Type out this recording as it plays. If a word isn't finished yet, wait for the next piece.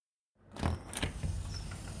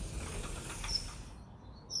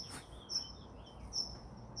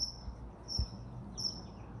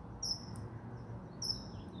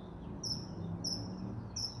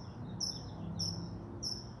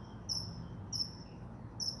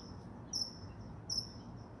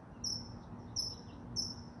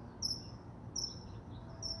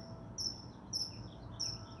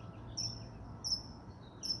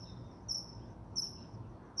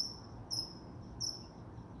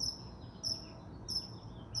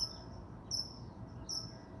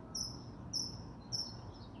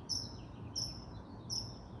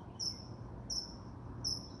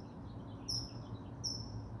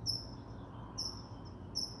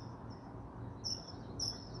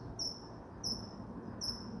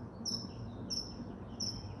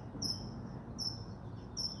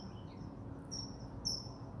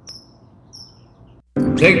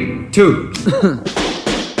Take two.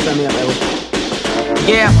 Sign me up, Edward.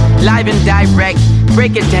 Yeah, live and direct.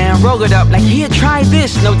 Break it down, roll it up like, here, try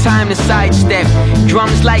this. No time to sidestep.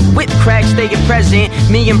 Drums like whip cracks, staying present.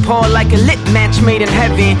 Me and Paul like a lit match made in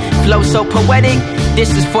heaven. Flow so poetic,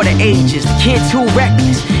 this is for the ages. The kids who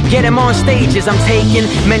reckless, get them on stages. I'm taking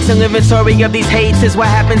mental inventory of these haters. What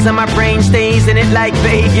happens in my brain stays in it like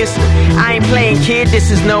Vegas. I ain't playing, kid, this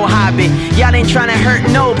is no hobby. Y'all ain't trying to hurt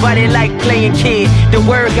nobody like playing kid. The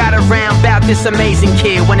word got around about this amazing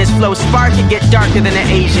kid. When his flow spark, it get darker than an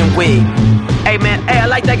Asian wig. Hey man, hey, I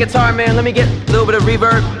like that guitar, man. Let me get a little bit of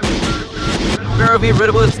reverb.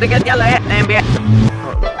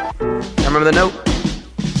 Remember the note?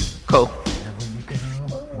 Cool.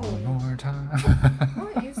 One more time.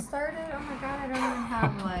 What, you started? Oh my god, I don't even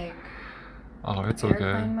have like Oh, it's okay.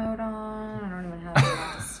 airplane mode on. I don't even have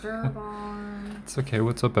like, disturb on. It's okay.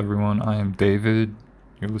 What's up, everyone? I am David.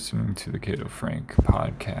 You're listening to the Cato Frank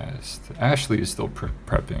podcast. Ashley is still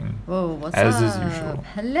prepping. Whoa, what's as up? As is usual.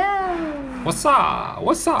 Hello. What's up?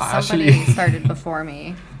 What's up, Somebody Ashley? started before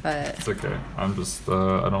me, but It's okay. I'm just,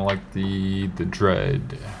 I don't like the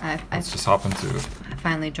dread. Let's just hop into it. I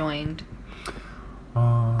finally joined.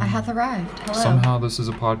 I have arrived. Hello. Somehow this is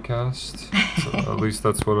a podcast. So at least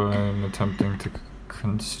that's what I'm attempting to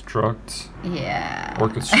construct. Yeah.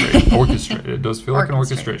 Orchestrate. It does feel like an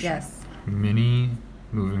orchestration. Yes. Many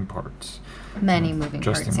moving parts. Many moving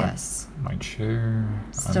parts, Adjusting yes. my chair.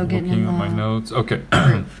 Still I'm getting looking in at my the notes. Okay.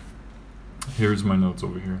 Here's my notes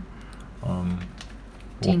over here.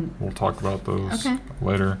 We'll talk about those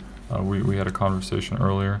later. We had a conversation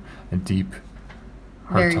earlier, a deep,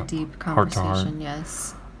 very deep conversation, heart-to-heart.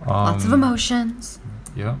 Yes. Lots of emotions.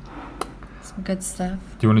 Yeah. Some good stuff.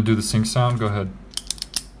 Do you want to do the sync sound? Go ahead.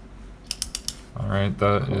 All right,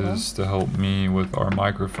 that Cool. is to help me with our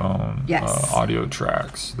microphone audio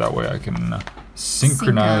tracks. That way I can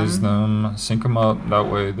synchronize them, sync them up. That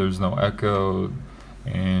way there's no echo,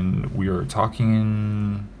 and we are talking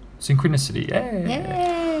in synchronicity. Yay!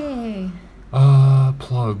 Yay!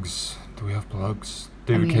 Plugs. Do we have plugs?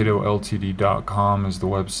 I mean, DavidCatoLTD.com is the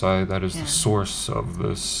website. That is the source of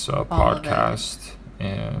this podcast.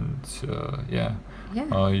 And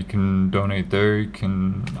you can donate there.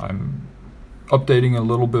 I'm updating a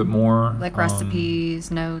little bit more, like recipes,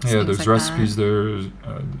 notes. Yeah, things there's like recipes.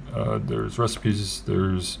 That. There's recipes.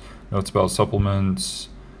 There's notes about supplements.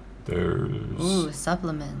 There's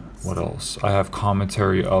supplements. What else? I have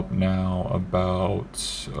commentary up now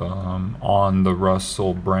about on the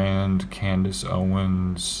Russell Brand Candace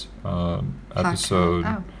Owens episode.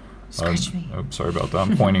 Oh, scratch me. Sorry about that.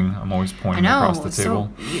 I'm pointing. I'm always pointing across the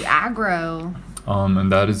table. So aggro. And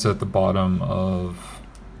that is at the bottom of.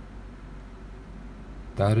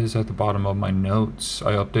 That is at the bottom of my notes.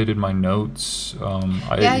 I updated my notes.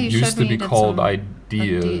 It used to be called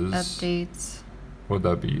Ideas. Updates. Would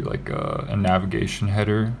that be like a navigation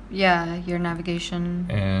header? Yeah, your navigation.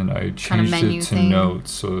 And I changed it to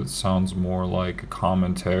notes, so it sounds more like a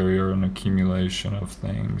commentary or an accumulation of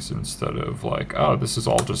things instead of like, oh, this is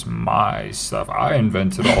all just my stuff. I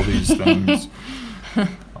invented all these things.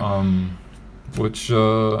 Which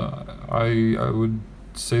I would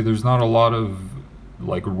say there's not a lot of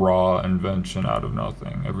like raw invention out of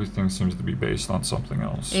nothing. Everything seems to be based on something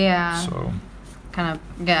else. Yeah. So kind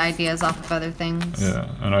of get ideas off of other things. Yeah,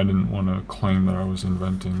 and I didn't want to claim that I was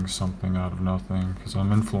inventing something out of nothing because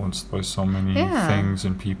I'm influenced by so many things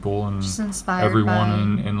and people, and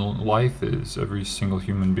everyone in life is. Every single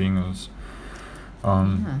human being is.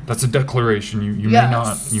 That's a declaration. You may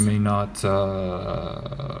not.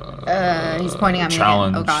 He's pointing at me.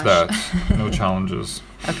 Challenge Oh gosh. that. No challenges.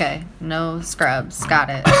 Okay, no scrubs.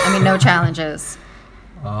 Got it. I mean, no challenges.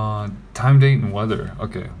 Time, date, and weather.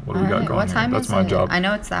 Okay, what do we got going what time here? That's is my it? job. I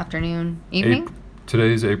know it's the afternoon. Evening?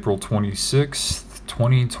 Today's April 26th,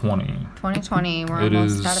 2020. 2020. We're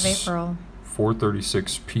almost out of April.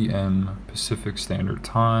 4:36 p.m. Pacific Standard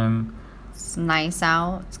Time. It's nice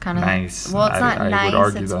out. It's kind of nice. Well, it's not I nice. would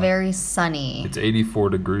argue it's that. Very sunny. It's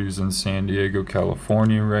 84 degrees in San Diego,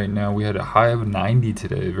 California right now. We had a high of 90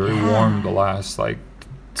 today. Very warm the last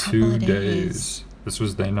 2 days. This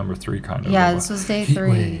was day number 3, kind of. Yeah, this was day 3.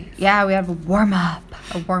 Wave. Yeah, we have a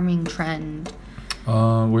warming trend. We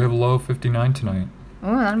have a low of 59 tonight.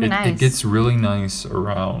 Oh, that'd be nice. It gets really nice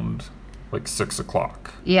around 6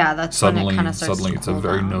 o'clock. Yeah, that's suddenly, when it kind of starts suddenly to it's cool a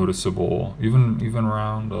very down. noticeable. Even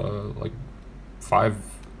around 5.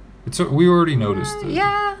 We already noticed it.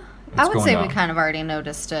 Yeah. I would going say down. we kind of already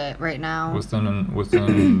noticed it right now.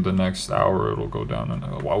 Within the next hour, it'll go down. And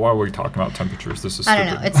why are we talking about temperatures? This is I stupid.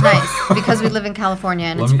 don't know. It's nice because we live in California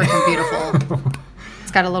and it's freaking beautiful.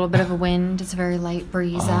 It's got a little bit of a wind. It's a very light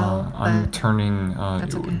breeze out. I'm turning.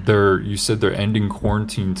 That's okay. You said they're ending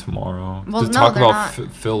quarantine tomorrow. Well, to talk about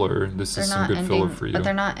not, filler. This is some good filler for you. But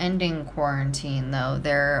they're not ending quarantine, though.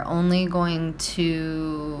 They're only going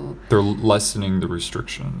to. They're lessening the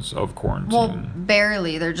restrictions of quarantine. Well,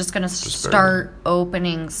 barely. They're just going to start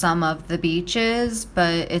opening some of the beaches,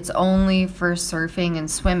 but it's only for surfing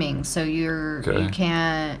and swimming. So you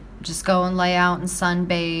can't just go and lay out and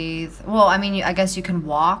sunbathe. Well, I mean, I guess you can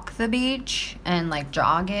walk the beach and like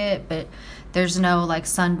jog it, but there's no like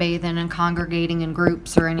sunbathing and congregating in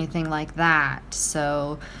groups or anything like that.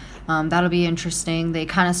 So that'll be interesting. They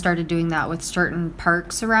kind of started doing that with certain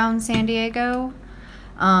parks around San Diego,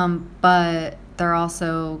 but they're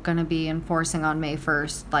also going to be enforcing on May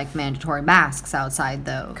 1st like mandatory masks outside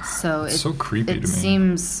though. God, so it's so creepy to me. It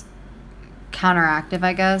seems counteractive,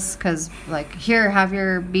 I guess, because like here, have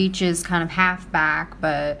your beaches kind of half back,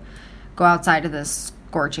 but go outside of this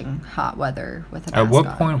scorching hot weather with a mask At what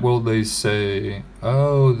on. point will they say,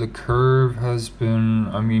 oh, the curve has been,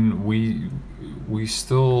 I mean, we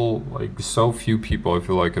still, like, so few people I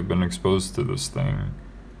feel like have been exposed to this thing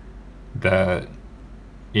that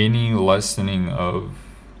any lessening of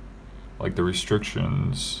like the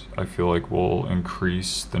restrictions I feel like will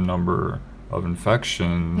increase the number of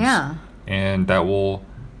infections. Yeah. And that will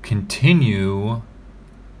continue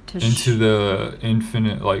into the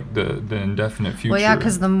infinite, like the indefinite future. Well, yeah,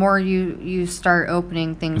 because the more you start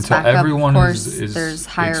opening things until back up, everyone of course, is there's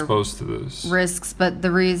higher exposed to this risks. But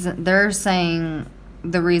the reason they're saying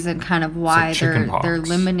the reason kind of why they're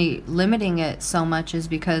limiting it so much is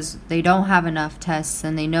because they don't have enough tests,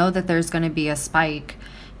 and they know that there's going to be a spike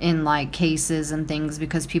in like cases and things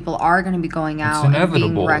because people are going to be going out and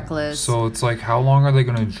being reckless. So it's like, how long are they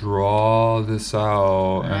going to draw this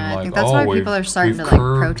out? And I like, think that's why people are starting to like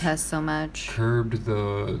protest so much. Curbed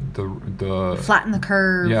the flatten the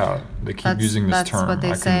curve. Yeah, they keep using this term. What they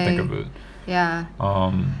I say. couldn't think of it. Yeah.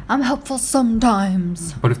 I'm helpful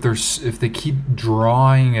sometimes. But if they keep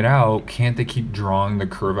drawing it out, can't they keep drawing the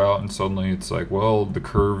curve out? And suddenly it's like, well, the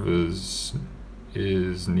curve is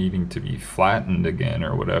needing to be flattened again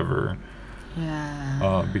or whatever.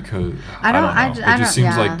 Yeah. Because I don't know. It just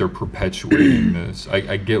seems like they're perpetuating this.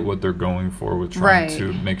 I get what they're going for with trying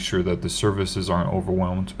to make sure that the services aren't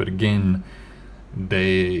overwhelmed, but again,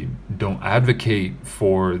 they don't advocate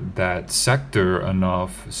for that sector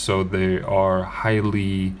enough, so they are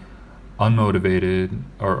highly unmotivated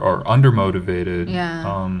or undermotivated.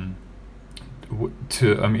 Yeah.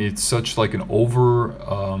 It's such like an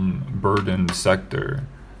burdened sector.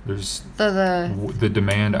 There's the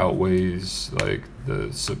demand outweighs like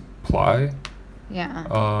the supply. Yeah.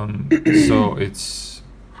 So it's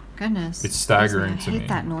staggering to me.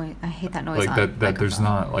 I hate that noise. Like that there's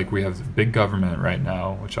not, like, we have big government right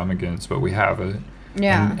now, which I'm against, but we have it.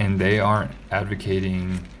 Yeah. And they aren't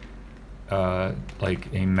advocating like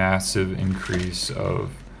a massive increase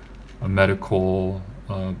of medical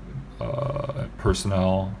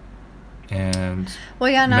personnel and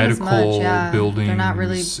not medical as much, yeah. buildings. They're not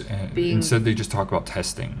really instead they just talk about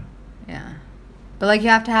testing. Yeah. But like you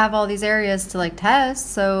have to have all these areas to like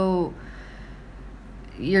test, so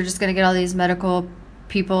you're just gonna get all these medical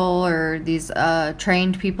people or these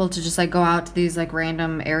trained people to just like go out to these like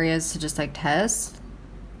random areas to just like test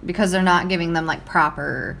because they're not giving them like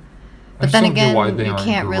proper. But then again, you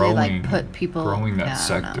can't really like put people growing that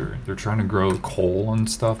sector. They're trying to grow coal and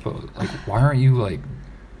stuff, but like, why aren't you like,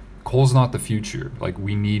 coal's not the future. Like,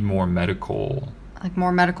 we need more medical,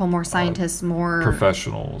 more scientists, more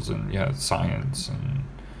professionals, and science, and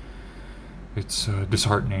it's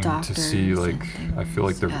disheartening to see. Like, I feel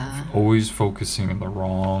like they're always focusing in the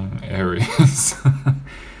wrong areas.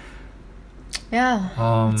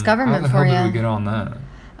 It's government for you. How did we get on that?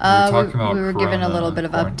 We were given a little bit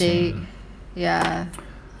of quarantine. update. Yeah.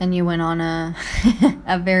 And you went on a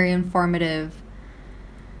very informative.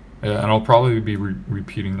 Yeah, and I'll probably be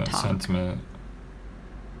repeating that sentiment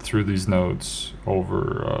through these notes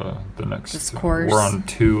over the next. This course. We're on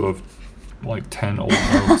 2 of like 10 old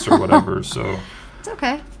notes or whatever, so. It's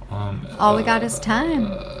okay. All we got is time.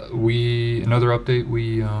 Another update.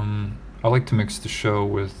 I like to mix the show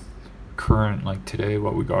with current, like today,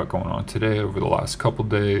 what we got going on today over the last couple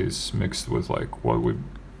days, mixed with like what we've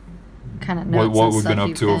been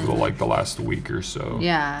up to over the last week or so.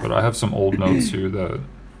 Yeah. But I have some old notes here that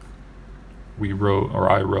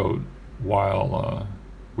I wrote while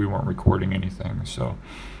we weren't recording anything. So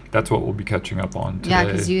that's what we'll be catching up on today. Yeah,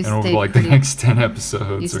 because you and over the next 10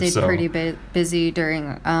 episodes. You stayed pretty busy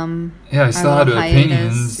during. I still had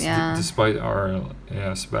opinions despite our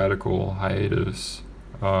sabbatical hiatus.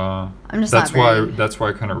 I'm just that's why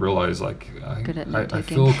I kind of realize like I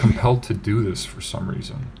feel compelled to do this for some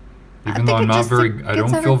reason, even though I'm not very. I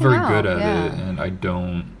don't feel very good at it, and I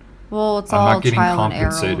don't. Well, it's I'm all not getting trial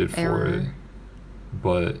compensated and error. for it,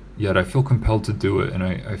 but yet I feel compelled to do it, and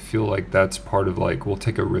I feel like that's part of like we'll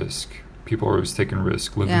take a risk. People are always taking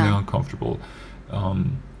risk, living the uncomfortable.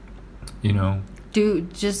 You know. Do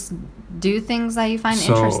things that you find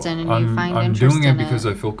interest in, and you find interest in it. I'm doing it because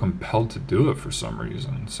I feel compelled to do it for some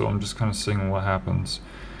reason. So I'm just kind of seeing what happens.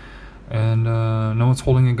 And no one's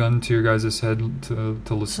holding a gun to your guys' head to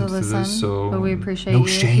listen to this. So but we appreciate no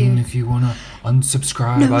shame if you want to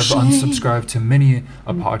unsubscribe. I've unsubscribed to many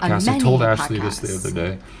a podcast. I told Ashley this the other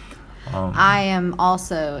day. I am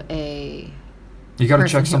also a... You got to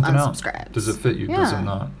check something out. Does it fit you? Yeah. Does it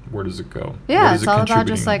not? Where does it go? Yeah, it's all about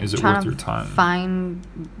just like trying to find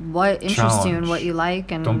what interests you and what you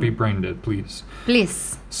like. And don't be brain dead, please.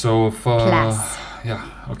 Please. So if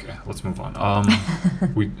okay, let's move on.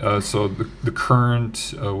 So the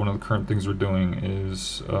current one of the current things we're doing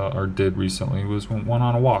is did recently was went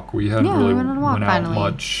on a walk. We hadn't really went out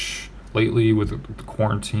much lately with the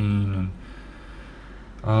quarantine and.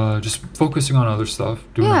 Just focusing on other stuff,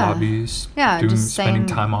 doing hobbies, spending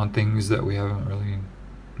time on things that we haven't really,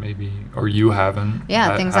 maybe, or you haven't.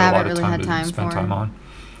 Yeah, things I haven't really had time spend time on.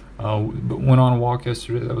 But went on a walk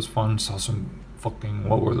yesterday. That was fun. Saw some fucking,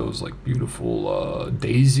 what were those, like beautiful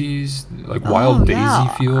daisies, like wild daisy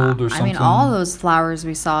field or something. I mean, all those flowers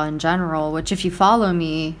we saw in general. Which, if you follow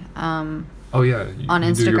me, on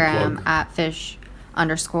Instagram at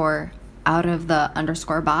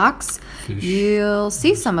 @fish_out_of_the_box, you'll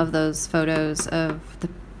see some of those photos of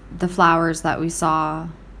the flowers that we saw.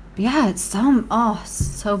 But yeah, it's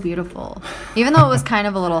so beautiful. Even though it was kind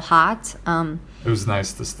of a little hot, it was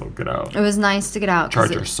nice to still get out. It was nice to get out.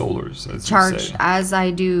 Charge your solars, as you say. As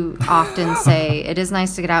I do often say, it is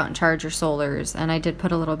nice to get out and charge your solars. And I did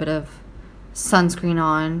put a little bit of sunscreen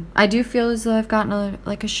on. I do feel as though I've gotten a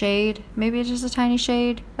shade, maybe just a tiny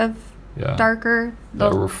shade of darker.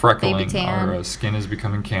 We're freckling. Our skin is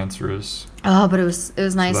becoming cancerous. Oh, but it was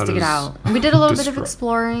nice to get out. We did a little bit of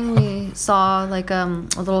exploring. We saw like a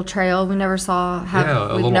little trail we never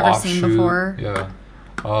we've never seen before. Yeah.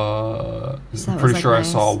 I'm pretty sure nice.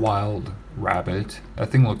 I saw a wild rabbit.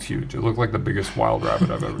 That thing looked huge. It looked like the biggest wild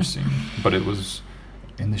rabbit I've ever seen. But it was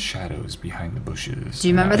in the shadows behind the bushes. Do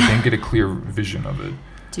you remember that? I didn't get a clear vision of it.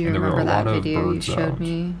 Do you remember that video you showed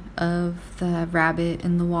me of the rabbit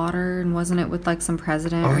in the water, and wasn't it with like some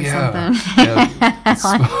president or something?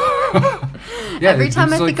 Every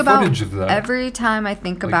time I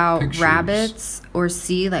think about rabbits or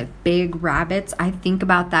see like big rabbits, I think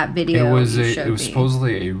about that video. It was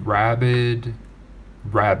supposedly a rabid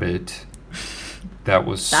rabbit that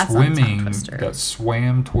was that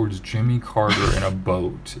swam towards Jimmy Carter in a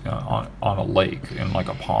boat on a lake in like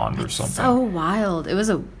a pond or something. So wild. It was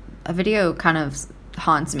a video kind of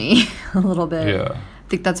haunts me a little bit. Yeah. I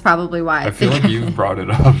think that's probably why. I feel like you've brought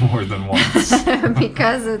it up more than once.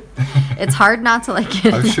 Because it's hard not to like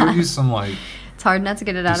get I've showed you some like it's hard not to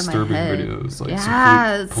get it out of my head. Videos, like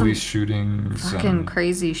some police shootings. Fucking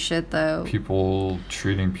crazy shit though. People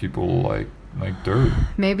treating people like dirt.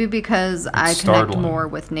 Maybe because I connect more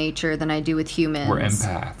with nature than I do with humans. We're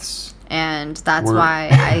empaths. And that's why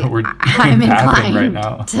I'm inclined right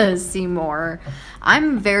now to see more.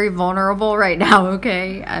 I'm very vulnerable right now,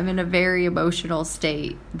 okay? I'm in a very emotional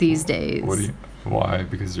state these days. Why?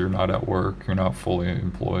 Because you're not at work? You're not fully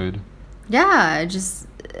employed? Yeah,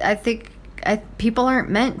 I think people aren't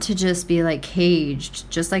meant to just be like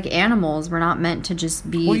caged, just like animals. We're not meant to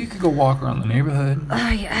just be. Well, you could go walk around the neighborhood.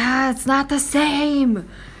 Yeah, it's not the same.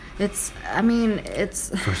 It's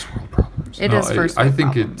first world problems. It is first world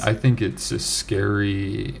problems. I think it's a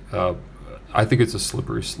scary. I think it's a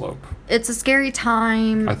slippery slope. It's a scary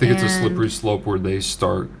time. I think it's a slippery slope where they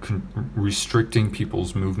start restricting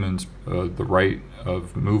people's movements, the right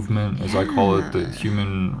of movement, as I call it, the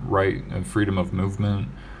human right and freedom of movement.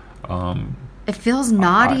 It feels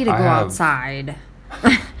naughty to go outside.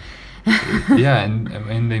 Yeah,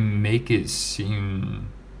 and they make it seem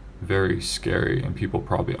very scary, and people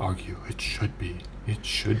probably argue it should be.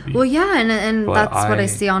 Well, yeah, and that's what I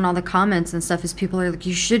see on all the comments and stuff is people are like,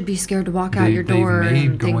 you should be scared to walk out your door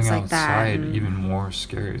and things like that. They've made going outside even more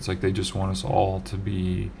scary. It's like they just want us all to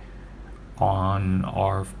be on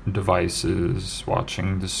our devices,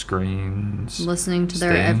 watching the screens, listening to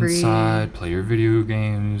stay inside, play your video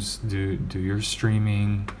games, do your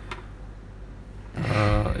streaming.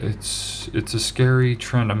 It's a scary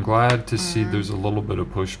trend. I'm glad to see there's a little bit of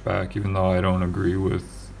pushback, even though I don't agree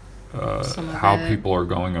with how people are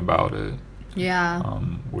going about it.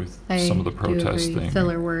 With some of the protesting.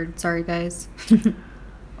 Filler word. Sorry, guys.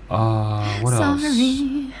 What else?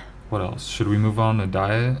 What else? Should we move on to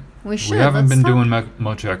diet? We should. We haven't been doing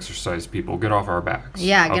much exercise, people. Get off our backs.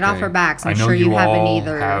 Yeah, get off our backs. I'm sure you haven't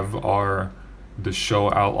either. I know you all have the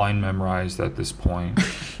show outline memorized at this point.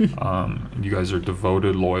 You guys are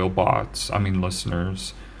devoted, loyal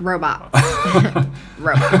listeners. Robots.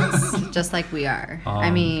 Just like we are.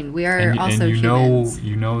 We are also humans.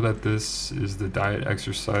 You know that this is the diet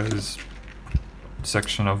exercise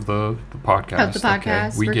section of the podcast. Of the podcast.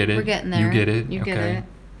 Okay? We get it. We're getting there. You get it. You get it.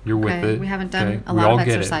 You're with it. We haven't done a lot of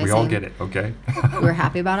exercising. We all get it, okay? We were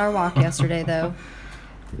happy about our walk yesterday, though.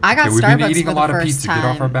 I got Starbucks we've been eating for a lot the of first pizza. time Get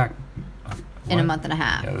off our back. in a month and a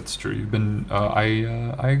half. Yeah, that's true. You've been.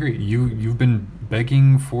 I agree. You've been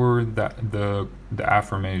begging for the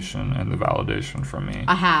affirmation and the validation from me.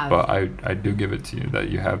 I have. But I do give it to you that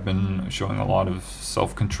you have been showing a lot of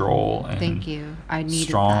self-control and thank you. I needed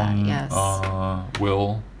strong that. Yes.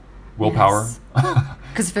 Willpower.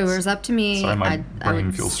 Because if it was up to me, sorry, my I brain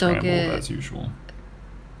would feels still scrambled as usual.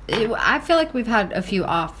 I feel like we've had a few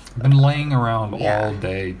off. I've been laying around all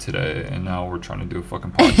day today, and now we're trying to do a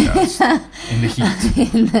fucking podcast in the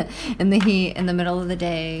heat. in the heat, in the middle of the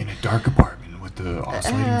day. In a dark apartment with the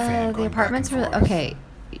oscillating fan. The apartment's really okay.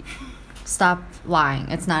 Stop lying.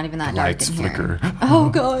 It's not even that Lights dark in flicker. here. Oh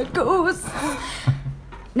God, ghosts.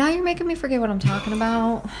 Now you're making me forget what I'm talking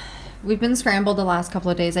about. We've been scrambled the last couple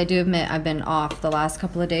of days. I do admit I've been off the last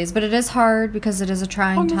couple of days, but it is hard because it is a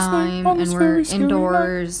trying time, and we're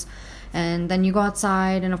indoors, and then you go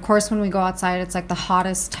outside, and of course when we go outside, it's like the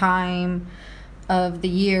hottest time of the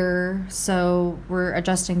year, so we're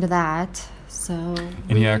adjusting to that. So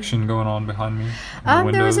any action going on behind me?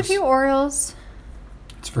 There was a few Orioles.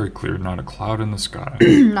 It's very clear, not a cloud in the sky.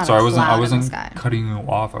 So I wasn't cutting you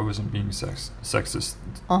off. I wasn't being sexist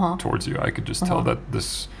towards you. I could just tell that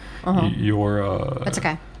this. That's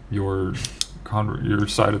okay. Your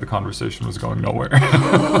side of the conversation was going nowhere.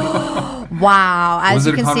 Wow. As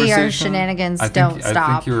you can see, our shenanigans don't stop.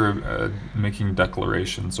 I think you're making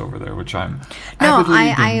declarations over there, which I'm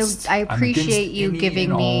I appreciate you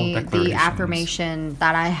giving me the affirmation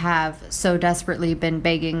that I have so desperately been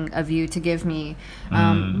begging of you to give me.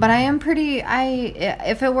 But I am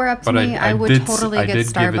if it were up to me, I would totally get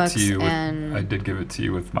Starbucks. I did give it to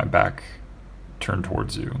you with my back turned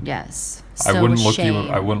towards you. Yes. I wouldn't look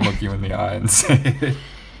you in the eye and say it.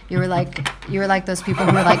 You were like those people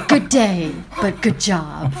who are like, good day, but good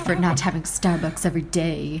job for not having Starbucks every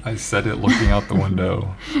day. I said it looking out the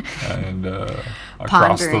window and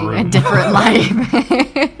across the room. Pondering a different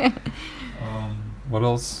life. What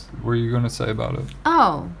else were you going to say about it?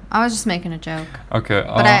 Oh, I was just making a joke. Okay.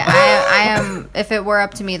 But I am, if it were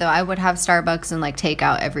up to me, though, I would have Starbucks and, like,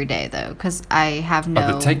 takeout every day, though, because I have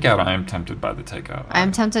no... the takeout, I am tempted by the takeout.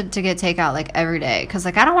 I'm tempted to get takeout, like, every day, because,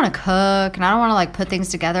 like, I don't want to cook, and I don't want to, like, put things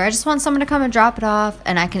together. I just want someone to come and drop it off,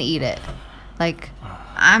 and I can eat it. Like,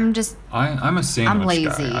 I'm just... I'm a sandwich I'm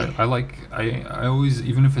lazy. guy. I always,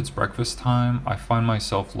 even if it's breakfast time, I find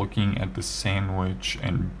myself looking at the sandwich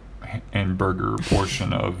and burger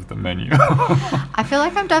portion of the menu. I feel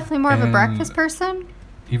like I'm definitely more of a breakfast person.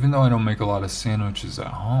 Even though I don't make a lot of sandwiches at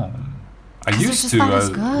home. I used to when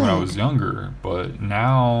I was younger, but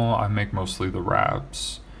now I make mostly the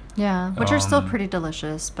wraps. Yeah, which are still pretty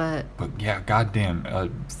delicious, but yeah, goddamn,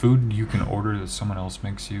 food you can order that someone else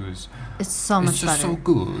makes you it's so much better. It's just so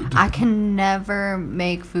good. I can never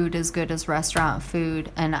make food as good as restaurant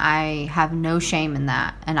food, and I have no shame in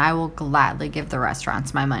that. And I will gladly give the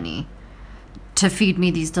restaurants my money to feed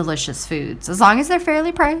me these delicious foods, as long as they're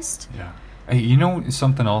fairly priced. Yeah. Hey, you know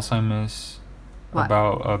something else I miss? What?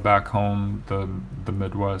 About back home, the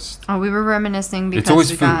Midwest. Oh, we were reminiscing because it's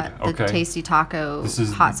always we food, got the Tasty Taco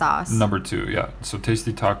hot sauce. Number 2, yeah. So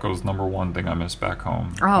Tasty Taco is number 1 thing I miss back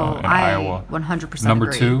home. Oh, in I Iowa. 100% Number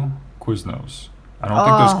agree. 2, Quiznos. I don't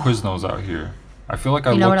think there's Quiznos out here. I feel like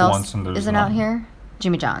I looked once and there's isn't out here?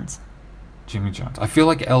 Jimmy John's. Jimmy John's. I feel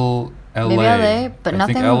like LA. Maybe LA, but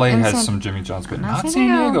nothing. I think LA has some Jimmy John's, but not San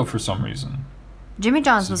Diego for some reason. Jimmy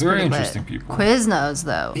John's was very pretty interesting lit. People. Quiznos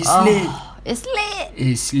though. It's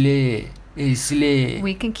lit. It's lit.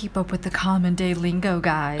 We can keep up with the common day lingo,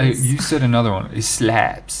 guys. Hey, you said another one. It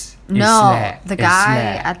slaps. The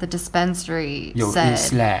guy at the dispensary said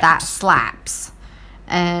that slaps.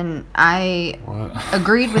 And I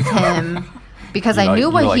agreed with him because I knew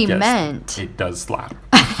what he meant. It does slap.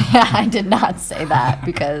 I did not say that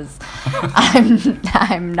because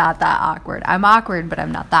I'm not that awkward. I'm awkward, but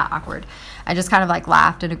I'm not that awkward. I just kind of like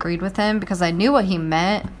laughed and agreed with him because I knew what he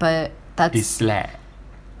meant, but that's... It slap.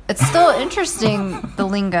 It's still interesting, the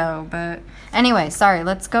lingo, but anyway, sorry.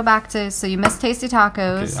 Let's go back to, so you miss Tasty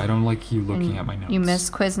Tacos. Okay, I don't like you looking at my notes. You miss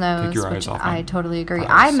Quiznos, Take your eyes which off I totally agree.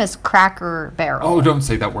 eyes. I miss Cracker Barrel. Oh, don't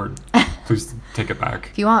say that word. Please take it back.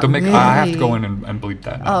 If you want don't make. really, I have to go in and bleep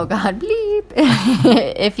that now. Oh God, bleep!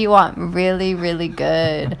 If you want really, really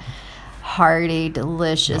good, hearty,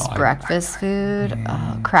 delicious breakfast food,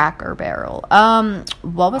 Cracker Barrel.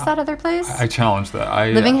 What was that other place? I challenged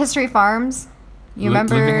that. Living History Farms. You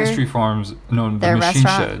remember Living History Farms? No, their the Machine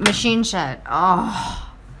restaurant? Shed. Machine Shed.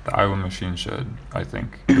 Oh. The Iowa Machine Shed. I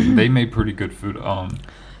think they made pretty good food.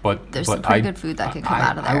 But there's some pretty good food that could come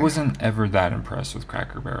out of there. I wasn't ever that impressed with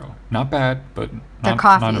Cracker Barrel. Not bad, but their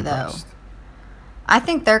coffee though. I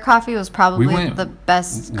think their coffee was probably the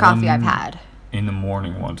best coffee I've had. In the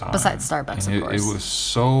morning one time. Besides Starbucks, and of course. It was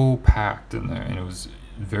so packed in there, and it was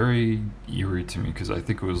very eerie to me because I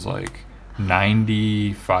think it was like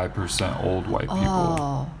 95% old white people.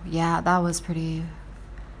 Oh, yeah, that was pretty.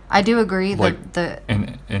 I do agree like, that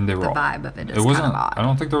and they were the vibe of it is wasn't, kind of odd. I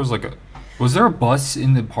don't think there was like a. Was there a bus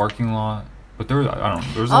in the parking lot? But there was, I don't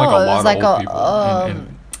know. There was like a lot of old people.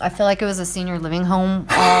 And I feel like it was a senior living home.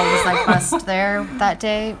 Was like bussed there that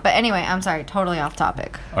day. But anyway, I'm sorry, totally off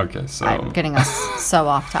topic. Okay, so I'm getting us so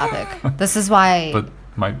off topic. This is why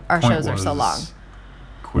our shows are so long.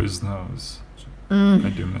 Quiznos.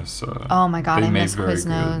 I do miss. Oh my God, I miss very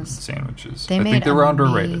Quiznos. Good sandwiches. I think they were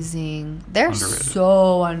underrated. They're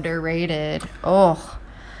so underrated. Oh,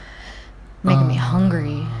 making me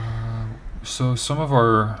hungry. So some of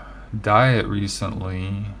our diet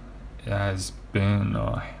recently has been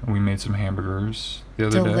we made some hamburgers the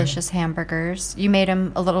other day. Delicious hamburgers. You made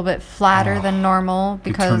them a little bit flatter than normal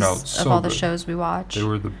because of all the shows we watch. They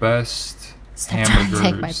were the best hamburgers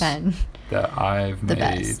take my pen. That I've the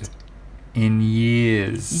made best. In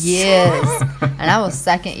years. Yes. And I will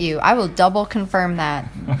second you. I will double confirm that.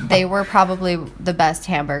 They were probably the best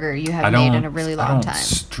hamburger you have made in a really long time. I don't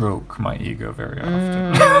stroke my ego very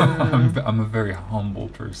often. I'm a very humble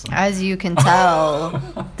person. As you can tell,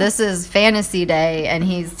 this is fantasy day, and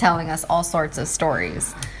he's telling us all sorts of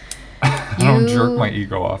stories. I don't jerk my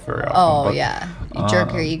ego off very often. Oh, yeah. You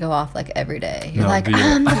jerk your ego off like every day. You're like,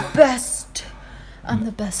 I'm the best. I'm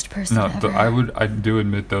the best person ever. I do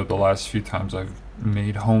admit, though, the last few times I've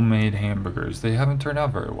made homemade hamburgers, they haven't turned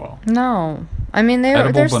out very well. No. I mean,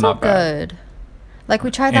 they're still good. Like,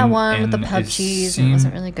 we tried that one with the pub cheese, and it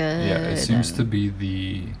wasn't really good. Yeah, it seems to be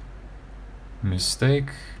the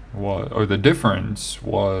mistake, or the difference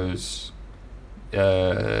was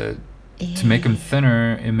to make them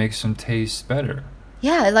thinner, it makes them taste better.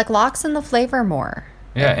 Yeah, it, like, locks in the flavor more.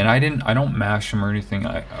 Yeah, and I don't mash them or anything.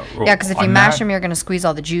 Because if you mash them, you're going to squeeze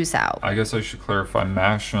all the juice out. I guess I should clarify.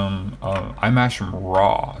 Mash them. I mash them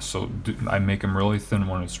raw, so I make them really thin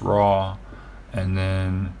when it's raw, and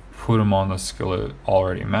then put them on the skillet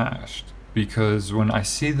already mashed. Because when I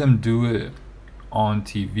see them do it on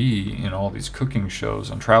TV in all these cooking shows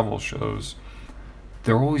and travel shows,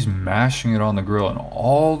 they're always mashing it on the grill, and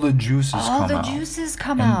all the juices come out. All the juices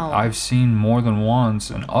come out. I've seen more than once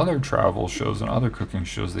in other travel shows and other cooking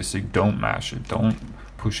shows, they say don't mash it, don't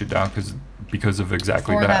push it down because of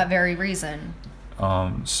exactly that. For that very reason.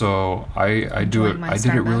 So I do it. I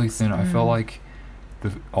did it really thin. I felt like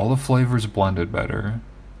all the flavors blended better.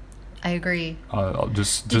 I agree.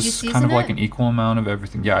 Just kind of like an equal amount of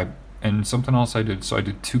everything. Yeah, and something else I did. So I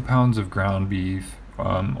did 2 pounds of ground beef,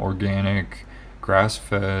 organic,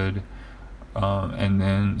 grass-fed, and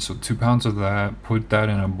then 2 pounds of that, put that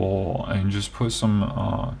in a bowl, and just put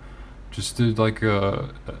some just did like an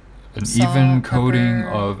salt, even coating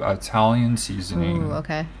of Italian seasoning. Ooh,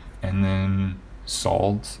 okay. And then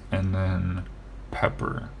salt, and then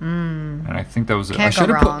pepper. And I think that was it. I should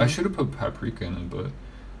have put paprika in it, but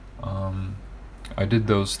I did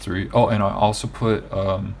those 3. Oh, and I also put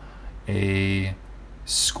a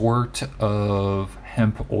squirt of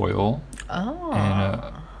hemp oil. Oh. And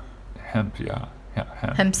hemp, yeah.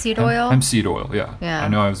 Hemp seed oil? Hemp seed oil, yeah. Yeah. I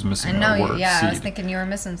know I was missing a word. Yeah, seed. I was thinking you were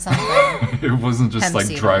missing something. It wasn't just hemp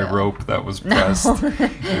like dry oil. rope that was pressed. No.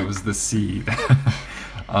 It was the seed.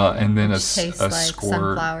 And then a squirt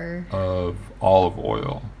sunflower. Of olive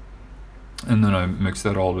oil. And then I mixed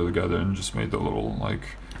that all together and just made the little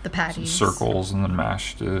the patties, circles, and then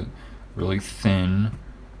mashed it really thin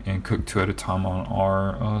and cooked 2 at a time on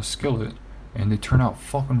our skillet. And they turned out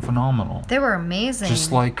fucking phenomenal. They were amazing.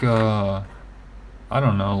 Just like, I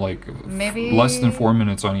don't know, maybe less than 4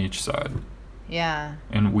 minutes on each side. Yeah.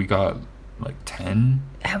 And we got 10.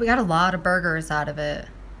 Yeah, we got a lot of burgers out of it.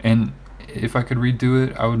 And if I could redo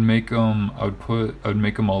it, I would make them. I would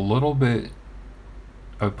make them a little bit.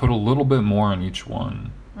 I would put a little bit more on each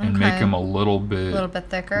one, and make them a little bit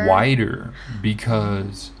thicker, wider,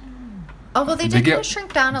 because they did kind of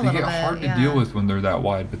shrink down a little bit. They get hard to deal with when they're that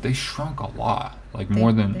wide, but they shrunk a lot,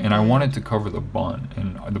 more than. And I wanted to cover the bun,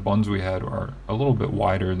 and the buns we had are a little bit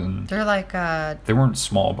wider than. They're like they weren't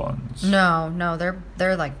small buns. No,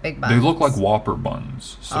 they're like big buns. They look like Whopper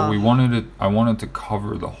buns, so I wanted to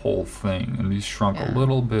cover the whole thing, and these shrunk a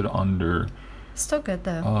little bit under. Still good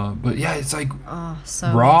though. But yeah, it's like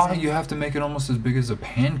so raw. amazing. You have to make it almost as big as a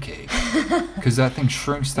pancake, because that thing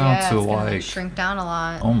shrinks down to like shrink down a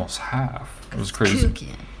lot, almost half. It was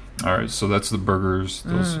crazy. All right, so that's the burgers.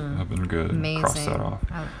 Those have been good. Amazing. Cross that off.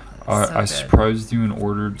 I surprised you and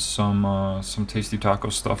ordered some Tasty Taco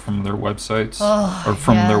stuff from their websites, or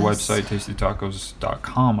from their website,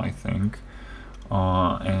 tastytacos.com, I think.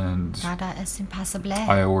 And Nada es impossible.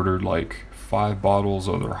 I ordered like 5 bottles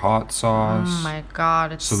of their hot sauce. Oh my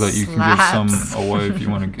god, it so that you slaps. can give some away if you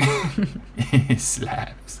want to. It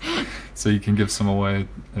slaps. So you can give some away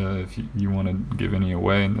if you want to give any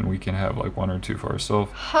away, and then we can have like 1 or 2 for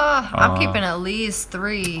ourselves. I'm keeping at least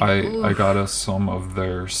 3. I got us some of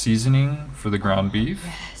their seasoning for the ground beef.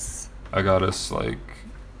 Yes. I got us like,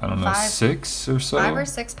 I don't know, 6 or so. 5 or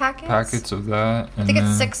 6 packets? Packets of that. I think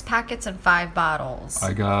it's 6 packets and 5 bottles.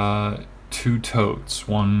 I got 2 totes.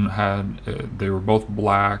 One had, they were both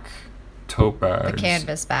black tote bags. The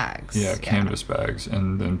canvas bags. Yeah, canvas bags.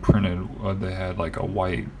 And then printed, they had like a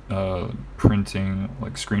white printing,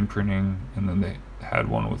 like screen printing. And then they had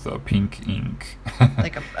one with a pink ink.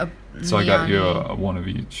 Like a so I got you one of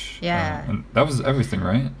each. Yeah. And that was everything,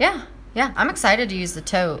 right? Yeah. Yeah, I'm excited to use the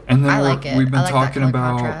tote. And then I like it. We've been I like talking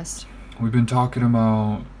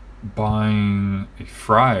about buying a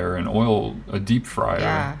fryer, a deep fryer.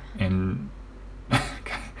 Yeah. And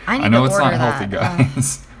I know it's not healthy,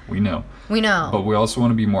 guys. We know. But we also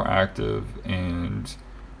want to be more active, and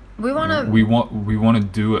we want to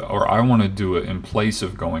do it, or I want to do it in place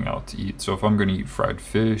of going out to eat. So if I'm going to eat fried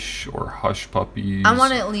fish or hush puppies, I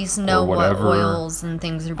want to at least know what oils and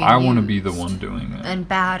things are being used. I want to be the one doing it. And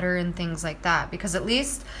batter and things like that, because at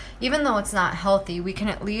least, even though it's not healthy, we can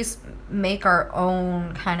at least make our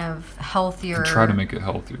own kind of healthier. And try to make it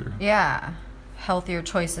healthier. Yeah, healthier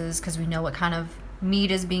choices, because we know what kind of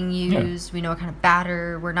meat is being used. We know what kind of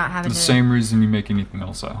batter. We're not having the same reason you make anything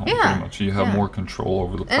else at home. Yeah, pretty much. You have more control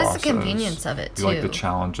over the process. And it's the convenience of it too. You like the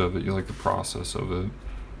challenge of it. You like the process of it.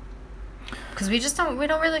 Because we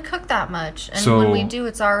don't really cook that much, and when we do,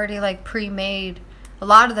 it's already like pre-made. A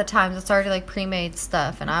lot of the times, it's already like pre-made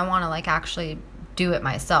stuff, and I want to like actually do it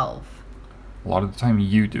myself. A lot of the time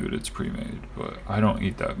you do it, it's pre-made, but I don't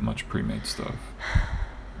eat that much pre-made stuff,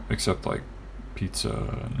 except like pizza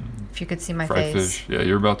and if you could see my fried face. Fish. Yeah,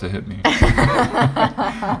 you're about to hit me.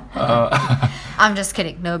 I'm just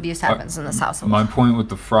kidding. No abuse happens in this house. My point with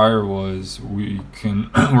the fryer was we're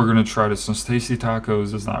gonna try to, since Tasty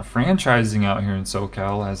Tacos is not franchising out here in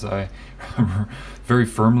SoCal, as I very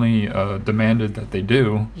firmly demanded that they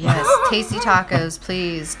do. Yes, Tasty Tacos,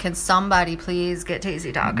 please. Can somebody please get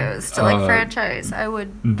Tasty Tacos to like franchise? I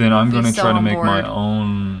would. Then I'm gonna try to make my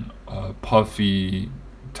own puffy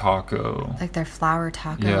taco, like their flour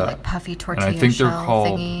taco, like puffy tortilla and I think they're shell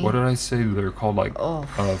called thingy. What did I say? They're called like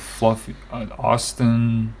fluffy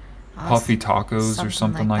Austin puffy tacos or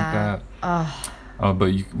something like that.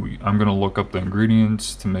 But I'm gonna look up the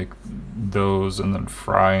ingredients to make those and then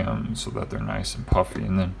fry them so that they're nice and puffy,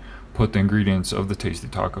 and then put the ingredients of the Tasty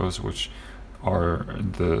Tacos, which are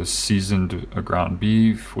the seasoned ground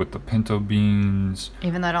beef with the pinto beans.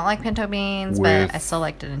 Even though I don't like pinto beans, but I still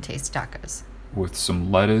liked it in Tasty Tacos. With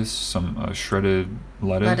some lettuce, some shredded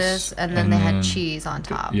lettuce, and then they had cheese on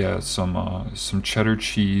top. Some cheddar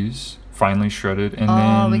cheese, finely shredded, and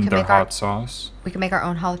then their hot sauce. We can make our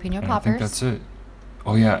own jalapeno poppers. I think that's it.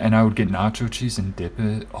 Oh yeah, and I would get nacho cheese and dip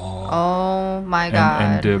it. Oh my god!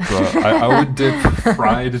 And dip. I would dip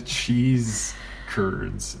fried cheese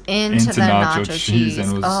curds into nacho cheese. And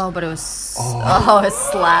it was, but it was it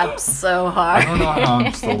slaps so hard. I don't know how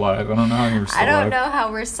I'm still alive. I don't know how you're still alive. I don't know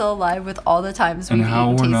how we're still alive with all the times we've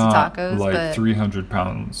eaten Tasty not Tacos. Like 300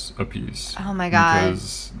 pounds a piece. Oh my god!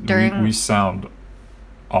 Because we sound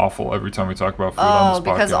awful every time we talk about food on this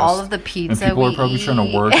podcast. Because all of the pizza and people are probably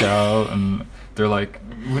trying to work out, and they're like,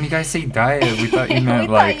 when you guys say diet, we thought you meant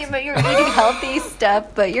like... you were eating healthy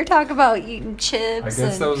stuff, but you're talking about eating chips. I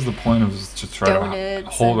guess that was the point, of to try to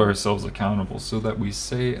hold ourselves accountable so that we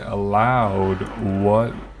say aloud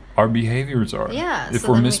what our behaviors are. Yeah. If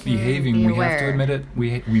we're misbehaving, we have to admit it.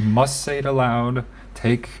 We must say it aloud,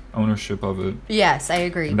 take ownership of it. Yes, I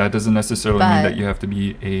agree. And that doesn't necessarily mean that you have to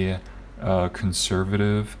be a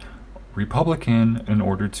conservative Republican in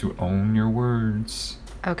order to own your words.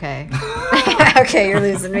 Okay. Okay, you're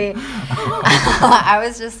losing me. I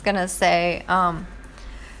was just going to say, on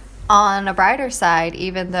a brighter side,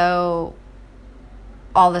 even though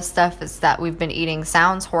all the stuff is that we've been eating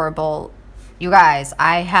sounds horrible, you guys,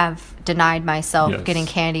 I have denied myself getting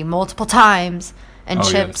candy multiple times, and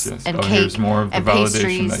chips and cake more of the and validation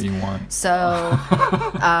pastries that you want. So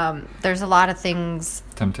there's a lot of things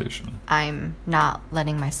temptation I'm not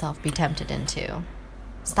letting myself be tempted into.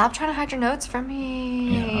 Stop trying to hide your notes from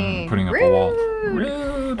me. Yeah, I'm putting up a wall.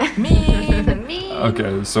 Rude. Me.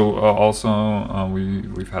 Okay, so also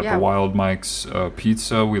we've had the Wild Mike's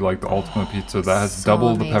pizza. We like the Ultimate Pizza. That has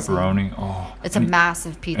double the pepperoni. Oh, it's a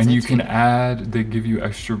massive pizza. And you can add. They give you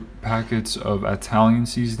extra packets of Italian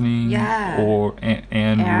seasoning.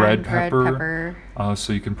 And red pepper.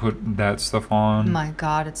 So you can put that stuff on. My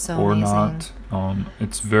God, it's so amazing. Or not.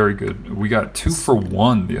 It's very good. We got 2 for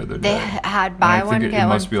 1 the other day. They had buy one, get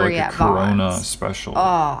one free like at a Corona Vons. Special.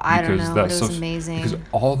 Oh, I don't know. It was amazing. Because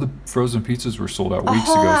all the frozen pizzas were sold out weeks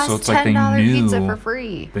ago. So it's like they knew. Pizza for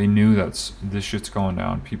free. They knew this shit's going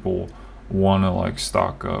down. People want to like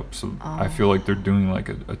stock up. So I feel like they're doing like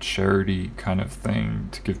a charity kind of thing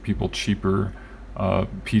to give people cheaper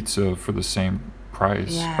pizza for the same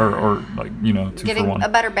price, or like 2 getting for 1. A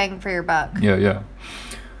better bang for your buck. Yeah.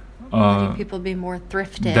 Letting people be more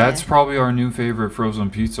thrifted. That's probably our new favorite frozen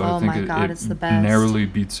pizza. Oh I think my God, it's the best. Narrowly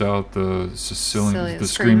beats out the Sicilian, the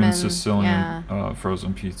Screamin' Sicilian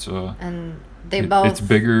frozen pizza. And they both it's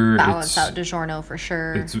bigger. Balance out DiGiorno for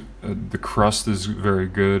sure. It's the crust is very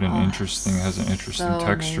good and interesting. Has an interesting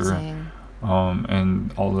texture. Amazing.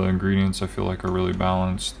 And all the ingredients I feel like are really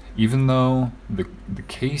balanced. Even though the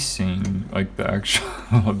casing, like the actual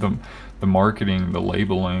the marketing, the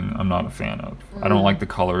labeling, I'm not a fan of. I don't like the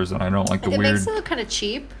colors, and I don't like the weird. It makes it look kind of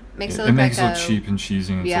cheap. It makes it look cheap and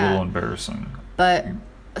cheesy. And it's a little embarrassing. But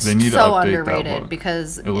they need so to update underrated that look.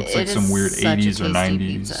 Because it looks like some weird 80s or 90s,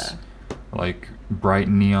 pizza. Like bright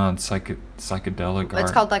neon psychedelic art.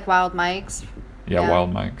 It's called like Wild Mike's. Yeah,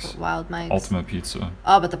 Wild Mike's. Ultimate Pizza.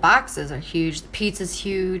 Oh, but the boxes are huge. The pizza's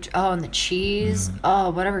huge. Oh, and the cheese. Mm-hmm. Oh,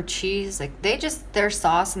 whatever cheese. Like, their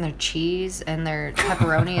sauce and their cheese and their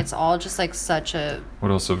pepperoni, it's all just like such a...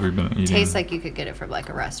 What else have we been eating? Tastes like you could get it from like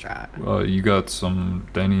a restaurant. You got some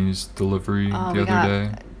Denny's delivery the other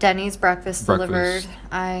day. Denny's breakfast delivered.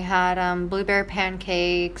 I had blueberry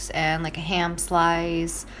pancakes and like a ham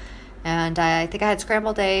slice. And I think I had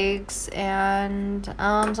scrambled eggs and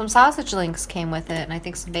some sausage links came with it, and I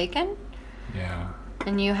think some bacon. Yeah.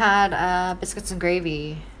 And you had biscuits and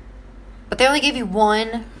gravy. But they only gave you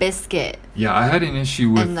 1 biscuit. Yeah, I had an issue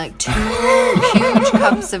with... And like 2 huge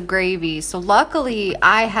cups of gravy. So luckily,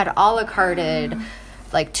 I had a la carted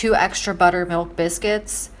like 2 extra buttermilk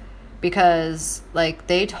biscuits. Because, like,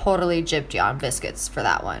 they totally gypped you on biscuits for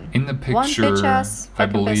that one. In the picture, I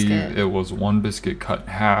believe it was 1 biscuit cut in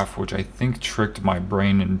half, which I think tricked my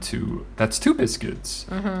brain into, that's 2 biscuits.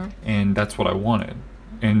 Mm-hmm. And that's what I wanted.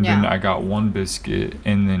 And then I got 1 biscuit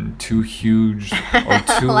and then 2 huge, or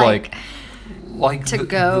 2 like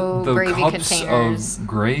to-go the gravy cups containers of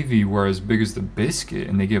gravy were as big as the biscuit,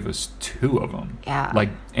 and they gave us 2 of them. Yeah. Like,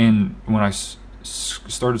 and when I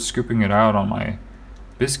started scooping it out on my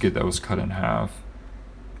biscuit that was cut in half,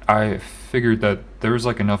 I figured that there was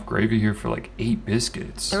like enough gravy here for like 8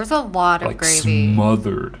 biscuits. There was a lot of gravy.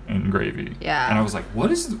 Smothered in gravy. Yeah. And I was like,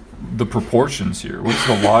 what is the proportions here? What's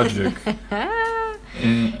the logic?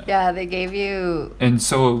 Yeah, they gave you... And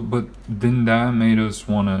so, but then that made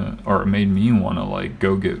me want to like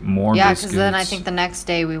go get more biscuits. Yeah, because then I think the next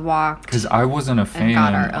day we walked. Because I wasn't a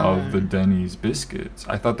fan of the Denny's biscuits.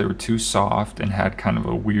 I thought they were too soft and had kind of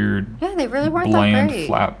a weird... Yeah, they really weren't that great.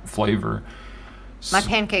 Flat flavor. My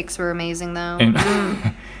pancakes were amazing though.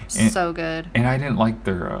 And, so good. And I didn't like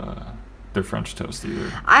their French toast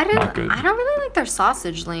either. I don't really like their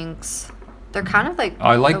sausage links. They're kind of like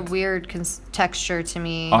a weird texture to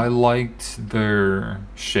me. I liked their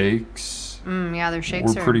shakes. Yeah, their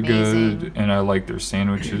shakes were pretty amazing. Good, and I liked their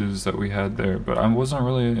sandwiches that we had there. But I wasn't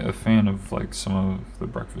really a fan of like some of the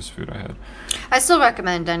breakfast food I had. I still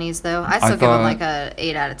recommend Denny's though. I still give them like a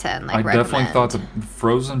 8 out of 10. Like, I definitely thought the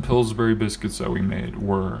frozen Pillsbury biscuits that we made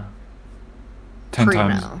were 10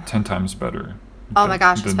 times better. Oh my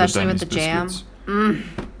gosh, especially with the jam.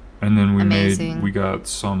 And then we got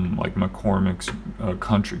some like McCormick's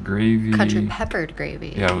country gravy. Country peppered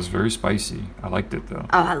gravy. Yeah, it was very spicy. I liked it though.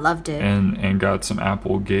 Oh, I loved it. And got some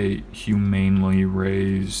Applegate humanely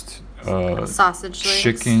raised sausage links.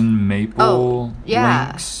 Chicken maple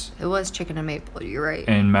links. It was chicken and maple, you're right.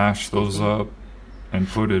 And mashed those up. and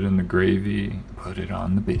put it in the gravy, put it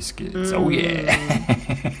on the biscuits. Oh, yeah.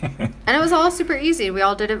 And it was all super easy. We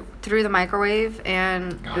all did it through the microwave,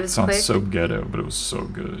 and it was quick. It sounds so ghetto, but it was so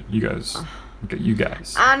good. You guys.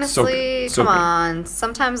 Honestly, come on.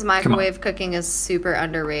 Sometimes microwave cooking is super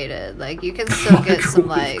underrated. Like, you can still get some,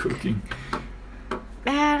 like... Cooking.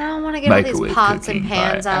 Man, I don't want to get all these pots and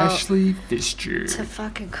pans out. Ashley Fischer. To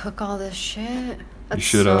fucking cook all this shit. That's you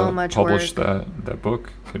should so much publish work. that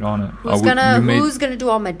book. Get on it. Who's gonna do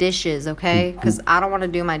all my dishes, okay? Because I don't want to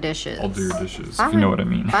do my dishes. I'll do your dishes, if you know what I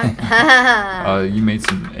mean. You made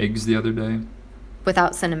some eggs the other day.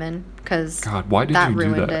 Without cinnamon, because God, why did you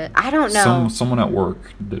do that? It. I don't know. Someone at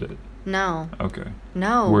work did it. No. Okay.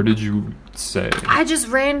 No. Where did you say? I just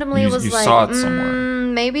randomly was like, saw it somewhere.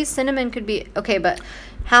 Maybe cinnamon could be okay, but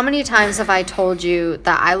how many times have I told you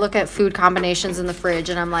that I look at food combinations in the fridge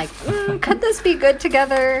and I'm like, could this be good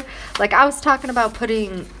together? Like, I was talking about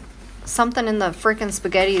putting something in the freaking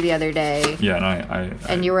spaghetti the other day. Yeah, and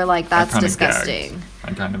and you were like, that's disgusting.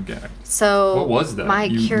 I kind of gagged. So what was that? I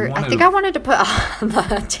think I wanted to put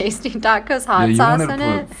the Tasty Tacos hot sauce in it. You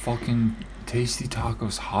wanted to put fucking Tasty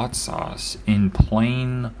Tacos hot sauce in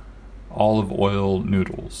plain olive oil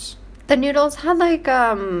noodles. The noodles had like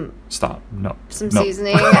Stop. No. Some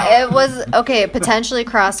seasoning. It was okay, it potentially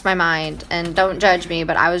crossed my mind, and don't judge me,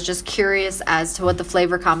 but I was just curious as to what the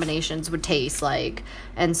flavor combinations would taste like.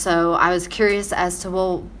 And so I was curious as to,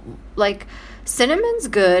 well, like, cinnamon's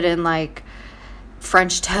good and like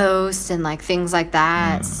French toast and like things like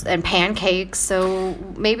that, and pancakes, so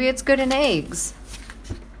maybe it's good in eggs.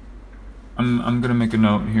 I'm gonna make a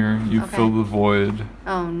note here. You fill the void.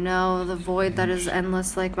 Oh no, the void that is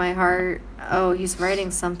endless like my heart. Oh, he's writing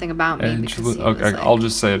something about me. Okay, I'll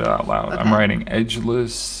just say it out loud. Okay. I'm writing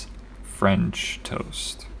edgeless French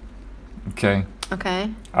toast. Okay?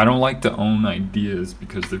 Okay. I don't like to own ideas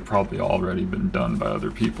because they've probably already been done by other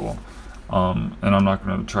people. And I'm not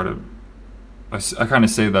gonna try to... I kind of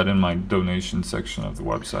say that in my donation section of the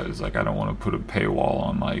website. Is like, I don't want to put a paywall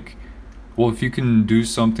on, like, well, if you can do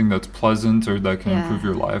something that's pleasant or that can improve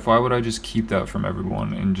your life, why would I just keep that from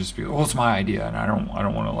everyone and just be, oh, it's my idea, and I don't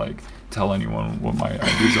want to like tell anyone what my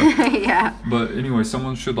ideas are. Yeah. But anyway,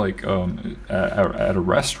 someone should like at a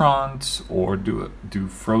restaurant or do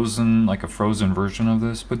frozen, like a frozen version of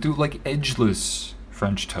this, but do like edgeless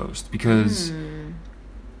French toast, because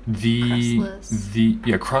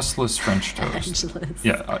crustless French toast.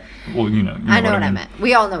 Yeah, well, you know I know what I meant.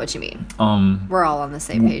 We all know what you mean. We're all on the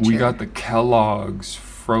same page. We got the Kellogg's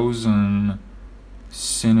frozen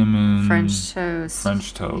cinnamon French toast.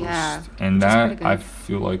 Yeah, and that I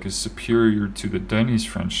feel like is superior to the Denny's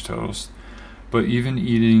French toast. But even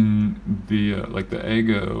eating the like the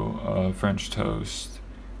Eggo French toast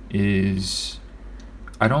is...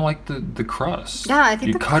 I don't like the crust. Yeah, I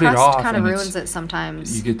think the crust kind of ruins it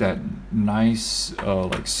sometimes. You get that nice,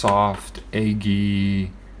 like soft,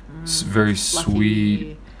 eggy, very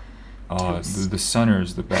sweet. The center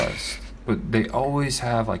is the best, but they always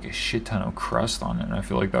have like a shit ton of crust on it, and I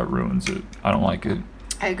feel like that ruins it. I don't like it.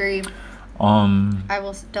 I agree. I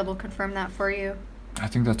will double confirm that for you. I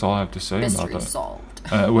think that's all I have to say about that. Mystery solved.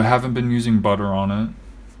 We haven't been using butter on it.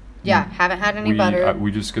 Yeah, haven't had any butter.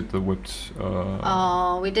 We just get the whipped...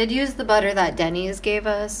 we did use the butter that Denny's gave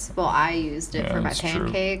us. Well, I used it for my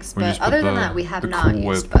pancakes. But other than that, we have not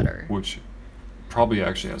used butter. Which probably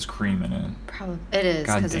actually has cream in it. Probably. It is,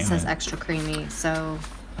 because it says extra creamy, so...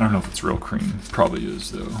 I don't know if it's real cream. It probably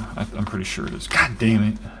is, though. I'm pretty sure it is. God damn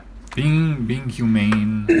it. Being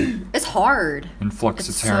humane... It's hard. And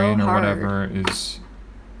flexitarian or whatever is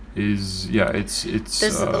it's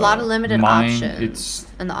there's a lot of limited options,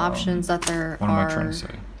 and the options that there what are am I trying to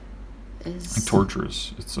say is like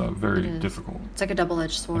torturous. It's very difficult. It's like a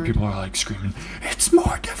double-edged sword, and people are like screaming, it's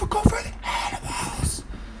more difficult for the animals.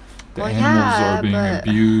 The animals are being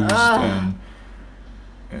abused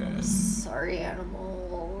and sorry,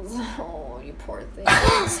 animals. Oh, you poor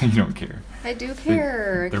things. You don't care. I do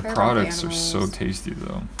care. Their products are so tasty,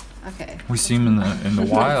 though. Okay. We see them in the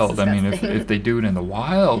wild. I mean, if they do it in the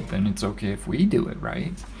wild, then it's okay if we do it,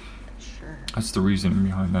 right? Sure. That's the reason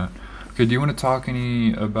behind that. Okay, do you want to talk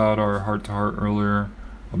about our heart-to-heart earlier?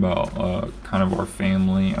 About kind of our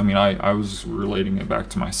family? I mean, I was relating it back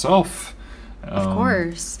to myself. Of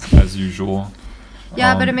course. As usual.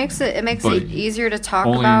 Yeah, but it makes it easier to talk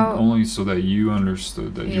about. Only so that you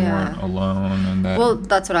understood that you weren't alone, and that... Well,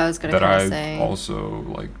 that's what I was going to kind of say. That I've also,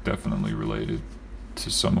 like, definitely related to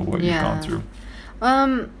some of what you've gone through.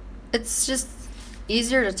 It's just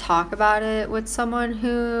easier to talk about it with someone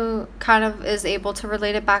who kind of is able to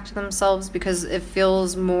relate it back to themselves, because it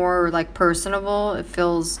feels more like personable. It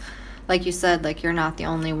feels like you said, like you're not the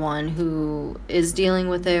only one who is dealing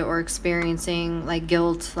with it or experiencing like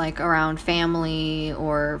guilt, like around family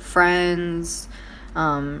or friends,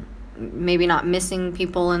 maybe not missing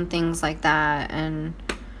people and things like that. And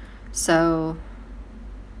so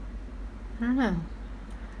I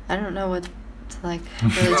don't know what to like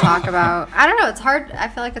really talk about. I don't know, it's hard. I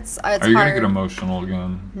feel like it's Are you hard. gonna get emotional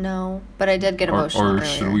again? No, but I did get emotional or earlier.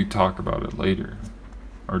 should we talk about it later?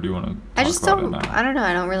 Or do you want to I just about don't. it now? I don't know.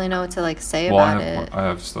 I don't really know what to like say about it. I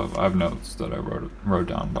have stuff. I have notes that I wrote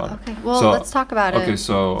down about it. Okay. Well, let's talk about it. Okay,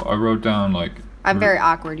 so I wrote down like. I'm very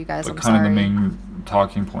awkward, you guys. I'm kind sorry. of the main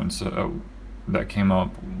talking points that came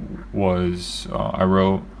up was I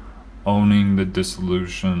wrote owning the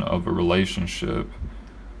dissolution of a relationship,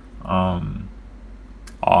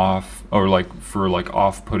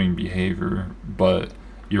 off-putting behavior, but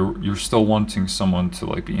you're still wanting someone to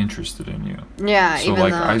like be interested in you. Yeah. So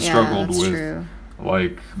like I struggled with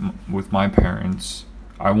like with my parents.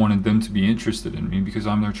 I wanted them to be interested in me because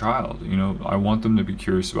I'm their child. You know, I want them to be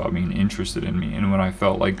curious about me and interested in me. And when I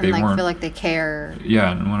felt like they weren't, feel like they care.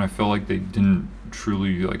 Yeah, and when I felt like they didn't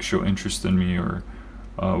truly like show interest in me or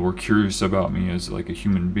were curious about me as like a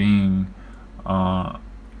human being,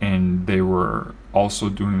 and they were also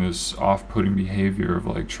doing this off-putting behavior of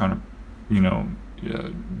like trying to, you know,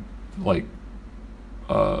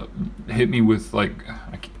 hit me with like,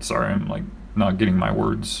 sorry, I'm like not getting my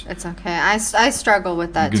words. It's okay. I struggle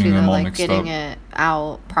with that too, though, like getting it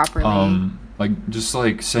out properly. Like just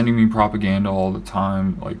like sending me propaganda all the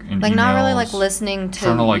time, like in like emails, not really like listening to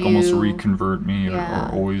trying to like you. almost reconvert me or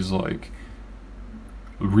always like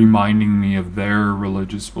reminding me of their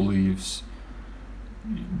religious beliefs.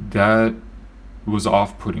 That was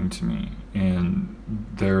off-putting to me, and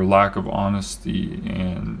their lack of honesty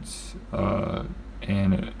and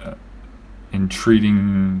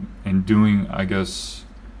treating and doing, I guess,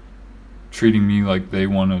 treating me like they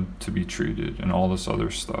wanted to be treated and all this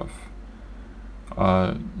other stuff.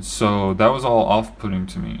 So that was all off-putting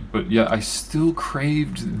to me, but yeah, I still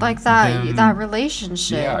craved like that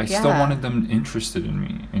relationship. Yeah, I still wanted them interested in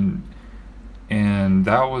me, and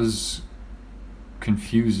that was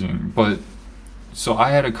confusing. But so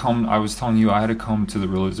I was telling you, I had to come to the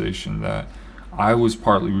realization that I was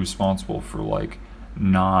partly responsible for like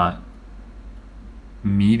not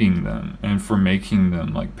meeting them and for making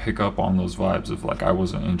them like pick up on those vibes of like I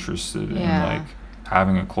wasn't interested in like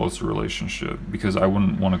having a closer relationship because I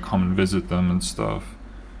wouldn't want to come and visit them and stuff.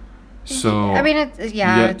 So I mean,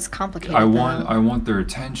 it's complicated. I want their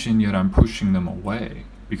attention, yet I'm pushing them away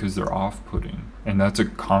because they're off-putting, and that's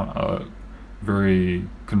a very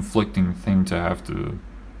conflicting thing to have to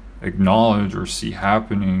acknowledge or see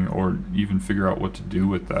happening or even figure out what to do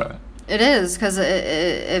with that. It is, because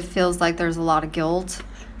it feels like there's a lot of guilt.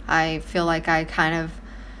 I feel like I kind of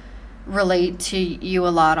relate to you a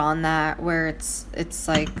lot on that, where it's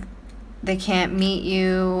like they can't meet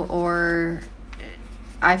you, or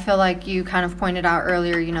I feel like you kind of pointed out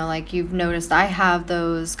earlier, you know, like you've noticed I have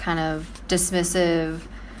those kind of dismissive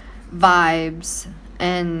vibes,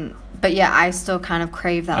 but yeah, I still kind of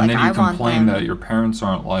crave that. And like then you I want complain them, that your parents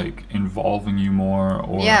aren't like involving you more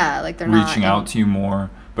or like they're reaching out to you more.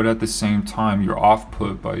 But at the same time, you're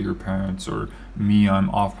off-put by your parents, or me, I'm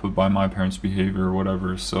off-put by my parents' behavior or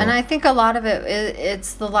whatever. So, and I think a lot of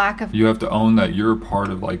it's the lack of. You have to own that you're part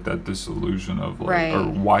of like that disillusion of like, or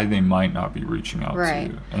why they might not be reaching out to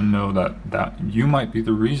you, and know that you might be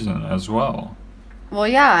the reason as well. Well,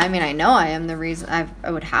 yeah, I mean, I know I am the reason. I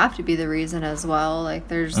would have to be the reason as well. Like,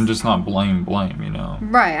 there's... And just not blame, you know?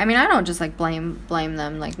 Right. I mean, I don't just, like, blame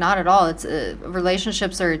them. Like, not at all. It's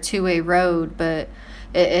relationships are a two-way road, but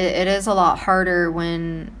it is a lot harder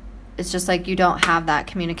when it's just, like, you don't have that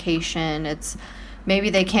communication. It's... Maybe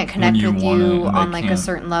they can't connect with you on, like, a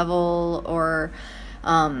certain level, or...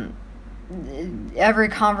 every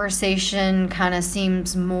conversation kind of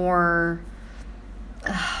seems more...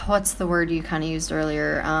 what's the word you kind of used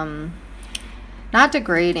earlier? Not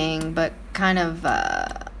degrading, but kind of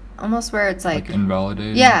almost where it's like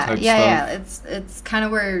invalidating. Yeah. It's kind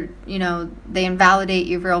of where, you know, they invalidate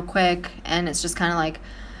you real quick, and it's just kind of like,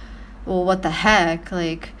 well, what the heck?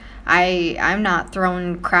 Like, I'm not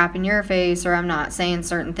throwing crap in your face, or I'm not saying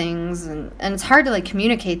certain things, and it's hard to like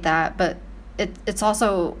communicate that, but it's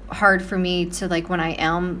also hard for me to, like, when I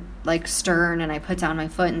am like stern and I put down my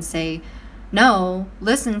foot and say, no,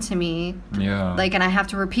 listen to me. Yeah. Like, and I have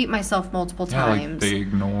to repeat myself multiple times. Like they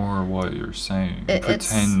ignore what you're saying.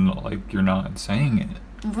 Pretend like you're not saying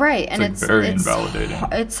it. Right, and it's very invalidating.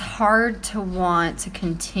 It's hard to want to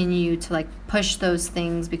continue to like push those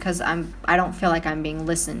things because I don't feel like I'm being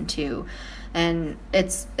listened to, and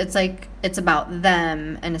it's like it's about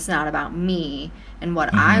them and it's not about me and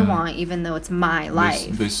what I want, even though it's my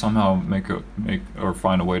life. They somehow make or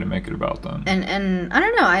find a way to make it about them. And I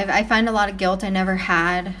don't know. I find a lot of guilt I never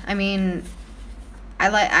had. I mean,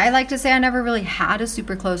 I like to say I never really had a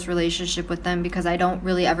super close relationship with them because I don't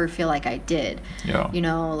really ever feel like I did. Yeah. You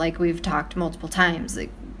know, like we've talked multiple times. Like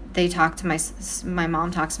they talk to my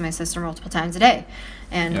mom talks to my sister multiple times a day,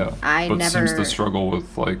 and but never. Seems the struggle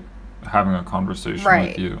with like having a conversation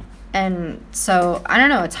with you. And so I don't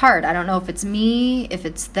know. It's hard. I don't know if it's me, if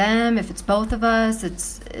it's them, if it's both of us.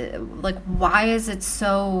 It's like, why is it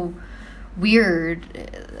so weird?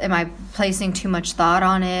 Am I placing too much thought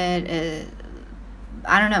on it?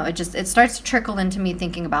 I don't know. It starts to trickle into me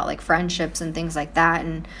thinking about like friendships and things like that,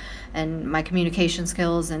 and my communication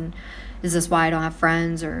skills, and is this why I don't have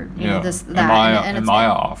friends, or you know, this, that. Am I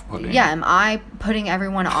off-putting? Yeah, am I putting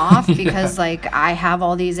everyone off because like I have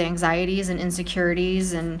all these anxieties and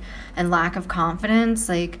insecurities and lack of confidence?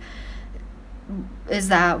 Like, is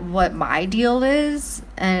that what my deal is?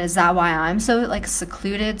 And is that why I'm so like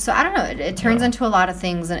secluded? So I don't know. It turns into a lot of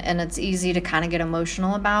things, and it's easy to kind of get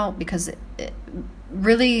emotional about because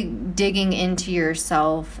really digging into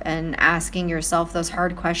yourself and asking yourself those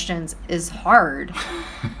hard questions is hard.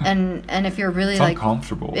 and if you're really it's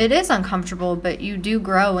uncomfortable. It is uncomfortable, but you do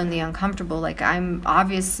grow in the uncomfortable. Like I'm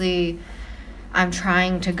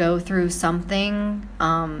trying to go through something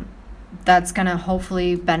that's gonna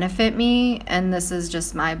hopefully benefit me, and this is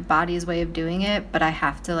just my body's way of doing it, but I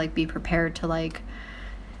have to like be prepared to like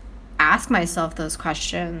ask myself those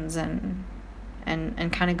questions and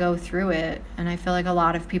kind of go through it. And I feel like a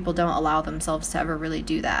lot of people don't allow themselves to ever really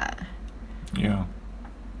do that. Yeah.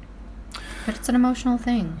 But it's an emotional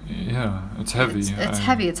thing. Yeah, it's heavy. It's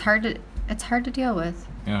heavy. It's hard to deal with.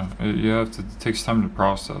 Yeah, it takes time to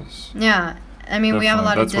process. Yeah. I mean, we have a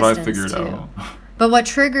lot of distance. That's what I figured out. But what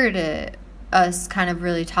triggered us kind of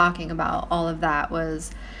really talking about all of that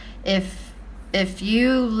was if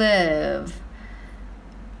you live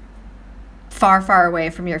far away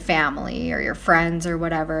from your family or your friends or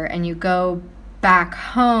whatever, and you go back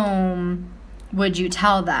home, would you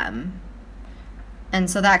tell them? And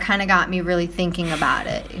so that kind of got me really thinking about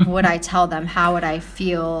it. Would I tell them? How would I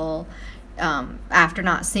feel after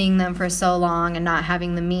not seeing them for so long and not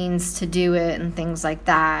having the means to do it and things like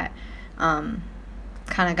that?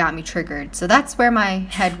 Kind of got me triggered. So that's where my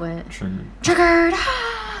head went. Triggered!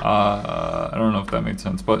 I don't know if that made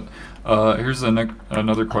sense, but here's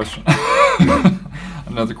another question.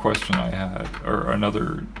 Another question I had, or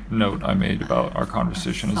another note I made about our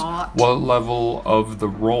conversation is, what level of the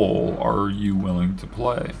role are you willing to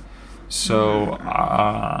play? So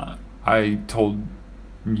I told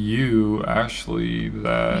you, Ashley,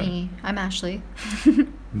 that... Me. I'm Ashley.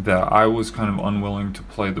 that I was kind of unwilling to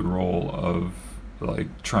play the role of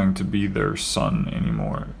like trying to be their son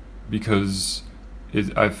anymore, because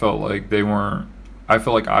I felt like they weren't... I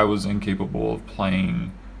felt like I was incapable of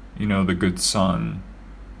playing, you know, the good son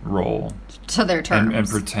role to their terms, and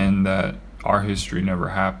pretend that our history never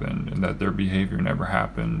happened and that their behavior never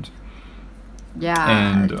happened. Yeah,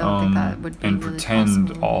 and I don't think that would be and really pretend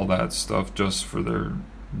possible. All that stuff just for their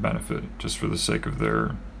benefit, just for the sake of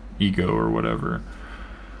their ego or whatever.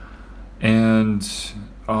 And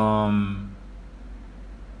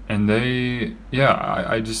they,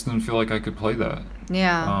 I just didn't feel like I could play that.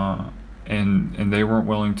 Yeah. And they weren't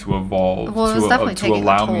willing to evolve to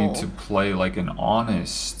allow me to play like an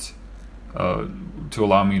honest, to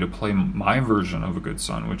allow me to play my version of a good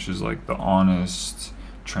son, which is like the honest,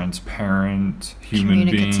 transparent human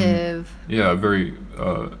being. Yeah, very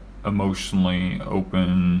emotionally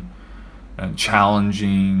open and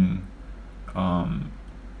challenging,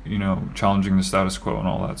 you know, challenging the status quo and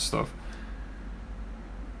all that stuff.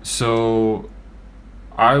 So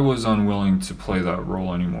I was unwilling to play that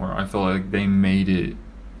role anymore. I felt like they made it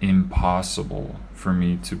impossible for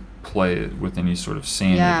me to play it with any sort of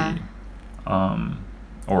sanity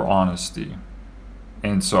or honesty.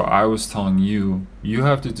 And so I was telling you, you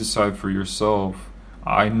have to decide for yourself.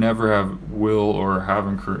 I never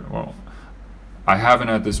I haven't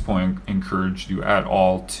at this point encouraged you at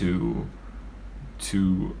all to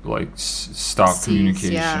like stop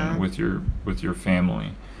communication with your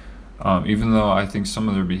family. Even though I think some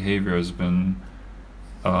of their behavior has been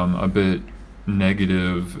a bit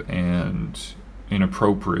negative and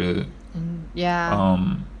inappropriate. Yeah.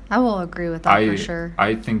 I will agree with that for sure.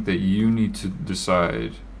 I think that you need to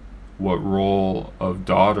decide what role of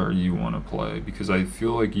daughter you want to play, because I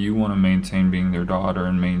feel like you want to maintain being their daughter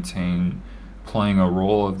and maintain playing a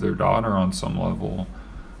role of their daughter on some level,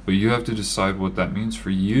 but you have to decide what that means for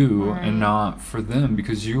you and not for them,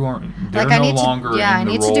 because you aren't, they're no longer in the role. I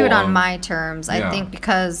need to do it on my terms. I think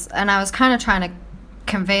because, and I was kind of trying to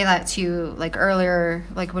convey that to you like earlier,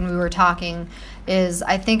 like when we were talking, is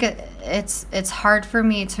I think it's hard for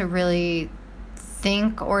me to really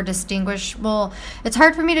think or distinguish. Well, it's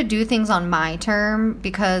hard for me to do things on my term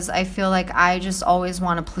because I feel like I just always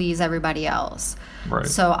want to please everybody else. Right.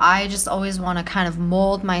 So I just always want to kind of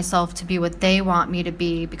mold myself to be what they want me to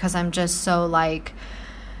be, because I'm just so like,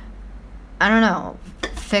 I don't know,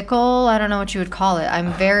 fickle. I don't know what you would call it.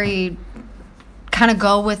 I'm very kind of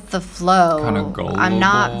go with the flow. Kind of gullible. I'm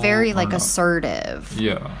not very like assertive.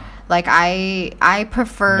 Yeah. Like I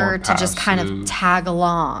prefer to just kind of passive. tag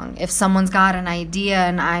along. If someone's got an idea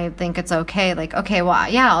and I think it's okay, like, okay, well,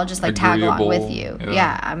 yeah, I'll just like tag along with you.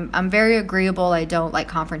 Yeah, I'm very agreeable. I don't like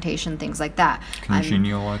confrontation, things like that.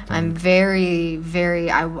 Congenial, I think. I'm very, very,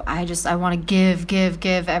 I want to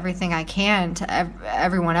give everything I can to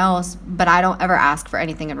everyone else, but I don't ever ask for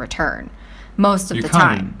anything in return. Most of the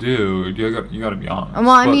time. You do. You got to be honest. Well,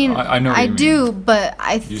 I mean, I know I do, but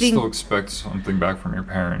I think you still expect something back from your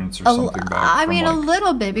parents or something back. From, a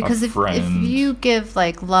little bit, because if you give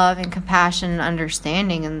like love and compassion and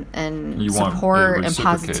understanding and support and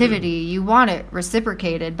positivity, you want it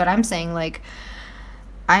reciprocated. But I'm saying like,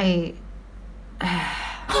 we're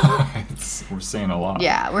saying a lot.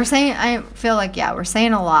 Yeah, I feel like we're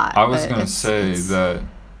saying a lot. I was gonna say that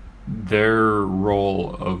their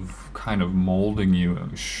role of kind of molding you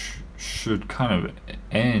should kind of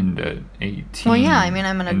end at 18. Well, yeah, I mean,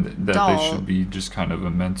 I'm an adult. That they should be just kind of a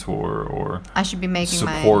mentor, or I should be making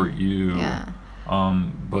support you. Yeah.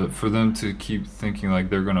 But for them to keep thinking like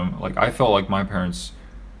they're gonna, like, I felt like my parents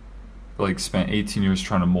like spent 18 years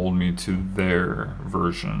trying to mold me to their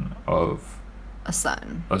version of a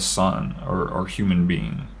son or human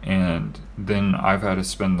being, and then I've had to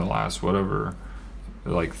spend the last whatever,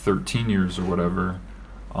 like 13 years or whatever,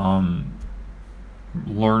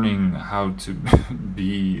 learning how to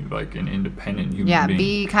be like an independent human being.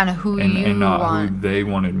 Be kind of who and, you and not want. who they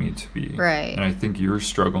wanted me to be. Right. And I think you're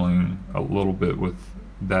struggling a little bit with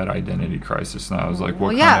that identity crisis now. I was like,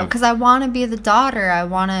 because I want to be the daughter. I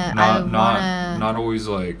want to. Not always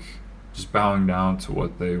like just bowing down to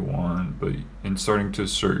what they want, but in starting to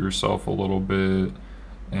assert yourself a little bit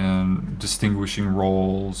and distinguishing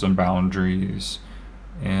roles and boundaries.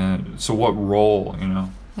 And so what role,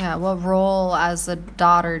 Yeah, what role as a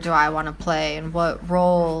daughter do I want to play, and what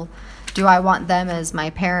role do I want them as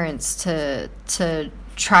my parents to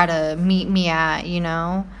try to meet me at,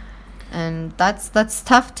 And that's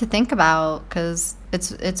tough to think about, because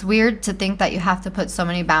it's weird to think that you have to put so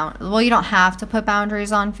many you don't have to put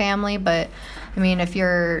boundaries on family, but I mean, if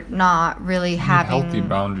you're not really having healthy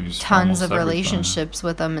boundaries, tons of relationships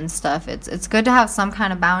with them and stuff, it's good to have some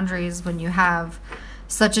kind of boundaries when you have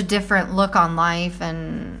such a different look on life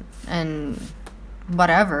and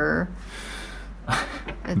whatever.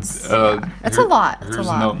 It's a lot. Here's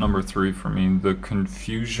note number 3 for me: the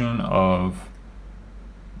confusion of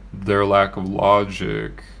their lack of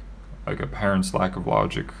logic, like a parent's lack of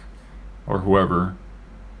logic, or whoever,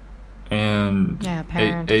 and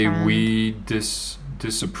we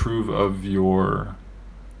disapprove of your.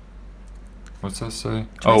 What's that say?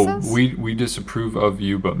 Choices? We disapprove of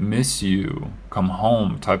you but miss you. Come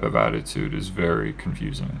home type of attitude is very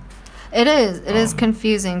confusing. It is. It is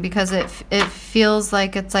confusing, because it feels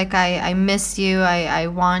like it's like I miss you. I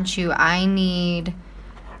want you. I need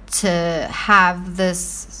to have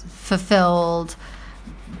this fulfilled,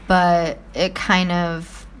 but it kind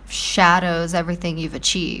of shadows everything you've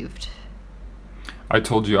achieved. I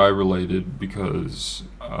told you I related because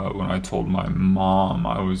when I told my mom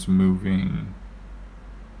I was moving,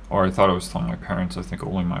 or I thought I was telling my parents, I think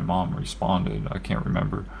only my mom responded. I can't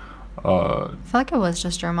remember. I feel like it was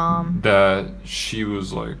just your mom. That she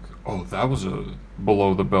was like, oh, that was a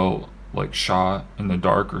below the belt like shot in the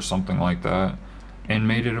dark or something like that, and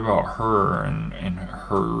made it about her and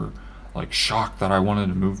her like shocked that I wanted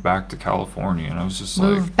to move back to California. And I was just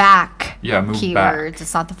move back. Yeah, move keywords. Back.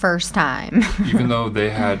 It's not the first time. Even though they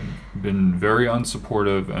had been very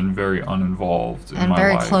unsupportive and very uninvolved in my life. And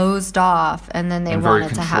very closed off, and then they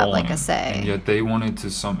wanted to have like a say. And yet they wanted to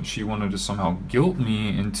she wanted to somehow guilt me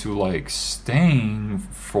into like staying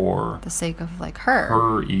for the sake of like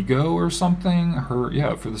her ego or something. For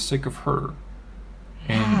the sake of her.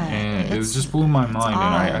 And it just blew my mind,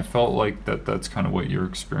 and I felt like that's kind of what you're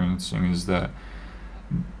experiencing, is that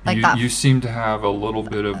Like you seem to have a little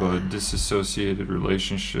bit of a disassociated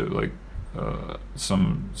relationship, like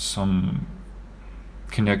some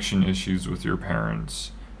connection issues with your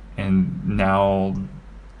parents, and now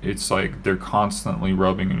it's like they're constantly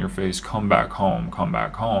rubbing in your face, come back home,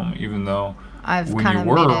 even though when you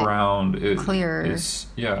were around, it's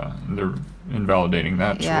they're invalidating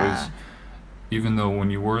that choice. Even though when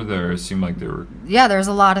you were there, it seemed like they were... Yeah, there's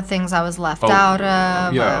a lot of things I was left out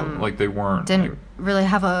of. Yeah, like they weren't... Didn't really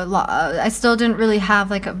have a lot... I still didn't really have,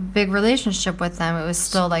 like, a big relationship with them. It was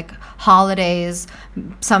still, like, holidays,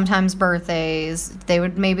 sometimes birthdays. They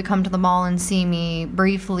would maybe come to the mall and see me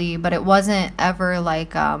briefly, but it wasn't ever,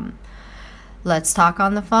 like, let's talk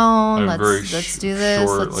on the phone, let's do this,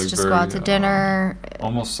 short, let's just go out to dinner.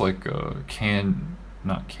 Almost like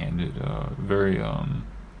not candid, very...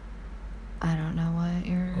 I don't know what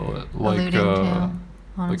you're alluding to.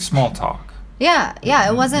 Like small talk. Yeah,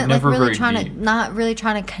 it wasn't Never like really not really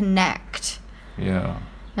trying to connect. Yeah.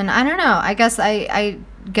 And I don't know. I guess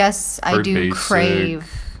I do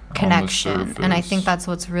crave connection, and I think that's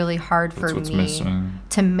what's really hard for me missing.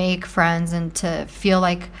 To make friends and to feel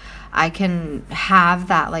like I can have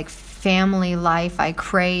that like family life I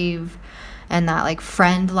crave. And that, like,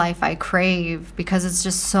 friend life I crave, because it's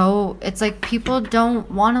just so... It's like people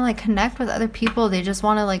don't want to, like, connect with other people. They just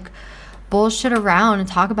want to, like, bullshit around and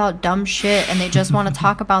talk about dumb shit. And they just want to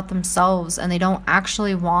talk about themselves. And they don't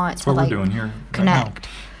actually want to, like, we're doing here connect.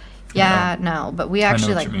 Right No. But we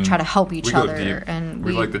actually, like, try to help each other. And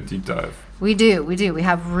we like the deep dive. We do. We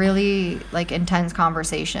have really, like, intense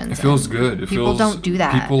conversations. It feels good. People don't do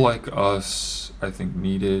that. People like us, I think,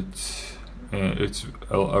 need it. And it's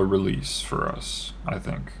a release for us, I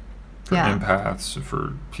think, for empaths,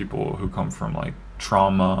 for people who come from like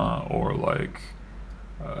trauma or like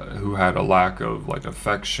who had a lack of like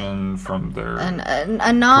affection from their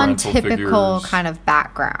a non-typical kind of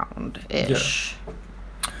background ish.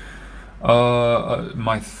 Yeah.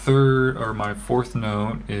 My fourth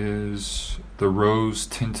note is the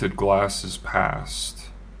rose-tinted glasses past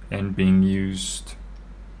and being used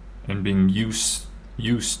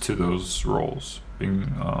to those roles,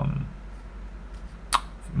 being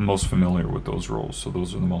most familiar with those roles. So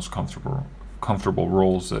those are the most comfortable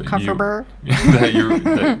roles that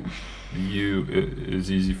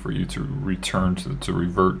is easy for you to return to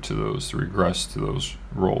revert to those, to regress to those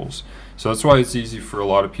roles. So that's why it's easy for a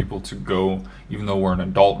lot of people to go, even though we're an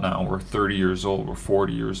adult now, we're 30 years old, we're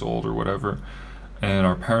 40 years old or whatever, and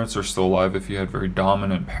our parents are still alive. If you had very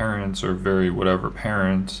dominant parents or very whatever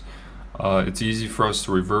parents, it's easy for us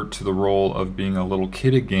to revert to the role of being a little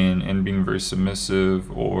kid again and being very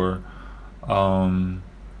submissive or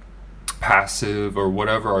passive or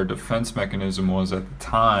whatever our defense mechanism was at the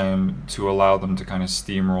time, to allow them to kind of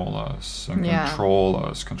steamroll us and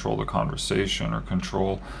control the conversation or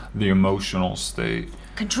control the emotional state.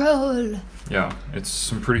 Control. Yeah, it's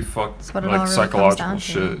some pretty fucked like psychological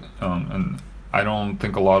shit, and I don't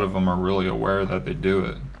think a lot of them are really aware that they do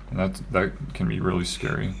it, and that can be really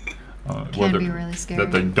scary. Can be really scary.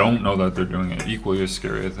 That they don't know that they're doing it, equally as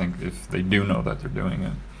scary, I think, if they do know that they're doing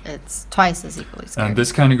it. It's twice as equally scary. And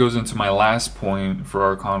this kind of goes into my last point for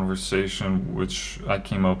our conversation, which I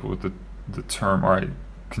came up with the term, or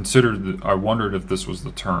I wondered if this was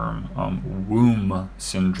the term, womb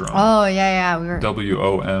syndrome. Oh, yeah.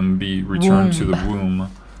 WOMB, return to the womb.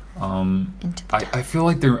 I feel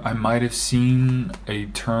like I might have seen a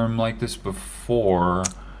term like this before,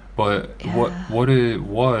 but what it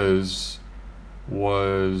was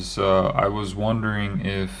I was wondering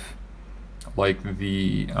if, like,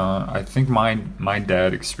 I think my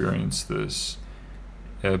dad experienced this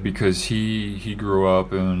because he grew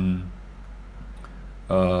up in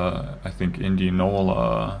I think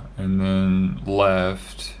Indianola, and then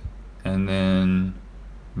left, and then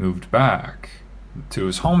moved back to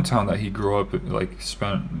his hometown that he grew up, like,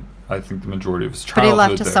 spent, I think, the majority of his childhood. But he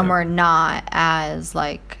left to somewhere not as,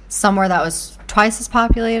 like, somewhere that was twice as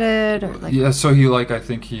populated, or like... Yeah, so he, like, I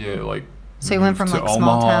think he, like... So he went from, like,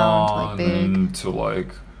 small town to, like, big... and then to, like,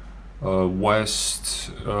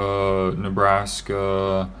 west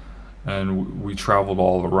Nebraska, and we traveled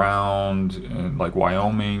all around, in, like,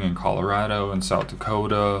 Wyoming and Colorado and South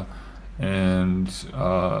Dakota, and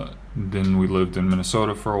then we lived in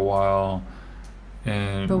Minnesota for a while.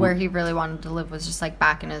 But where he really wanted to live was just, like,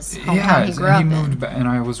 back in his hometown he grew up in. Moved back, and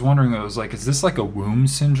I was wondering, I was like, is this like a womb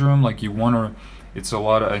syndrome? Like, you want to... It's a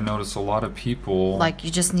lot of... I notice a lot of people... Like,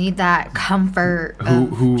 you just need that comfort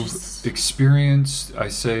who've experienced, I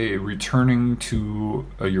say, returning to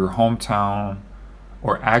your hometown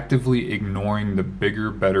or actively ignoring the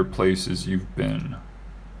bigger, better places you've been.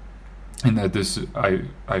 and that this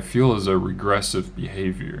I feel is a regressive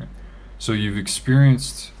behavior. So you've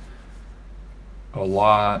experienced a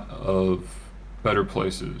lot of better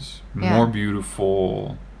places, more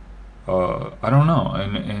beautiful. I don't know,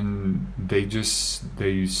 and they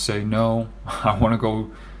say no. I want to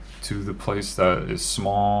go to the place that is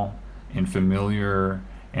small and familiar,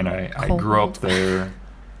 and I grew up there.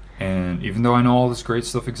 And even though I know all this great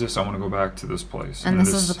stuff exists, I want to go back to this place. And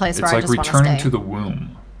this is the place where I just want to stay. It's like returning to the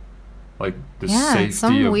womb. Like the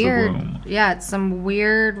safety of the womb. Yeah, it's some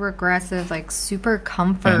weird, regressive, like super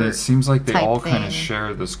comfort. And it seems like they all kind of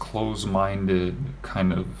share this closed-minded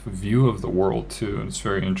kind of view of the world too. And it's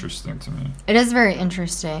very interesting to me. It is very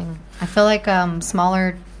interesting. I feel like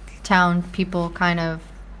smaller town people kind of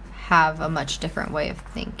have a much different way of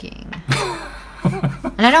thinking.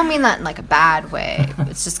 And I don't mean that in like a bad way.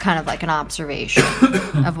 It's just kind of like an observation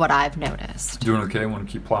of what I've noticed. Doing okay? Want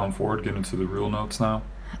to keep plowing forward? Get into the real notes now?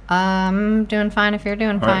 Doing fine if you're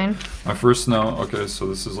doing fine. Right. My first note, okay, so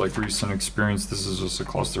this is like recent experience. This is just a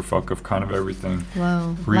clusterfuck of kind of everything.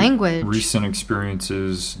 Whoa. Language. Recent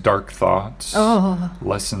experiences, dark thoughts,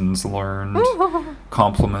 lessons learned,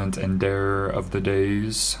 compliment and dare of the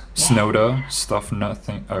days, SNODA, stuff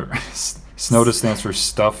nothing, SNODA stands for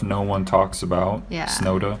stuff no one talks about,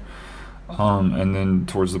 SNODA. And then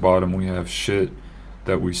towards the bottom we have shit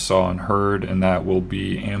that we saw and heard, and that will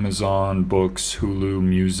be Amazon, books, Hulu,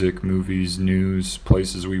 music, movies, news,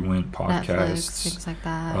 places we went, podcasts, Netflix, things like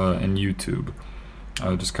that, and YouTube.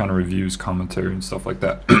 Just kind of reviews, commentary, and stuff like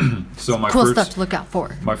that. So my cool stuff to look out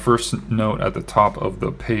for. My first note at the top of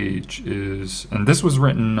the page is, and this was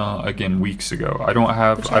written again weeks ago. I don't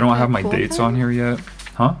have my dates on here yet,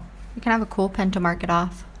 huh? You can have a cool pen to mark it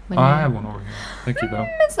off. I have one over here. Thank you, though.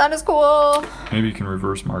 It's not as cool. Maybe you can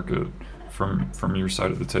reverse mark it from your side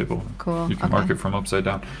of the table. Cool. You can mark it from upside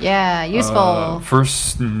down. Yeah, useful.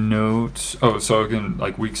 First note. Oh, so again,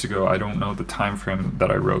 like weeks ago, I don't know the time frame that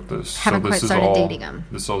I wrote this. Haven't quite started dating him.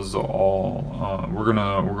 This is all. We're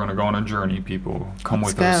gonna go on a journey, people. Come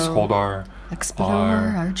with us. Hold our. Explore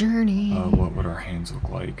our journey. What would our hands look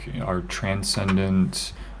like? Our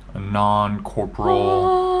transcendent,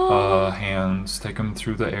 non-corporal hands. Take them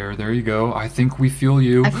through the air. There you go. I think we feel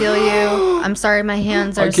you. I feel you. I'm sorry, my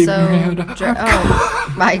hands are so.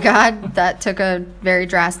 Oh my God, that took a very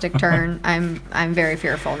drastic turn. I'm very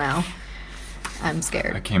fearful now. I'm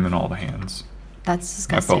scared. I came in all the hands. That's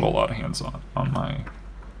disgusting. I felt a lot of hands on my.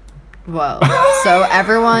 Whoa! So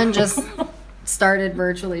everyone just started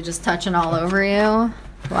virtually just touching all over you.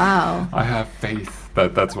 Wow. I have faith.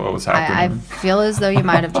 That's what was happening. I feel as though you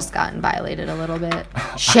might have just gotten violated a little bit.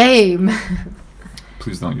 Shame.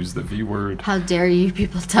 Please don't use the V word. How dare you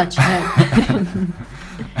people touch him.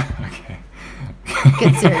 Okay.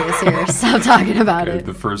 Get serious here. Stop talking about it.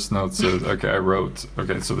 The first note says, I wrote,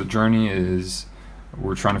 so the journey is,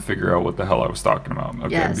 we're trying to figure out what the hell I was talking about.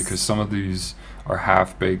 Okay, yes. Because some of these are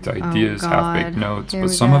half-baked ideas, half-baked notes, but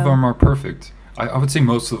some of them are perfect. I would say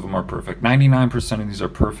most of them are perfect. 99% of these are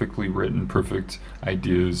perfectly written, perfect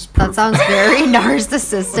ideas. That sounds very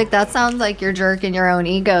narcissistic. That sounds like you're jerking your own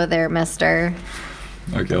ego there, mister.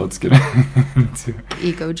 Okay, let's get into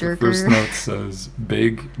ego jerker. The first note says,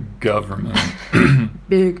 big government.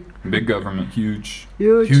 Big government. Huge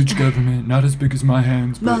government. Not as big as my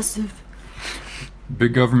hands, but massive.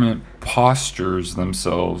 Big government postures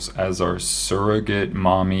themselves as our surrogate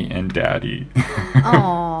mommy and daddy.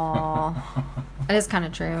 Aww. That is kind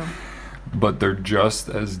of true. But they're just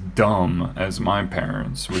as dumb as my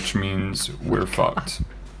parents, which means we're fucked.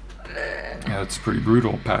 Yeah, it's pretty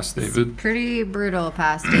brutal, past David. Pretty brutal,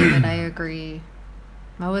 past David, I agree.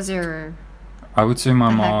 What was your... I would say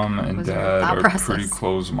my mom and dad are pretty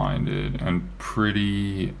close-minded and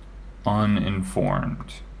pretty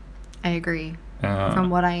uninformed. I agree. From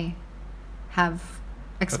what I have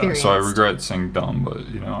experienced. So I regret saying dumb, but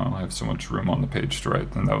I don't have so much room on the page to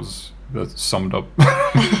write, and that summed up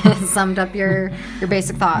summed up your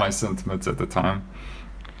basic thought. My sentiments at the time.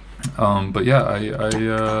 But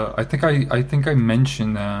yeah, I think I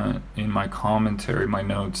mentioned that in my commentary, my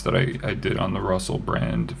notes that I did on the Russell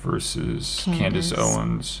Brand versus Candace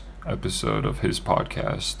Owens episode of his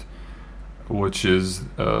podcast, which is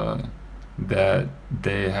that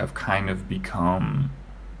they have kind of become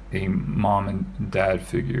a mom and dad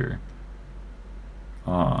figure.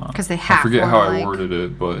 Because they have. I forget how I worded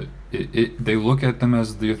it, but they look at them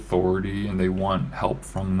as the authority, and they want help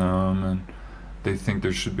from them, and they think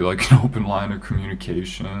there should be like an open line of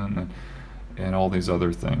communication and all these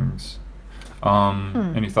other things.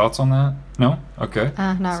 Any thoughts on that? No? Okay.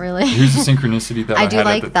 Not really. Here's the synchronicity that I do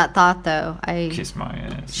like that thought, though. Kiss my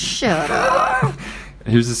ass. Shut up.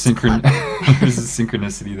 Here's a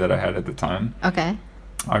synchronicity that I had at the time. Okay.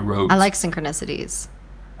 I like synchronicities.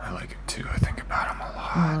 I like them too. I think about them a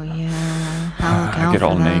lot. Oh, yeah. I get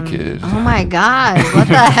all naked. Oh, my God. What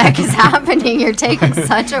the heck is happening? You're taking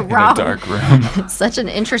such a wrong... In a dark room. Such an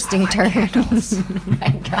interesting turn. Oh, my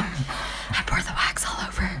God. I pour the wax all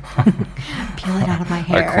over. Peel it out of my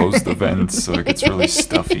hair. I close the vents so it gets really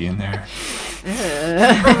stuffy in there.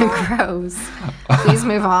 Gross. Please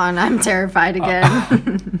move on. I'm terrified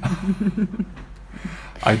again.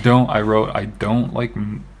 I don't like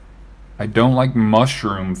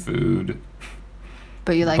mushroom food.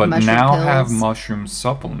 But you like but mushroom now pills? Have mushroom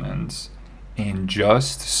supplements, and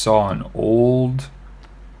just saw an old...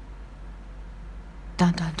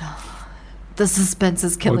 Dun dun dun. The suspense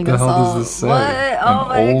is killing us all. What the hell does this say? What? Oh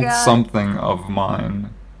an old God. Something of mine.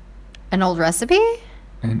 An old recipe?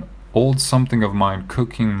 An old something of mine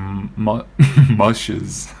cooking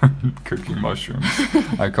mushes. Cooking mushrooms.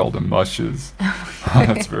 I called them mushes.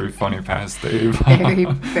 That's very funny past Dave. Very,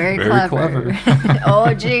 very clever.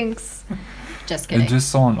 Oh, jinx. Just kidding. And just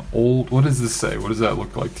saw an old... What does this say? What does that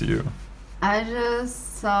look like to you? I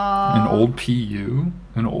just saw... An old PU?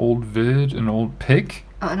 An old vid? An old pic?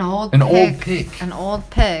 An old pic. An old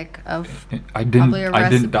pic of... I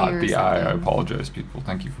didn't dot the I. I apologize, people.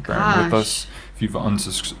 Thank you for bearing with us. If you've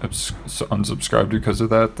unsubscribed because of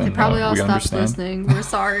that, then they probably all we stopped understand. Listening. We're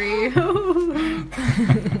sorry.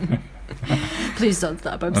 Please don't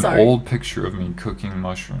stop. I'm sorry. An old picture of me cooking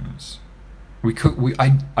mushrooms.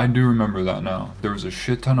 I do remember that now. There was a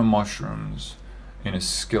shit ton of mushrooms in a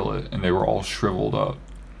skillet, and they were all shriveled up.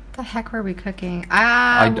 What the heck were we cooking?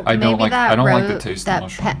 I don't like the taste of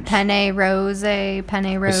mushrooms. Penne rose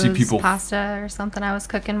pasta or something I was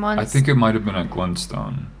cooking once. I think it might have been at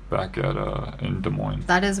Glenstone back at in Des Moines.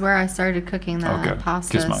 That is where I started cooking that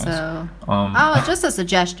pasta. Kiss my so ass. Just a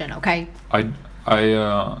suggestion, okay? I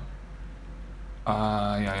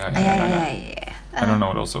don't know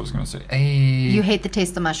what else I was going to say. You hate the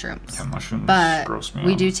taste of mushrooms. Yeah, mushrooms gross me out.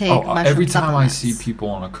 We do take mushroom every time supplements. I see people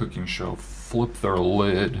on a cooking show flip their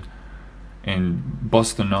lid and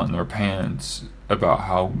bust a nut in their pants about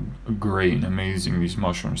how great and amazing these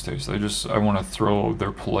mushrooms taste. I want to throw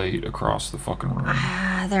their plate across the fucking room.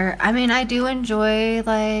 I do enjoy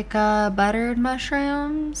like buttered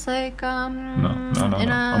mushrooms, like No. I'm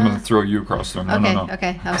gonna throw you across the room.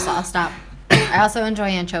 Okay. I'll stop. I also enjoy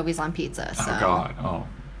anchovies on pizza. So. Oh God! Oh,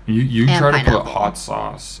 you try to put hot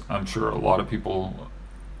sauce. I'm sure a lot of people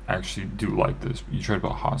actually do like this. You try to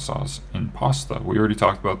put hot sauce in pasta. We already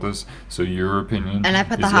talked about this, so your opinion. And I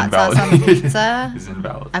put the hot sauce on the pizza. Is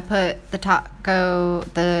invalid. I put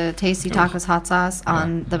the Tasty Tacos hot sauce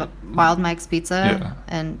on the Wild Mike's pizza,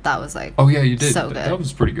 and that was like. Oh yeah, you did. So good. That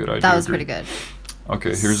was pretty good. That was pretty good.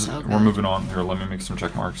 Okay, we're moving on. Here, let me make some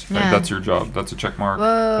check marks. Yeah. That's your job. That's a check mark.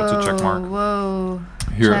 Whoa, that's a check mark. Whoa.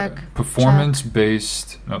 Here, check,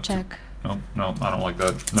 performance-based... No, check. No, I don't like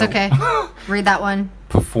that. It's okay. Read that one.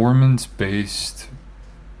 Performance-based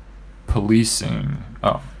policing.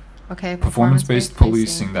 Oh. Okay, performance-based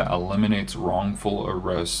policing that eliminates wrongful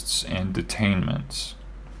arrests and detainments.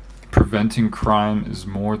 Preventing crime is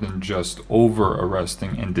more than just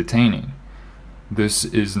over-arresting and detaining. This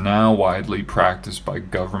is now widely practiced by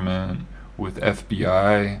government, with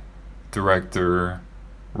FBI Director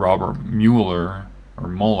Robert Mueller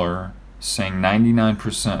saying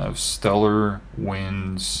 99% of stellar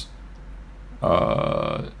wins,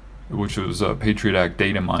 which was Patriot Act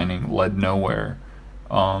data mining, led nowhere.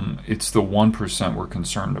 It's the 1% we're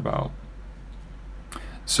concerned about.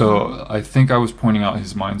 So I think I was pointing out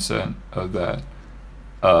his mindset of that.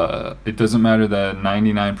 It doesn't matter that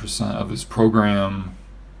 99% of his program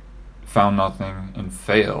found nothing and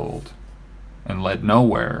failed and led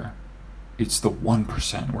nowhere. It's the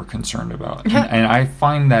 1% we're concerned about. And I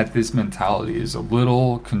find that this mentality is a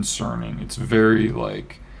little concerning. It's very,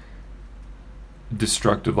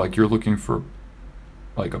 destructive. Like, you're looking for,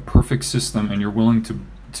 a perfect system, and you're willing to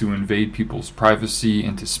invade people's privacy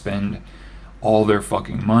and to spend all their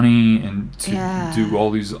fucking money and to do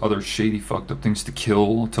all these other shady, fucked up things, to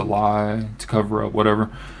kill, to lie, to cover up,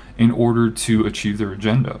 whatever, in order to achieve their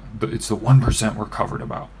agenda. It's the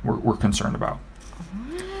 1% we're concerned about.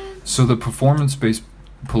 So the performance-based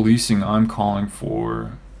policing I'm calling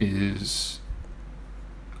for is,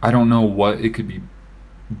 I don't know what it could be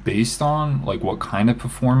based on, what kind of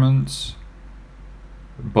performance,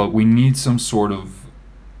 but we need some sort of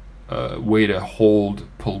way to hold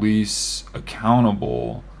police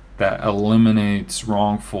accountable that eliminates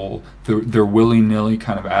wrongful, their willy-nilly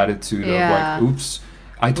kind of attitude of oops,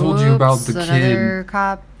 I told you about the kid.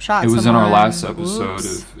 Cop shot it was someone. In our last episode,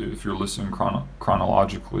 if you're listening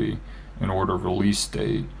chronologically, an order of release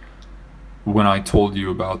date. When I told you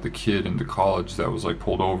about the kid in the college that was like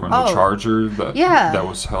pulled over in the Charger that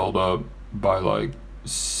was held up by like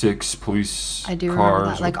 6 police I do cars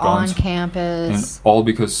remember that, like on campus, and all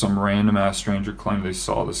because some random ass stranger claimed they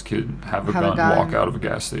saw this kid have a gun walk out of a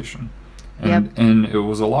gas station, and it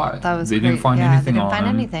was a lie. That was they didn't find anything on him. They didn't find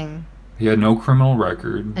anything. He had no criminal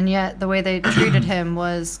record, and yet the way they treated him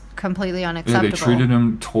was completely unacceptable. Yeah, they treated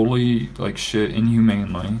him totally like shit,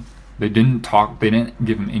 inhumanely. They didn't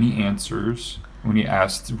give him any answers. When he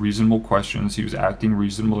asked reasonable questions, he was acting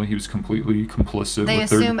reasonably. He was completely complicit with their demands.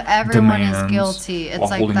 They assume everyone is guilty. It's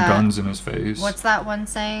while holding guns in his face. What's that one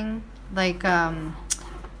saying? Like,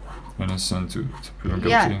 innocent to proven guilty.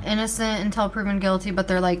 Yeah, innocent until proven guilty, but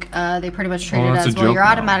they're like, they pretty much treat it as, well, you're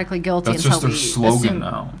automatically guilty until we slogan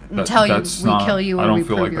now. Until we kill you or we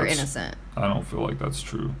prove you're innocent. I don't feel like that's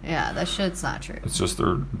true. Yeah, that shit's not true. It's just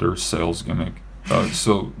their sales gimmick.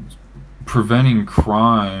 So, preventing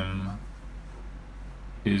crime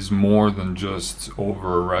is more than just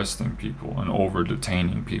over arresting people and over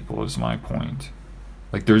detaining people, is my point.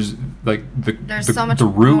 Like there's so much the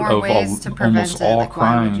root more of ways to prevent almost all like,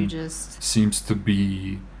 crime seems to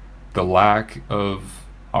be the lack of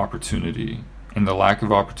opportunity, and the lack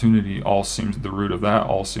of opportunity the root of that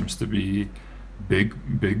all seems to be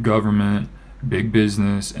big government, big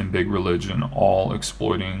business, and big religion, all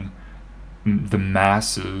exploiting the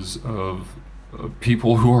masses of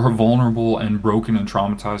people who are vulnerable and broken and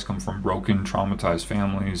traumatized, come from broken, traumatized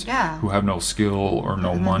families, who have no skill or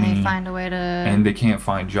no money. They find a way to, and they can't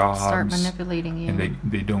find jobs. Start manipulating you. And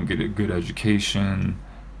they don't get a good education,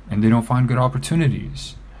 and they don't find good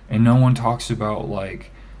opportunities. And no one talks about,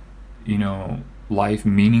 like, you know, life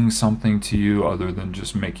meaning something to you other than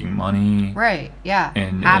just making money. Right. Yeah.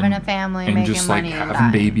 And having a family, and making just money, like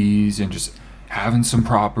having babies, and just having some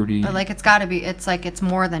property. But like it's got to be, it's like it's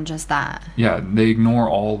more than just that. Yeah, they ignore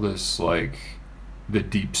all this, like the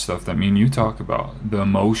deep stuff that me and you talk about, the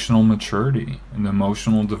emotional maturity and the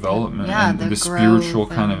emotional development, and the spiritual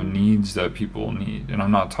kind of needs that people need. And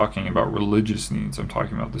I'm not talking about religious needs, I'm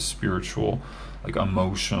talking about the spiritual, like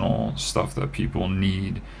emotional stuff that people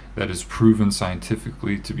need, that is proven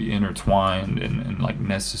scientifically to be intertwined and like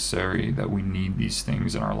necessary, that we need these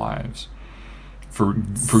things in our lives for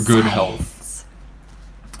good health.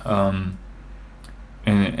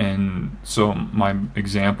 And so my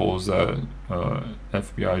example is that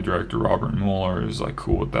FBI Director Robert Mueller is like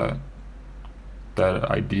cool with that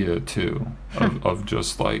idea too, of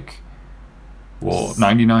just like, well,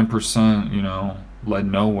 99%, you know, led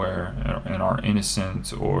nowhere and are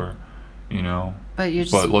innocent, or, you know,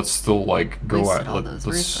 but let's still like go at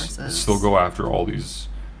let's still go after all these,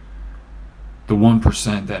 the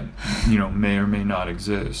 1% that, you know, may or may not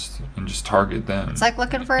exist, and just target them. It's like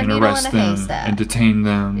looking for a needle in a haystack. And detain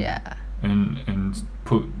them. Yeah. And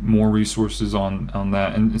put more resources on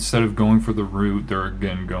that. And instead of going for the root, they're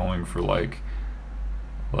again going for like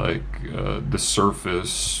the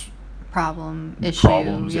surface problems.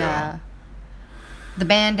 Yeah. The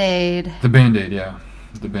Band-Aid. Yeah.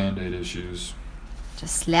 The Band-Aid issues.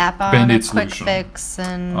 Just slap on Band-Aid a quick fix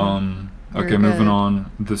and okay, moving on.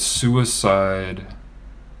 The suicide,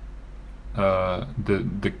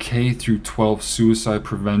 the K through 12 suicide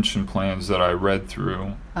prevention plans that I read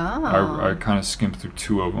through. I kind of skimmed through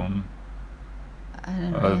 2 of them. I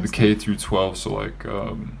didn't the K through 12, so like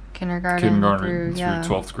kindergarten through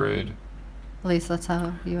 12th grade. At least that's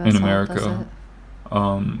how U.S. in America does it.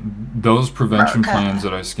 Those prevention plans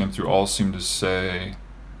that I skimmed through all seem to say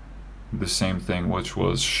the same thing, which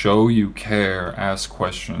was show you care, ask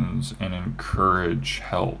questions, and encourage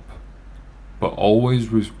help, but always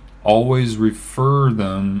refers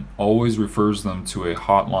them to a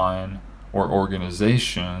hotline or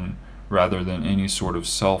organization rather than any sort of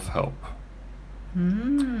self-help.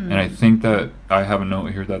 And I think that I have a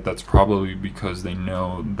note here that's probably because they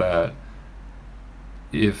know that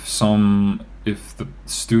if the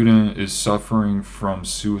student is suffering from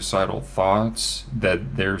suicidal thoughts,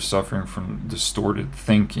 that they're suffering from distorted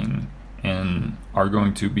thinking and are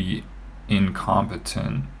going to be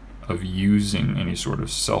incompetent of using any sort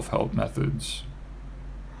of self-help methods.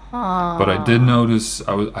 But I did notice,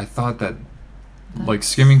 I thought that, like,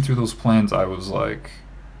 skimming through those plans, I was like,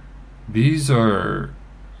 these are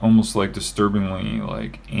almost like disturbingly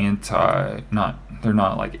like they're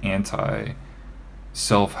not like anti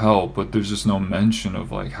self-help, but there's just no mention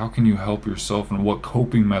of like how can you help yourself and what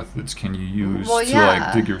coping methods can you use to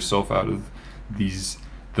like dig yourself out of these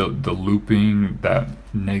the looping, that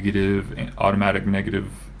negative, automatic negative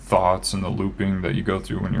thoughts and the looping that you go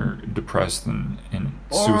through when you're depressed and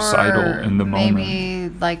suicidal in the moment.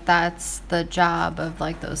 Maybe like that's the job of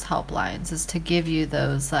like those helplines, is to give you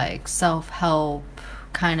those like self-help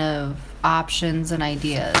kind of options and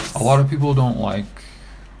ideas. A lot of people don't like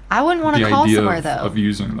I wouldn't want to call somewhere though of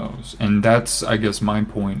using those, and that's, I guess, my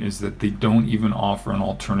point is that they don't even offer an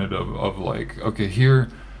alternative of like, okay, here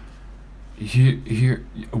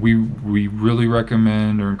we really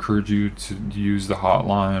recommend or encourage you to use the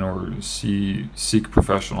hotline or seek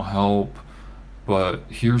professional help, but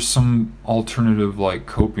here's some alternative like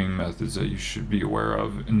coping methods that you should be aware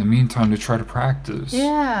of in the meantime to try to practice.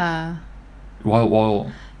 Yeah.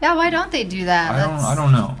 While yeah, why don't they do that? I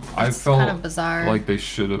don't know. I felt kind of bizarre. Like they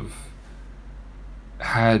should have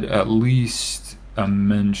had at least a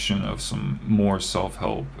mention of some more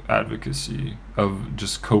self-help advocacy of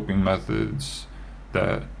just coping methods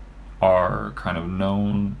that are kind of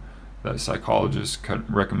known, that psychologists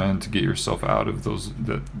could recommend to get yourself out of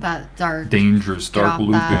that dark, dangerous dark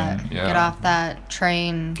looping. Get off that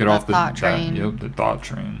train. Get off the thought train. The thought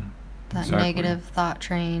train. That negative thought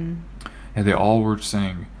train. And they all were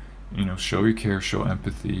saying, show your care, show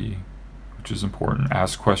empathy, which is important.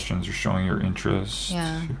 Ask questions, you're showing your interest.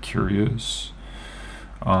 Yeah. You're curious.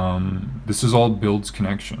 This is all builds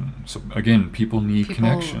connection. So again, people need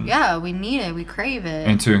connection. Yeah, we need it. We crave it.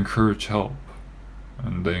 And to encourage help.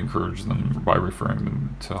 And they encourage them by referring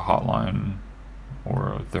them to a hotline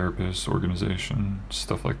or a therapist organization,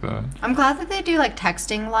 stuff like that. I'm glad that they do like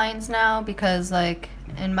texting lines now, because like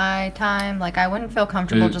in my time, like I wouldn't feel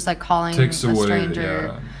comfortable just like calling a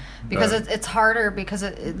stranger. Because it's harder, because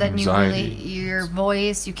then your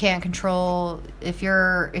voice, you can't control. If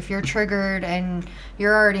you're triggered and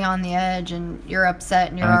you're already on the edge and you're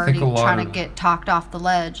upset and you're already trying to get talked off the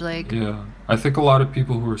ledge, like. Yeah, I think a lot of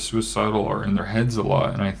people who are suicidal are in their heads a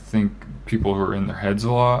lot, and I think people who are in their heads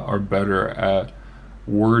a lot are better at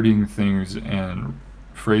wording things and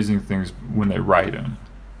phrasing things when they write them,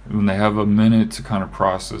 when they have a minute to kind of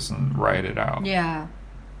process and write it out. Yeah,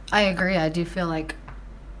 I agree. I do feel like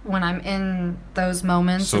when I'm in those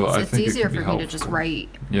moments, it's easier for me to just write.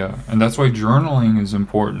 Yeah, and that's why journaling is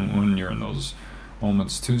important when you're in those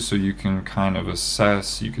moments too, so you can kind of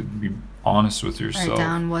assess, you could be honest with yourself. Write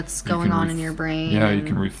down what's going on in your brain. Yeah, you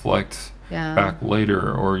can reflect back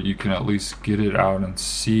later, or you can at least get it out and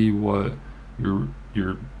see what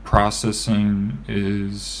your processing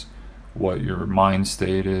is, what your mind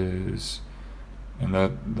state is. And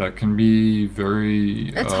that can be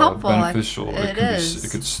very beneficial.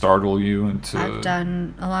 It could startle you into. I've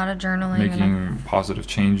done a lot of journaling. Making positive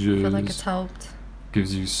changes. I feel like it's helped.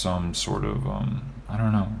 Gives you some sort of, I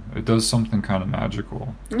don't know. It does something kind of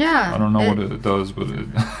magical. Yeah. I don't know what it does, but it.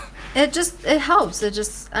 It helps. It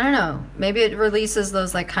just, I don't know. Maybe it releases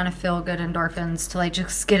those like kind of feel good endorphins to like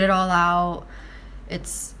just get it all out.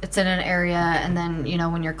 It's in an area, and then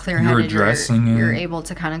when you're clear-headed, you're able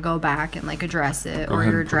to kind of go back and like address it, or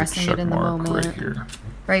you're addressing it in the moment. Right here.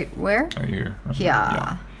 Right where? Right here.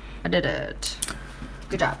 Yeah, I did it.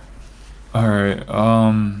 Good job. All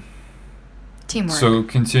right. Teamwork. So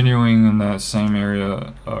continuing in that same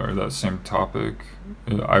area or that same topic,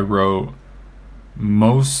 I wrote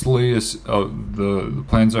mostly the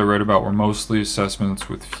plans I read about were mostly assessments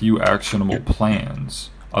with few actionable plans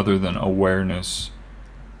other than awareness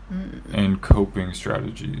and coping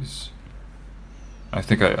strategies. I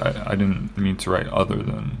think I didn't mean to write other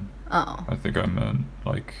than. Oh. I think I meant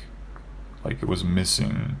like it was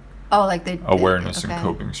missing. Oh, like awareness and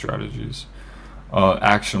coping strategies,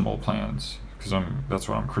 actionable plans, because that's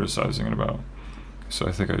what I'm criticizing it about. So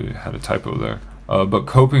I think I had a typo there. But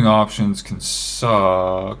coping options can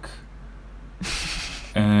suck,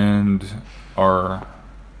 and are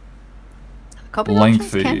coping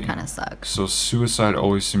lengthy. Options can kind of suck. So suicide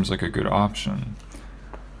always seems like a good option.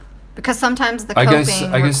 Because sometimes the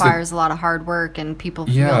coping requires a lot of hard work, and people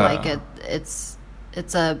feel like it's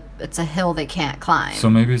a hill they can't climb. So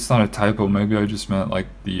maybe it's not a typo. Maybe I just meant like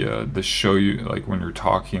the show you, like when you're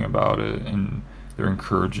talking about it and they're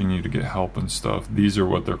encouraging you to get help and stuff. These are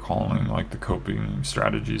what they're calling like the coping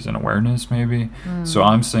strategies and awareness, maybe. So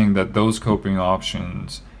I'm saying that those coping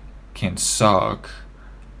options can suck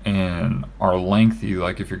and are lengthy,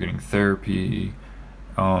 like if you're getting therapy.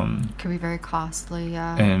 Could be very costly,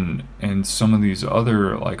 yeah. And some of these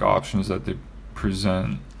other like options that they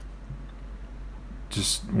present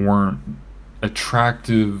just weren't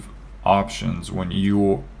attractive options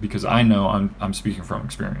because I know I'm speaking from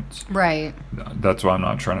experience. Right. That's why I'm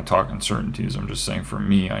not trying to talk uncertainties. I'm just saying for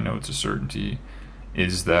me, I know it's a certainty,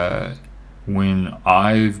 is that when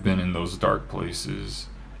I've been in those dark places,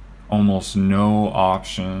 almost no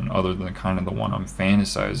option other than kind of the one I'm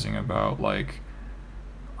fantasizing about. Like,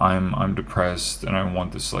 I'm depressed and I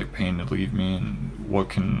want this like pain to leave me, and what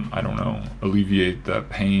can, I don't know, alleviate that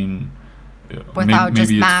pain? Without maybe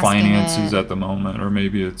just it's finances it. at the moment, or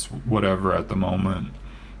maybe it's whatever at the moment.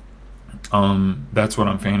 That's what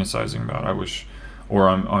I'm fantasizing about. I wish, or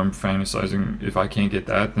I'm fantasizing, if I can't get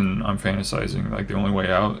that, then I'm fantasizing like the only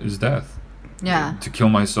way out is death. Yeah. To kill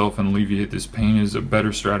myself and alleviate this pain is a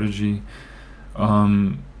better strategy,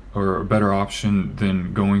 or a better option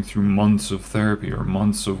than going through months of therapy or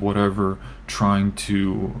months of whatever, trying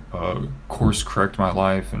to course correct my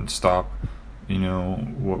life and stop,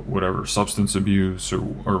 whatever substance abuse or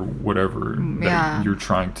whatever that you're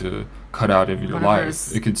trying to cut out of your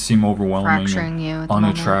life. It could seem overwhelming and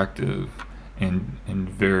unattractive and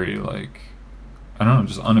very, like, I don't know,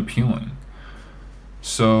 just unappealing.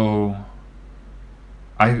 So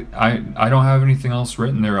I don't have anything else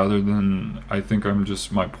written there other than, I think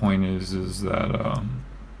my point is that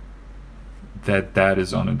that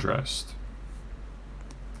is unaddressed.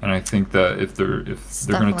 And I think that if they're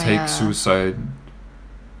going to take suicide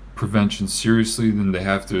prevention seriously, then they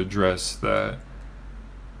have to address that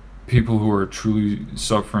people who are truly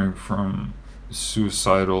suffering from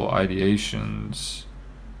suicidal ideations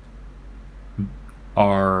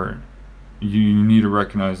you need to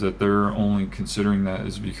recognize that they're only considering that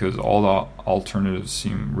is because all the alternatives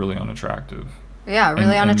seem really unattractive. Yeah,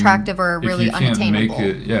 really unattractive or really unattainable.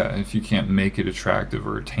 If you can't make it attractive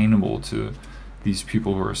or attainable to these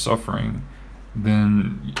people who are suffering,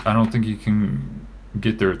 then I don't think you can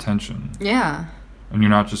get their attention. Yeah. And you're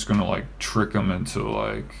not just going to, like, trick them into,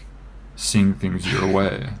 like, seeing things your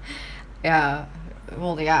way. Yeah.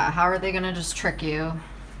 Well, yeah. How are they going to just trick you?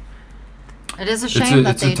 It is a shame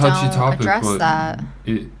that they don't address that.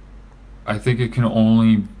 I think it can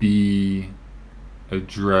only be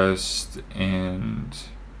addressed and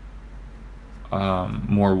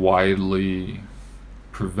more widely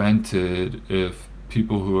prevented if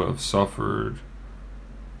people who have suffered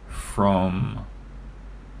from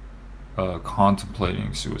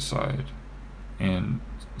contemplating suicide and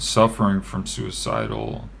suffering from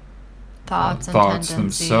suicidal thoughts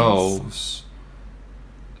themselves,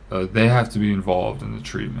 they have to be involved in the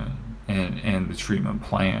treatment and the treatment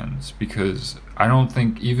plans, because I don't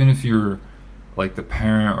think, even if you're like the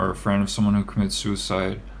parent or a friend of someone who commits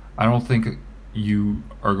suicide, I don't think you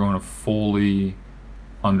are going to fully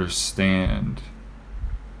understand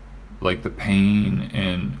like the pain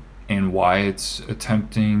and why it's a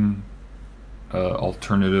tempting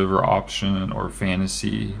alternative or option or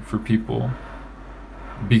fantasy for people,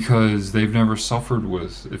 because they've never suffered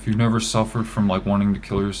with. If you've never suffered from like wanting to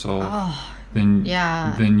kill yourself, then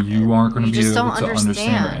you aren't going to be able to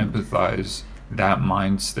understand or empathize that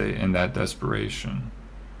mind state and that desperation,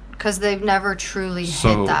 because they've never truly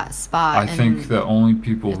hit that spot. I think that only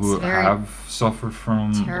people who have suffered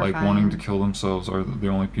from like wanting to kill themselves are the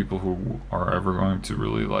only people who are ever going to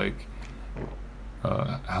really like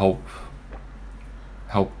help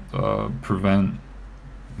prevent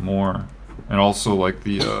more. And also like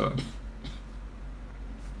the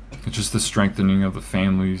just the strengthening of the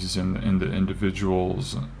families and the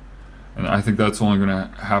individuals. And I think that's only going to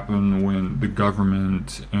happen when the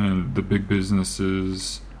government and the big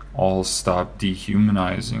businesses all stop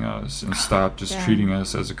dehumanizing us and stop just treating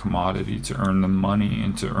us as a commodity to earn them money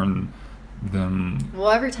and to earn them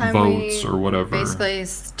every time votes we or whatever. Basically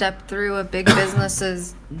step through a big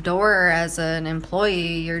business's door as an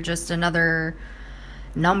employee, you're just another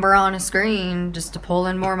number on a screen just to pull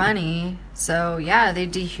in more money. So yeah, they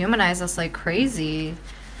dehumanize us like crazy.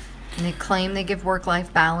 And they claim they give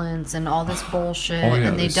work-life balance and all this bullshit,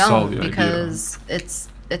 and they don't, because it's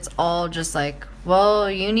all just like, well,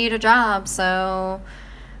 you need a job, so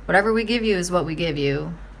whatever we give you is what we give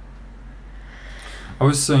you. I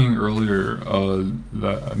was saying earlier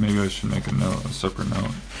that maybe I should make a separate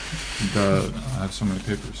note, that I have so many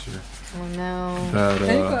papers here. Oh no.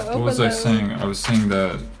 That what was I saying? I was saying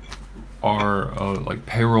that our like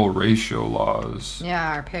payroll ratio laws.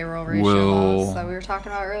 Yeah, our payroll ratio laws that we were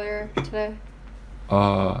talking about earlier today.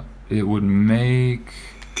 It would make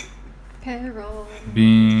payroll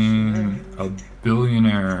being a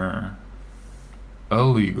billionaire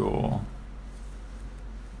illegal.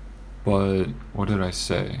 But what did I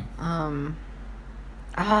say?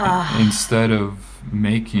 Instead of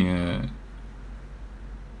making it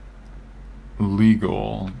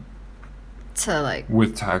legal to like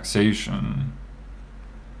with taxation,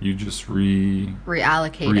 you just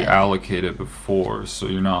reallocate it before, so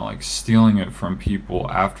you're not like stealing it from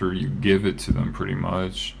people after you give it to them, pretty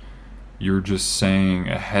much. you're just saying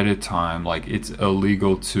ahead of time, like, it's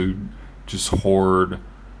illegal to just hoard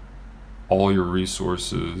all your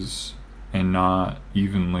resources and not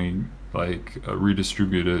evenly, like,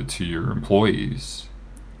 redistribute it to your employees.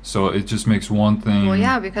 So it just makes one thing... Well,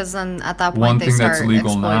 yeah, because then at that point they start exploiting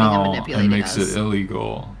and manipulating and makes it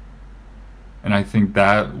illegal. And I think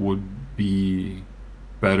that would be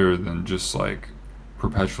better than just, like,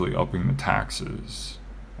 perpetually upping the taxes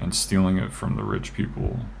and stealing it from the rich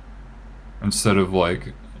people. Instead of,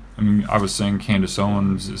 like... I mean, I was saying Candace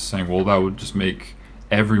Owens is saying, well, that would just make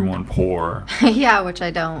everyone poor. Yeah, which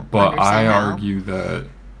I don't But I argue that,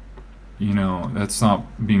 you know, that's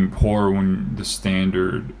not being poor when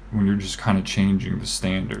you're just kind of changing the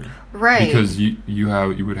standard. Right. Because you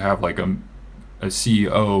would have like a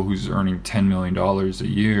CEO who's earning $10 million a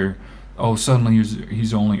year. Oh, suddenly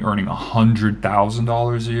he's only earning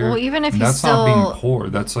 $100,000 a year. Well, even if that's not being poor.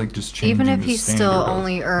 That's like just changing the standard. Even if he still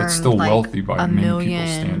only earned that's still like wealthy by many million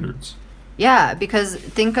people's standards. Yeah, because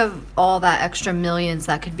think of all that extra millions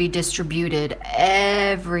that could be distributed.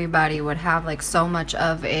 Everybody would have like so much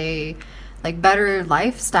of a like better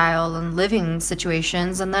lifestyle and living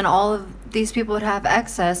situations, and then all of these people would have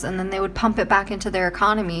excess, and then they would pump it back into their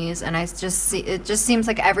economies. And it just seems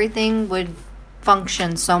like everything would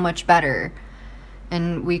function so much better,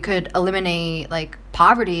 and we could eliminate like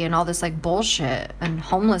poverty and all this like bullshit and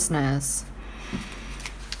homelessness.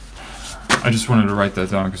 I just wanted to write that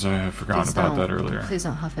down because I had forgotten about that earlier. Please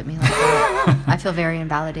don't huff at me like that. I feel very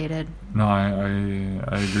invalidated. No,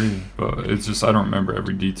 I agree, but it's just I don't remember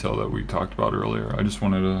every detail that we talked about earlier. I just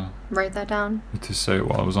wanted to write that down to say it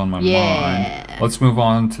while it was on my mind. Let's move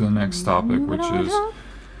on to the next topic, which is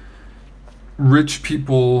rich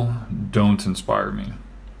people don't inspire me.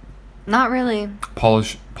 Not really.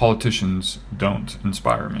 Politicians don't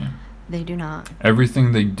inspire me. They do not.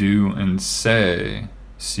 Everything they do and say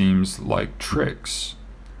seems like tricks.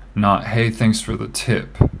 Not, hey, thanks for the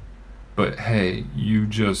tip, but hey, you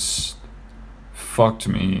just fucked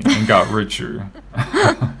me and got richer.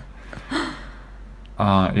 Yeah.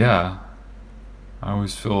 I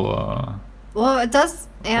always feel well, it does,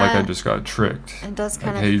 yeah, like I just got tricked. It does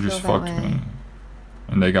kind of hey, you just fucked me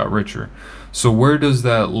and they got richer. So where does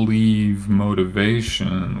that leave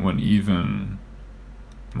motivation when even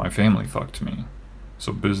my family fucked me?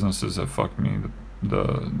 So businesses have fucked me,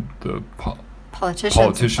 the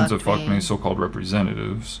politicians have fucked me, so-called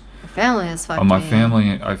representatives. My family has fucked my me.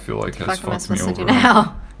 family, I feel like, has fucked me over.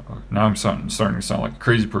 Now I'm starting to sound like a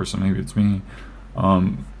crazy person. Maybe it's me.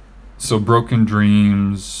 So broken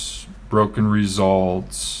dreams, broken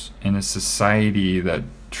results in a society that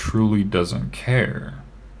truly doesn't care.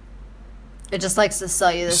 It just likes to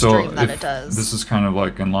sell you this dream that it does. This is kind of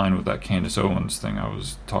like in line with that Candace Owens thing I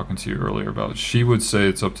was talking to you earlier about. She would say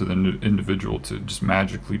it's up to the individual to just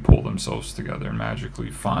magically pull themselves together and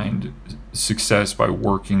magically find success by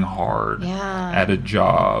working hard at a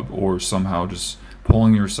job, or somehow just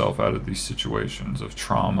pulling yourself out of these situations of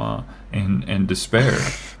trauma and despair.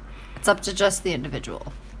 It's up to just the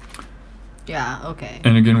individual. Yeah, okay.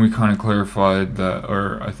 And again, we kind of clarified that,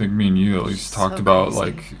 or I think me and you at least talked about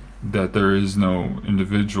like that there is no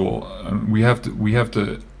individual. We have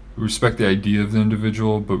to respect the idea of the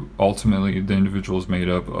individual, but ultimately the individual is made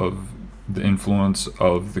up of the influence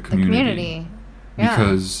of the community. Yeah.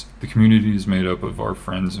 Because the community is made up of our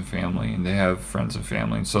friends and family, and they have friends and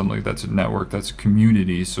family, and suddenly that's a network, that's a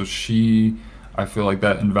community. So I feel like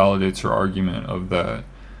that invalidates her argument of that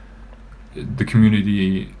the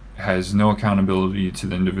community has no accountability to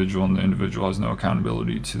the individual, and the individual has no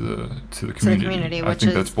accountability to the community. I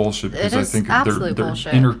think that's bullshit, because I think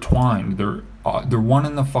they're intertwined. They're one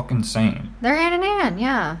and the fucking same. They're hand in hand,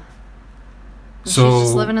 yeah. So she's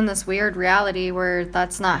just living in this weird reality where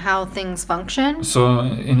that's not how things function. So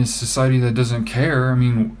in a society that doesn't care, I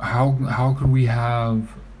mean, how could we have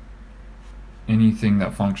anything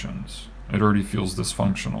that functions? It already feels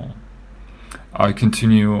dysfunctional. I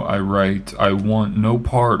continue, I write, I want no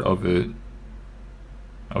part of it,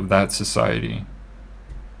 of that society,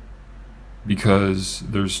 because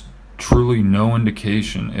there's truly no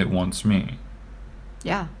indication it wants me.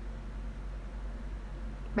 Yeah.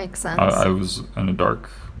 Makes sense. I was in a dark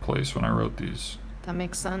place when I wrote these. That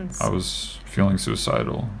makes sense. I was feeling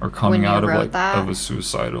suicidal, or coming out of a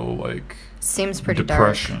suicidal seems pretty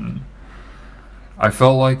depression. Dark. I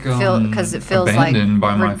felt like because it feels abandoned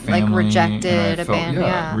by my family, like rejected,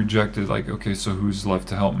 abandoned. Rejected. Like, okay, so who's left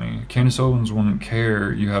to help me? Candace Owens wouldn't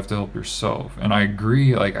care. You have to help yourself, and I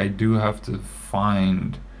agree. Like, I do have to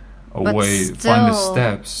find a way, find the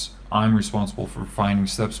steps. I'm responsible for finding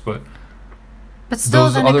steps, but still,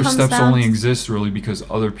 those other steps only exist really because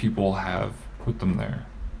other people have put them there.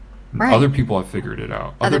 Right. Other people have figured it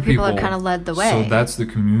out. Other people have kind of led the way. So that's the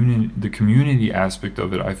community aspect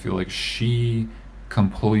of it. I feel like she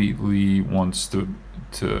completely wants to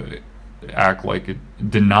act like it,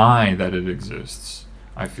 deny that it exists.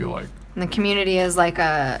 I feel like. And the community is like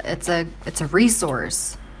it's a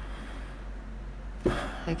resource.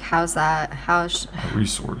 Like how's that? A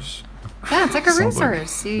resource? Yeah, it's like a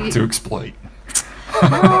resource. Like to exploit.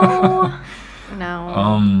 No.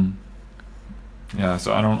 Yeah,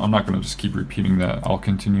 so I'm not going to just keep repeating that. I'll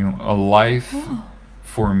continue. A life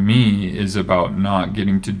for me is about not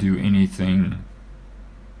getting to do anything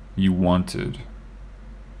you wanted.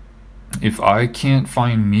 If I cannot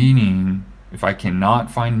find meaning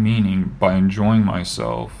by enjoying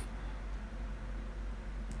myself,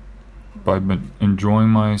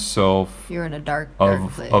 you're in a dark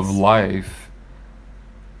place. Of life,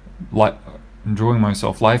 enjoying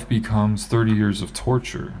myself, life becomes 30 years of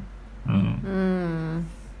torture.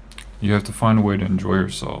 You have to find a way to enjoy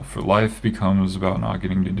yourself. For life becomes about not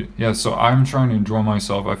getting to do. Yeah, so I'm trying to enjoy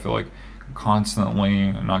myself. I feel like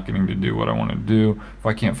constantly not getting to do what I want to do. If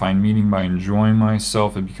I can't find meaning by enjoying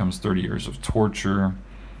myself, it becomes 30 years of torture.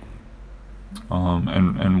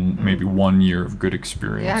 And maybe 1 year of good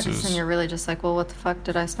experiences. Yeah, because then you're really just like, well, what the fuck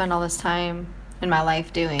did I spend all this time in my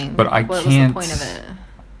life doing? But what was the point of it?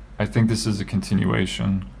 I think this is a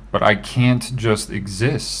continuation. But I can't just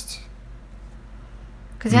exist.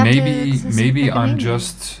 Maybe I'm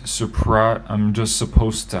just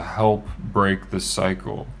supposed to help break the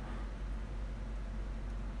cycle.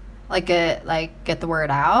 Like get the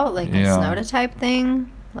word out, like a Sonoda type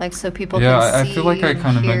thing, like so people can see. I feel like I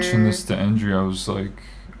kind of mentioned this to Andrew. I was like,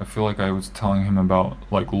 I feel like I was telling him about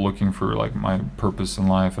like looking for like my purpose in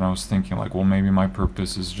life, and I was thinking like, well, maybe my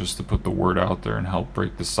purpose is just to put the word out there and help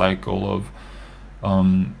break the cycle of,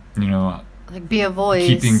 like be a voice,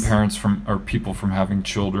 keeping parents or people from having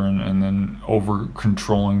children, and then over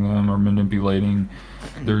controlling them or manipulating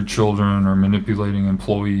their children or manipulating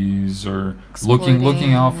employees or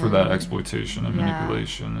looking out for that exploitation and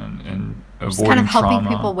manipulation and just avoiding kind of helping trauma,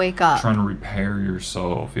 people wake up, trying to repair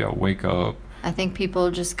yourself. Wake up. I think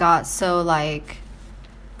people just got so like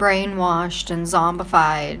brainwashed and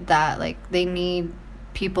zombified that like they need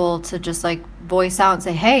people to just like voice out and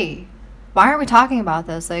say, hey, why aren't we talking about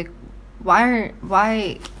this? Like why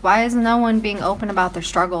is no one being open about their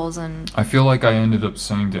struggles? And I feel like I ended up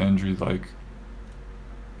saying to Andrew like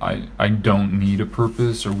I don't need a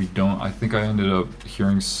purpose, or we don't. I think I ended up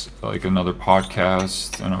hearing like another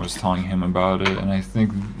podcast, and I was telling him about it, and I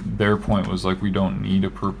think their point was like we don't need a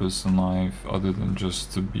purpose in life other than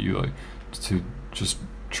just to be like to just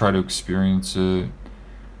try to experience it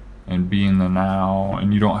and be in the now,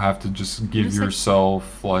 and you don't have to just give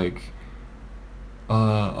yourself like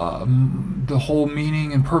the whole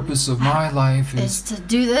meaning and purpose of my life is to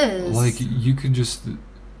do this. Like you could just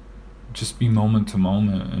be moment to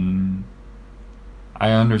moment, and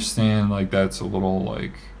I understand like that's a little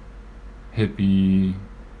like hippie,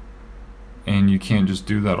 and you can't just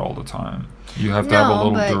do that all the time. You have to have a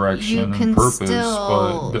little direction and purpose,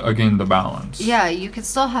 but again, the balance. Yeah, you can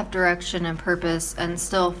still have direction and purpose and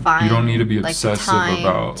still find. You don't need to be obsessive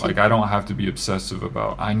about like I don't have to be obsessive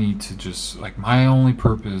about I need to just like my only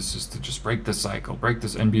purpose is to just break the cycle,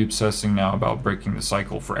 and be obsessing now about breaking the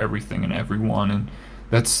cycle for everything and everyone, and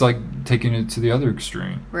that's like taking it to the other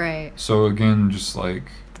extreme. Right. So again, just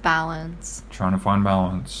like balance. Trying to find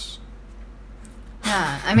balance.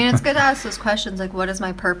 Yeah, I mean, it's good to ask those questions, like, what is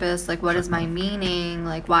my purpose? Like, what is my meaning?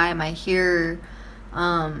 Like, why am I here?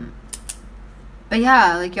 But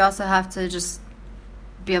yeah, like, you also have to just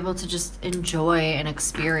be able to just enjoy and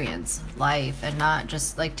experience life and not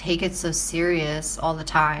just, like, take it so serious all the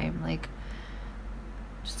time. Like,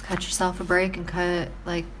 just cut yourself a break and cut,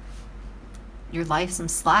 like, your life some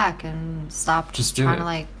slack and stop just trying to,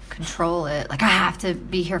 like, control it. Like, I have to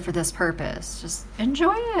be here for this purpose. Just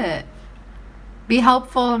enjoy it. Be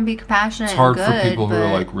helpful and be compassionate. It's hard and good, for people who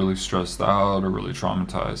are like really stressed out or really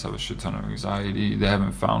traumatized, have a shit ton of anxiety. They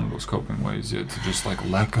haven't found those coping ways yet to just like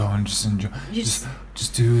let go and just enjoy. Just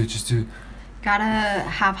do it. Just do it. Gotta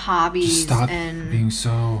have hobbies. Just stop and being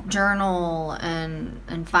so. Journal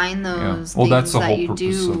and find those. Well, things that's the that whole you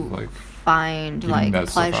purpose do of like find like that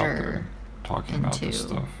pleasure. Stuff out there, talking about this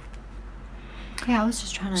stuff. Yeah, I was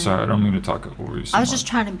just trying to. Sorry, I don't mean to talk over you. I was just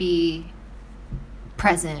trying to be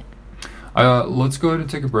present. Let's go ahead and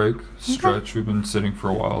take a break. Stretch. Okay. We've been sitting for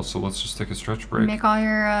a while, so let's just take a stretch break. Make all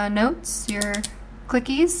your notes, your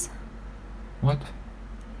clickies. What?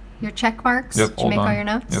 Your check marks. Yep. Did you make all your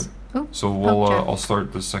notes? Yep. Ooh, so I'll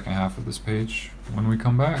start the second half of this page when we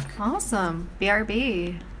come back. Awesome.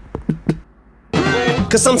 BRB.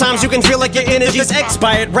 Cause sometimes you can feel like your energy's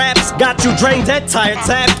expired. Raps got you drained, dead, tired,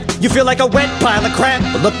 tapped. You feel like a wet pile of crap.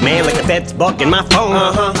 But look, man, like the Fed's bugging my phone.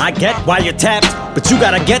 I get why you're tapped, but you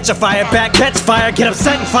gotta get your fire back. Catch fire, get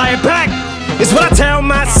upset and fire back. Is what I tell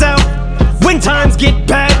myself when times get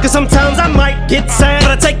bad. Cause sometimes I might get sad,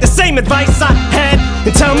 but I take the same advice I had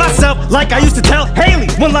and tell myself like I used to tell Haley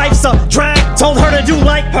when life's a drag. Told her to do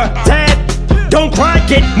like her dad. Don't cry,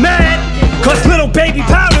 get mad, cause little baby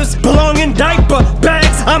powders belong in diaper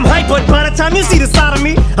bags. I'm hyper, by the time you see the side of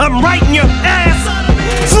me, I'm right in your ass.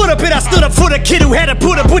 Foot up it, I stood up for the kid who had to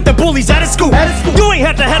put up with the bullies out of school. You ain't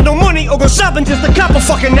have to have no money or go shopping, just a cop of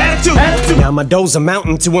fucking attitude. Now my dough's a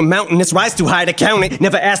mountain to a mountain, it's rise too high to count it.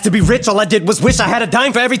 Never asked to be rich, all I did was wish I had a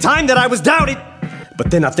dime for every time that I was doubted. But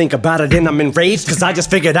then I think about it and I'm enraged, cause I just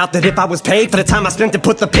figured out that if I was paid for the time I spent to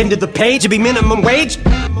put the pen to the page, it'd be minimum wage.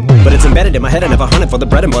 But it's embedded in my head, I never hunted for the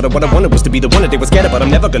bread and butter. What I wanted was to be the one that they was scared of, but I'm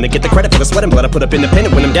never gonna get the credit for the sweat and blood I put up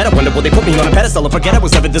independent. When I'm dead, I wonder will they put me on a pedestal and forget I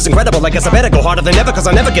was ever this incredible. I guess I better go harder than ever, cause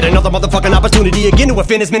I never get another motherfucking opportunity again to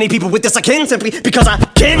offend as many people with this I can, simply because I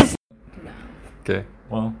can. Okay,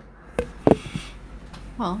 well,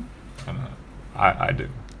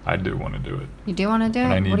 I do want to do it. You do want to do it?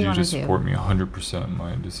 And I need what do you to do? support me 100% in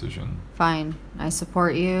my decision. Fine, I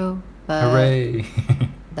support you, but hooray!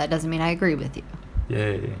 That doesn't mean I agree with you.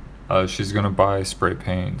 Yay. She's going to buy spray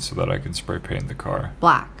paint so that I can spray paint the car.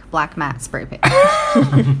 Black matte spray paint.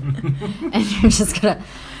 And you're just going to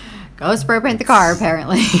go spray paint the car,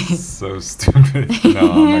 apparently. So stupid. No,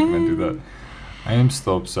 I'm not going to do that. I am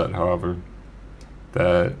still upset, however,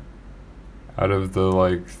 that out of the,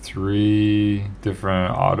 like, 3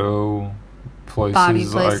 different auto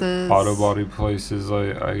places, auto body places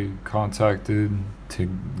I contacted to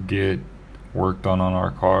get work done on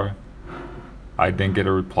our car, I didn't get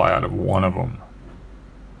a reply out of one of them.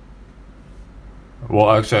 Well,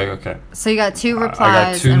 actually, okay. So you got 2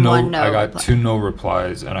 replies and 1 no I got reply. 2 no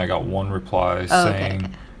replies, and I got 1 reply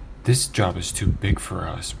saying, this job is too big for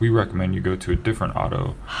us. We recommend you go to a different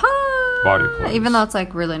auto body place. Even though it's,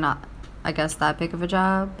 like, really not, I guess, that big of a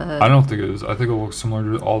job. But I don't think it is. I think it looks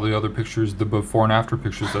similar to all the other pictures, the before and after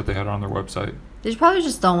pictures that they had on their website. They probably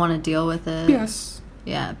just don't want to deal with it. BS.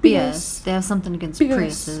 Yeah, BS. They have something against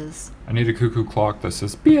Priuses. I need a cuckoo clock that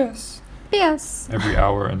says BS. BS. Every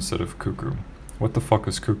hour instead of cuckoo. What the fuck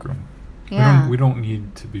is cuckoo? Yeah. We don't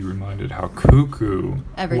need to be reminded how cuckoo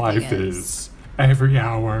life is. Every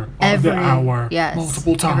hour of the hour. Yes.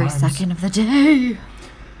 Multiple times. Every second of the day.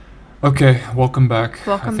 Okay, welcome back.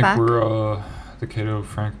 Welcome back. I think we're the Cato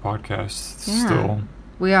Frank podcast still.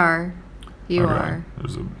 We are. You are.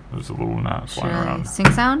 There's a little gnat flying around.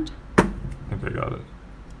 Sing sound? I think I got it.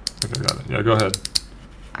 Yeah, go ahead.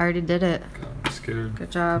 I already did it. God, I'm scared.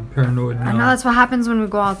 Good job. I'm paranoid now. I know that's what happens when we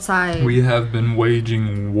go outside. We have been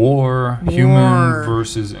waging war. Human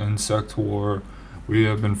versus insect war. We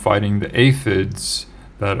have been fighting the aphids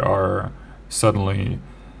that are suddenly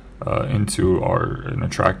into and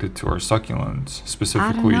attracted to our succulents,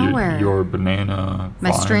 specifically your banana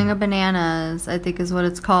my vine. String of bananas, I think is what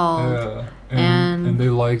it's called. Yeah, and they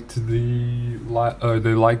liked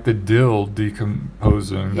the dill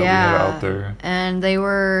decomposing that we had out there. And they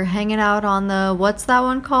were hanging out on the, what's that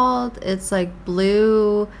one called? It's like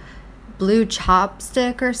blue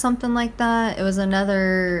chopstick or something like that. It was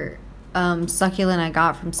another succulent I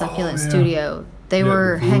got from Succulent Studio. They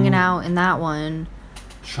were hanging out in that one.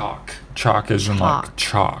 Chalk is in like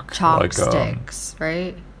chalk. Chopsticks,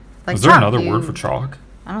 right? Like is there another word for chalk?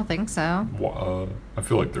 I don't think so. I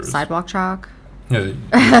feel like there is. Sidewalk chalk? Yeah.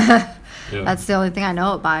 That's the only thing I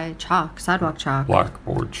know it by. Chalk. Sidewalk chalk.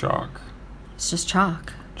 Blackboard chalk. It's just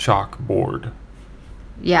chalk. Chalkboard.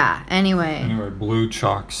 Yeah, anyway, blue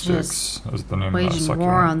chalk sticks is the name of that succulent. Waging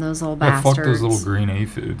war on those little bastards. Fuck those little green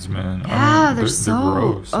aphids, man. Yeah, they're so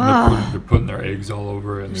gross. They're putting their eggs all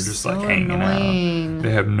over it, and they're just so like hanging annoying. out.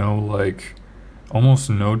 They have no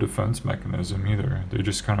almost no defense mechanism either. They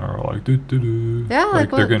just kind of are like doo-doo-doo. Yeah,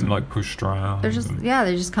 like they're getting pushed around. They're just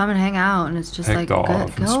they just come and hang out, and it's just like off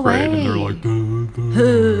and go sprayed, away. And they're like,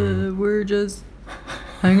 duh. We're just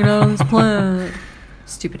hanging out on this plant.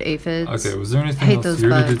 Stupid aphids. Okay, was there anything else?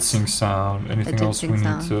 You already did sing sound. Anything else we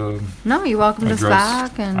need to No, you welcomed us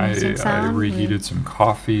back and sing sound. I reheated some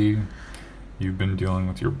coffee. You've been dealing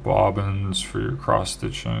with your bobbins for your cross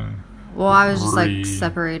stitching. Well, I was just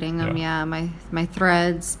separating them. Yeah, my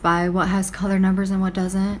threads by what has color numbers and what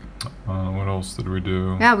doesn't. What else did we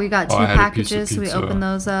do? Yeah, we got 2 packages. So we opened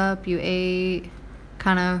those up. You ate.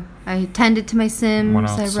 I tended to my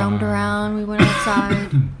Sims. I roamed around. We went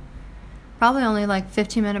outside. Probably only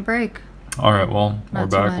 15-minute break. All right, well, we're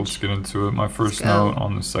back. Let's get into it. My first note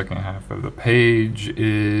on the second half of the page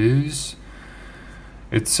is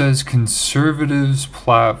It says conservatives'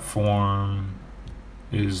 platform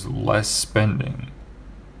is less spending.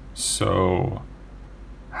 So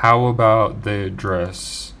how about they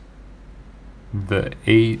address the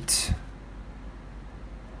 8...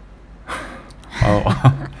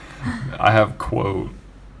 Oh, I have quote.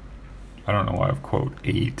 I don't know why I have quote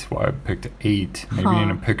 8. Why I picked 8. Maybe in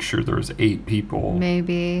a picture there was 8 people.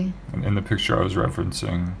 Maybe. In the picture I was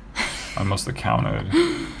referencing, I must have counted.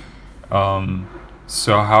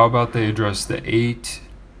 So how about they address the 8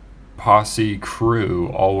 posse crew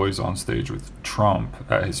always on stage with Trump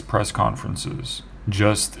at his press conferences,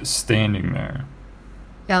 just standing there?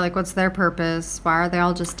 Yeah, like what's their purpose? Why are they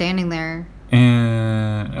all just standing there?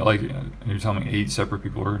 And like, you're telling me 8 separate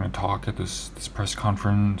people are going to talk at this press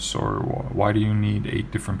conference, or why do you need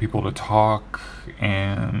 8 different people to talk?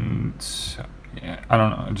 And yeah, I don't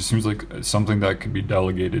know. It just seems like something that could be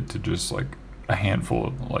delegated to just like a handful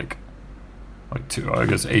of like 2. I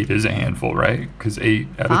guess 8 is a handful, right? Because 8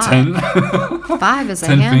 out of 10. 5 is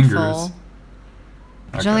 10 a handful. Fingers.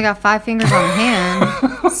 Okay. You only got 5 fingers on a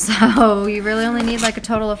hand, so you really only need like a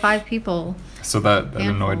total of 5 people. So that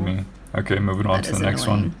annoyed me. Okay, moving on to the next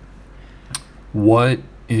one. What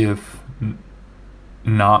if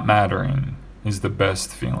not mattering is the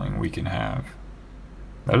best feeling we can have?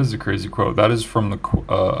 That is a crazy quote. That is from a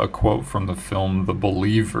quote from the film The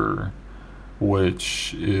Believer,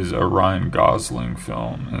 which is a Ryan Gosling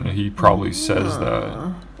film, and he probably says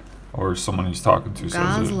that, or someone he's talking to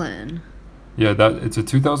says it. Yeah, it's a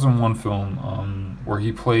 2001 film where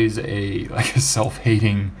he plays a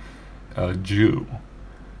self-hating Jew.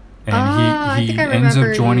 And he ends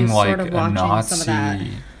up joining like a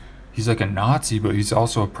Nazi. He's like a Nazi, but he's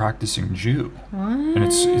also a practicing Jew. What? And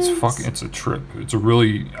it's a trip. It's a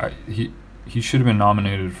really he should have been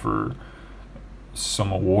nominated for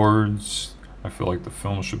some awards. I feel like the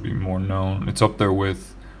film should be more known. It's up there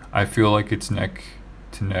with, I feel like it's Neck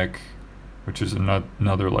to Neck, which is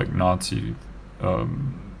another like Nazi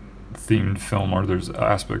themed film, or there's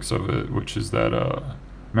aspects of it, which is that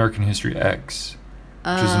American History X.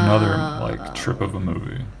 Which is another like trip of a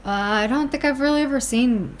movie. I don't think I've really ever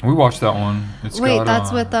seen. We watched that one. It's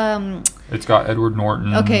got Edward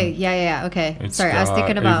Norton. Okay, yeah, okay. Sorry, I was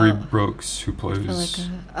thinking about Avery Brooks, who plays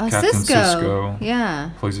Captain Sisko. Yeah,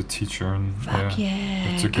 plays a teacher. And,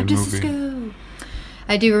 it's a good Captain movie. Sisko.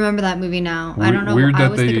 I do remember that movie now. I don't know. I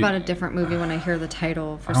always think about a different movie when I hear the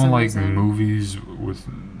title. For some reason. I don't like movies with.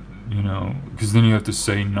 Because then you have to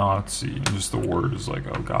say Nazi, and just the word is like,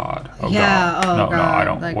 oh God, God. No, I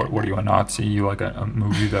don't. Like, what are you, a Nazi? You like a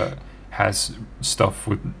movie that has stuff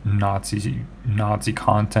with Nazi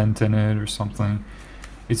content in it or something?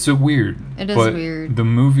 It's so weird. It is weird. The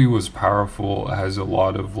movie was powerful. It has a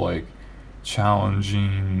lot of like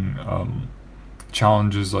challenges,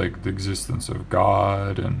 like the existence of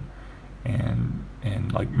God and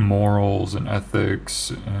like morals and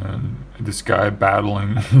ethics, and this guy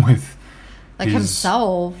battling with like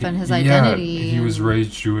himself and his identity. Yeah, he was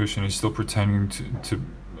raised Jewish, and he's still pretending to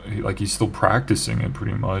like he's still practicing it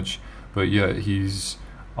pretty much, but yet he's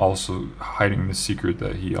also hiding the secret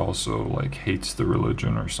that he also like hates the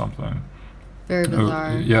religion or something. Very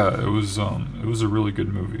bizarre. It was a really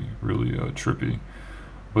good movie, really trippy.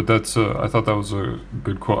 But that's I thought that was a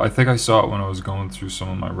good quote. I think I saw it when I was going through some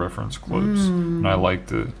of my reference quotes, and I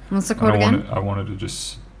liked it. What's the quote again? I wanted to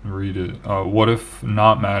just read it. What if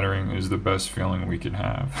not mattering is the best feeling we can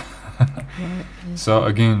have? So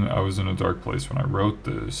again, I was in a dark place when I wrote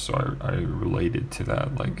this, so I related to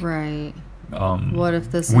that. Like, right. What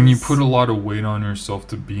if this when you put a lot of weight on yourself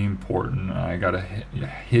to be important, I gotta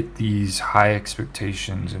hit these high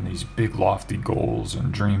expectations and these big lofty goals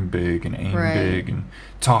and dream big and aim big and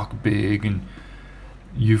talk big, and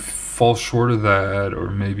you fall short of that, or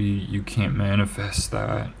maybe you can't manifest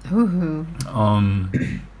that. Ooh.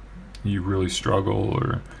 You really struggle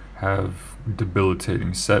or have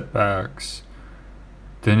debilitating setbacks,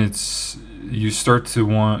 then you start to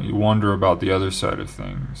wonder about the other side of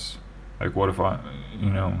things. Like, what if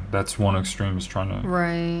that's one extreme, is trying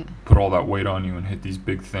to put all that weight on you and hit these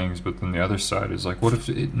big things, but then the other side is like, what if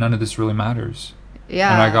none of this really matters?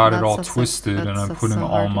 Yeah. And I got it all twisted, and I'm putting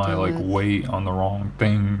all my like weight on the wrong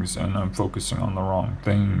things, and I'm focusing on the wrong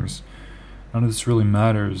things. None of this really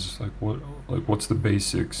matters. What's the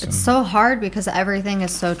basics? It's so hard because everything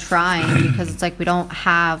is so trying, because it's like we don't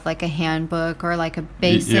have like a handbook or like a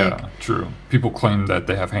basic. Yeah, true. People claim that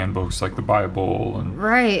they have handbooks like the Bible and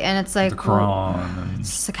and it's like the Quran. And it's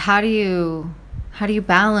just like how do you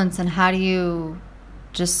balance, and how do you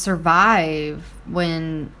just survive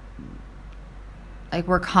when like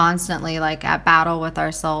we're constantly like at battle with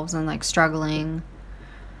ourselves and like struggling.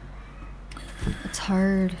 It's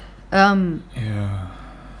hard. Yeah.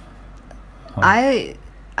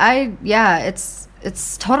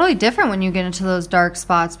 It's totally different when you get into those dark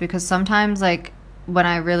spots, because sometimes, like, when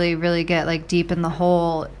I really, really get, like, deep in the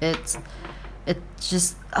hole, it's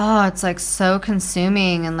just, it's, like, so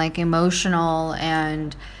consuming and, like, emotional,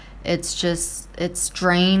 and it's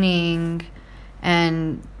draining,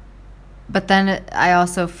 but then I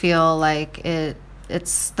also feel like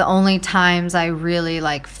it's the only times I really,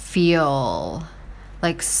 like, feel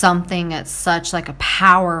like something at such, like, a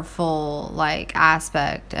powerful, like,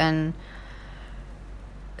 aspect, and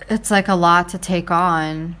it's, like, a lot to take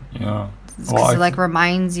on. Yeah. Because it, like,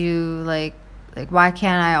 reminds you, like, why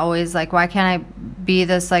can't I be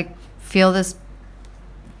this, like, feel this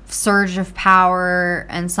surge of power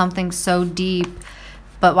and something so deep,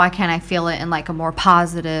 but why can't I feel it in, like, a more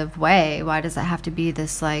positive way? Why does it have to be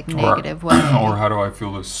this, like, negative way? Or how do I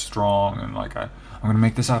feel this strong and, like, I'm going to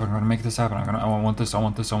make this happen. I want this.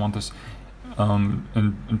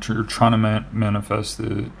 And you're trying to manifest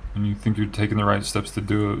it, and you think you're taking the right steps to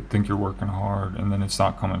do it, think you're working hard, and then it's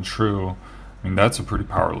not coming true. I mean, that's a pretty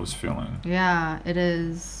powerless feeling. Yeah, it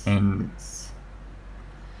is. And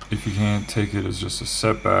if you can't take it as just a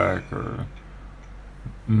setback or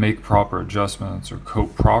make proper adjustments or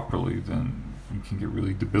cope properly, then you can get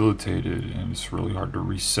really debilitated, and it's really hard to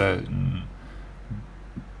reset and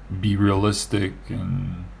be realistic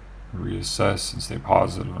and reassess and stay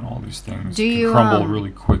positive, and all these things can crumble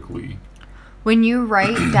really quickly. When you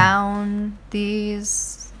write down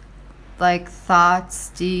these, like, thoughts,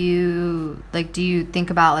 do you think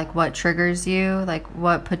about, like, what triggers you, like,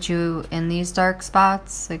 what put you in these dark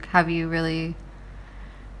spots? Like, have you really,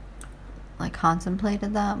 like,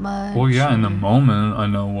 contemplated that much? Well, yeah, in the moment I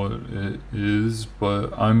know what it is,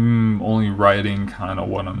 but I'm only writing kind of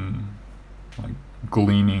what I'm, like,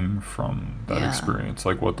 gleaning from that experience,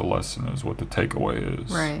 like what the lesson is, what the takeaway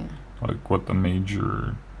is, right? Like what the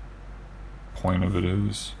major point of it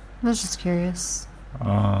is. I was just curious.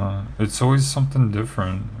 It's always something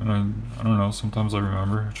different, and I don't know, sometimes I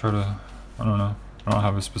remember, I don't know, I don't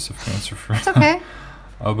have a specific answer for it. It's okay.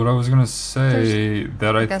 But I was gonna say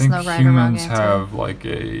that I think humans have, like,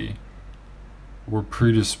 we're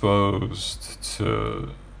predisposed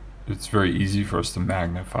to, it's very easy for us to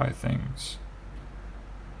magnify things.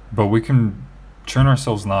 But we can train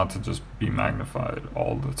ourselves not to just be magnified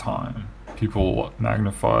all the time. People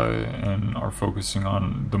magnify and are focusing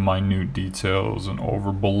on the minute details and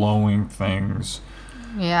overblowing things.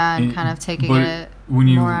 Yeah, and kind of taking it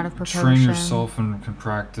more out of proportion. When you train yourself and can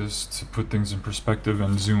practice to put things in perspective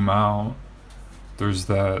and zoom out, there's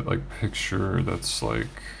that, like, picture that's, like,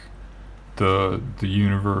 the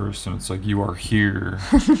universe, and it's like you are here.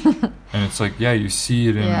 And it's like, yeah, you see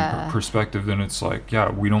it in perspective, then it's like, yeah,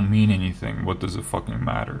 we don't mean anything, what does it fucking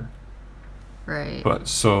matter? Right. But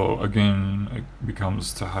so again, it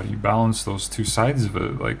becomes to how do you balance those two sides of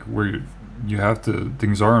it, like, where you have to,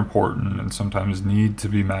 things are important and sometimes need to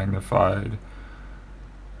be magnified,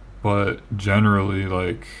 but generally,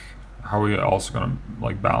 like, how are we also gonna,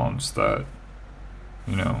 like, balance that,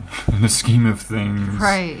 you know, in the scheme of things?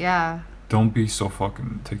 Right. Yeah. Don't be so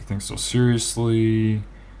fucking, take things so seriously,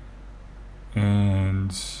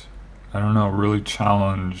 and I don't know, really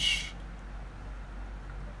challenge.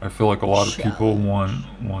 I feel like a lot of people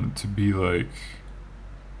want to be like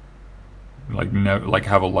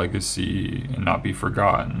have a legacy and not be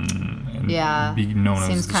forgotten, and be known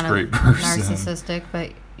as this great person. Narcissistic,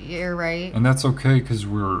 but you're right. And that's okay, because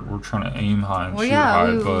we're trying to aim high and shoot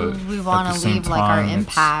high, but we want to leave, like, our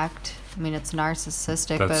impact. I mean, it's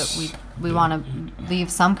narcissistic, but we want to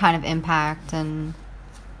leave some kind of impact, and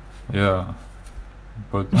but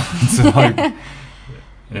it's like,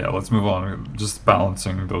 let's move on. Just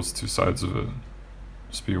balancing those two sides of it.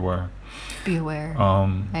 Just be aware. Be aware.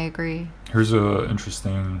 I agree. Here's a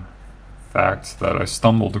interesting fact that I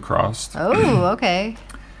stumbled across. Oh, okay.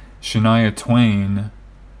 Shania Twain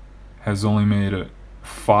has only made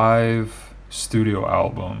 5 studio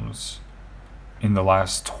albums in the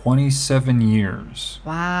last 27 years.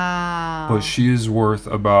 Wow. But she is worth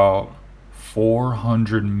about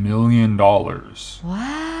 $400 million.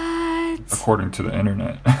 What? According to the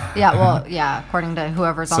internet. According to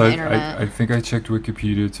whoever's on the internet. I think I checked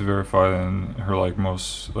Wikipedia to verify, and her, like,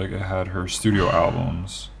 most, like, it had her studio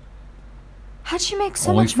albums. How'd she make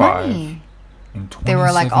so much money? They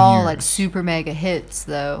were, like, all, like, super mega hits,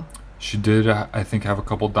 though. She did, I think, have a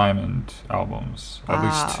couple diamond albums. At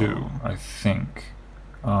least 2, I think.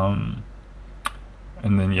 And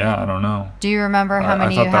then, I don't know. Do you remember how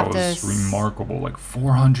many you have to... I thought that was remarkable. Like,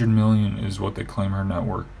 $400 million is what they claim her net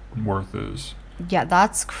worth is. Yeah,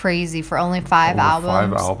 that's crazy for only 5 albums.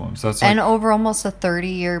 5 albums. That's and over almost a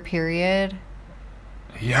 30-year period.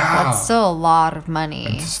 Yeah. That's still a lot of money.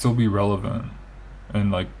 And to still be relevant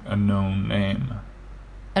and like a known name.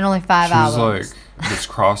 And only 5 albums. She was like this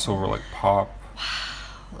crossover like pop.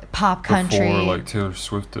 Wow. Like pop country. Before like Taylor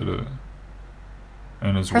Swift did it.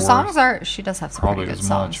 And her songs are, she does have some pretty good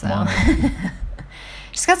songs though.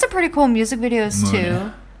 She's got some pretty cool music videos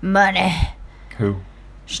too. Money. Who?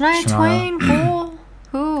 Shania Twain, cool.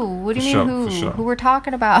 Who? What do you mean who? Who we're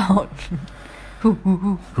talking about?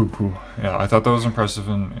 Who? Yeah, I thought that was impressive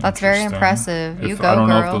and that's very impressive. You go, I don't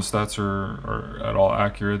girl. know if those stats are at all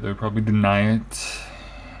accurate. They probably deny it.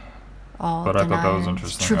 All but deniers. I thought that was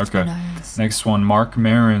interesting. Truth okay. deniers. Next one, Mark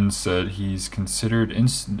Maron said he's considered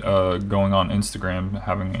going on Instagram,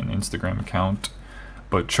 having an Instagram account,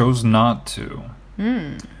 but chose not to.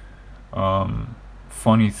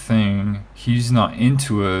 Funny thing, he's not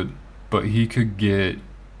into it, but he could get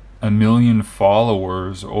 1 million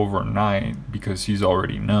followers overnight because he's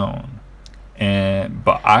already known.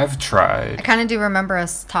 But I've tried. I kind of do remember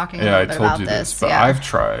us talking a little bit about this. But I've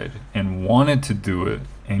tried and wanted to do it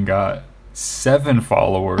and got 7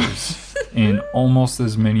 followers in almost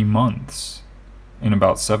as many months. In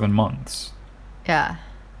about 7 months. Yeah.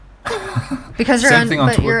 Because you're Same thing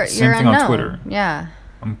on Twitter. Yeah.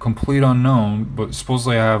 I'm complete unknown, but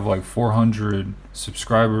supposedly I have like 400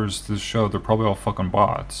 subscribers to the show. They're probably all fucking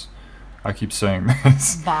bots. I keep saying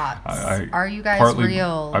this. Bots. Are you guys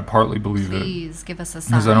real? I partly believe Please give us a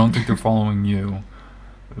sign. Because I don't think they're following you.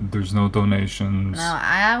 There's no donations. No,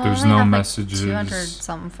 I there's only no have messages. Like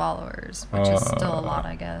 200-something followers, which is still a lot,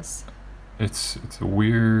 I guess. It's a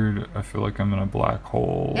weird. I feel like I'm in a black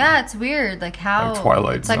hole. Yeah, it's weird. Like how like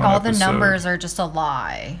Twilight it's like Zone all episode. the numbers are just a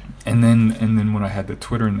lie. And then when I had the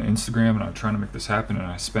Twitter and the Instagram, and I'm trying to make this happen, and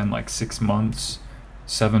I spend like 6 months,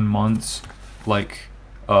 7 months, like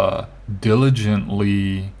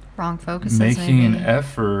diligently wrong focuses, making maybe. An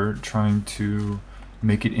effort, trying to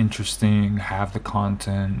make it interesting, have the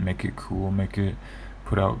content, make it cool,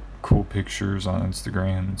 put out cool pictures on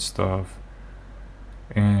Instagram and stuff.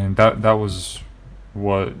 And that was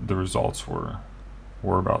what the results were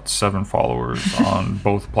about 7 followers on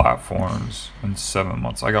both platforms in 7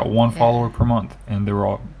 months. I got 1 follower per month, and they were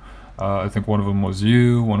all I think one of them was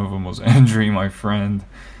you, one of them was Andrew, my friend,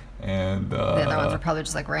 and the other ones were probably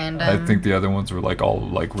just like random. I think the other ones were like all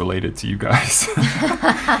like related to you guys.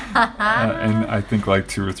 And I think like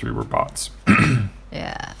 2 or 3 were bots.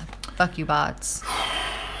 Yeah, fuck you bots.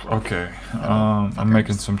 Okay, I'm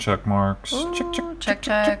making some check marks. Ooh, checking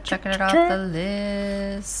it off the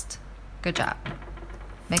list. Good job.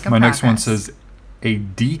 Make My next one says a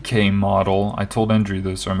DK model. I told Andrew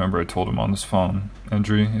this. I remember I told him on this phone.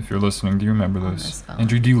 Andrew, if you're listening, do you remember this?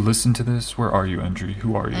 Andrew, do you listen to this? Where are you, Andrew?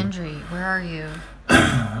 Who are you? Andrew, where are you?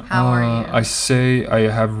 How are you? I say I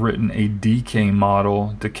have written a decay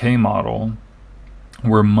model,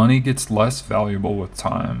 where money gets less valuable with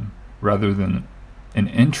time, rather than an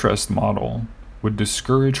interest model would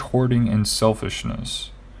discourage hoarding and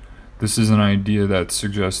selfishness. This is an idea that's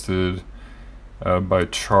suggested by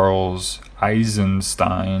Charles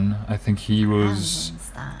Eisenstein. I think he was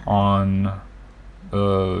on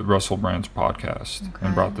Russell Brand's podcast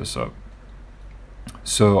and brought this up.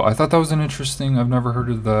 So I thought that was an interesting, I've never heard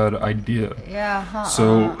of that idea. Yeah.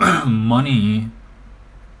 So money,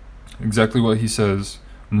 exactly what he says,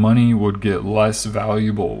 money would get less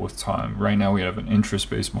valuable with time. Right now we have an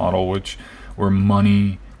interest-based model, where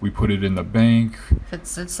money, we put it in the bank. If it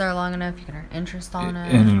sits there long enough, you can earn interest on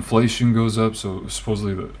it. And inflation goes up, so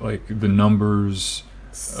supposedly the numbers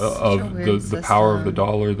of the power of the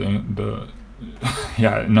dollar,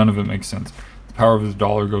 yeah, none of it makes sense. The power of the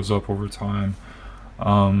dollar goes up over time.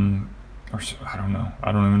 Or I don't know.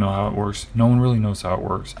 I don't even know how it works. No one really knows how it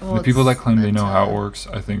works. Well, the people that claim they know how it works,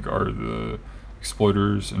 I think, are the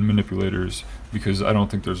exploiters and manipulators, because I don't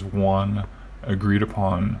think there's one agreed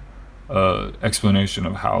upon explanation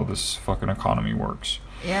of how this fucking economy works.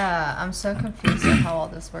 Yeah, I'm so confused at how all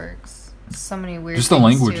this works. So many weird just the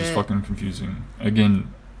language is fucking confusing.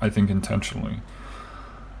 Again, I think intentionally.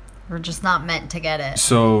 We're just not meant to get it.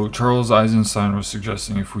 So Charles Eisenstein was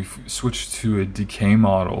suggesting if we switch to a decay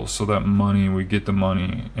model, so that we get the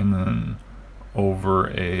money, and then over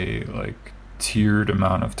a like tiered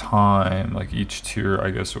amount of time, like each tier,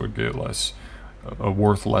 I guess it would get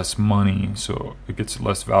worth less money, so it gets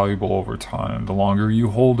less valuable over time. The longer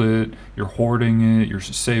you hold it, you're hoarding it, you're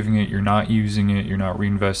saving it, you're not using it, you're not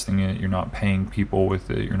reinvesting it, you're not paying people with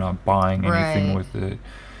it, you're not buying anything with it.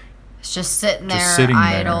 It's just sitting there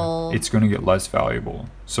idle. It's going to get less valuable.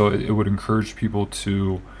 So it would encourage people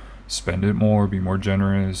to spend it more, be more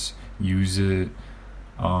generous, use it.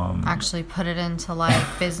 Actually put it into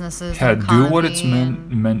like businesses. Yeah, do what it's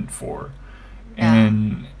meant for. Yeah.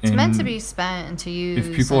 And it's meant to be spent and to use.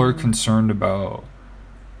 If people are concerned about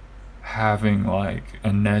having like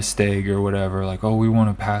a nest egg or whatever, like, oh, we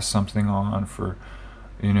want to pass something on for,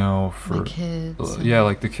 you know, for the kids. Yeah,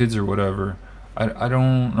 like the kids or whatever. I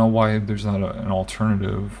don't know why there's not an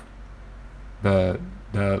alternative that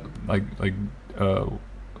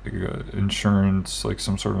insurance, like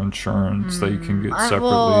some sort of insurance that you can get separately.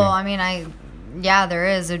 Well, I mean, there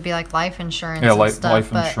is. It'd be like life insurance. Yeah, life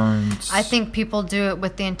insurance. I think people do it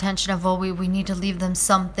with the intention of, well, we need to leave them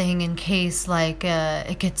something in case like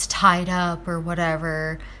it gets tied up or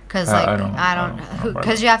whatever. Because like I don't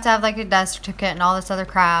because you have to have like a death certificate and all this other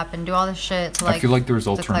crap and do all this shit to like. I feel like there's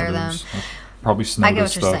alternatives. Probably Snowda I get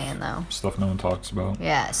what stuff. You're saying, though. Stuff no one talks about.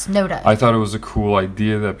 Yeah, Snowda. I thought it was a cool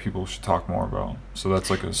idea that people should talk more about. So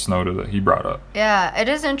that's like a Snowda that he brought up. Yeah, it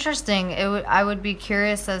is interesting. I would be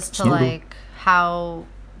curious as to like how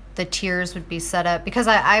the tiers would be set up, because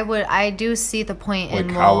I do see the point like in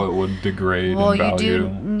how it would degrade in value. Well, you do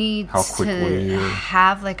need to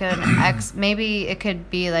have like an X. Maybe it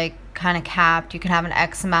could be like kind of capped. You can have an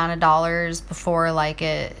X amount of dollars before like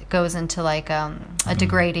it goes into like a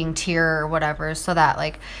degrading tier or whatever, so that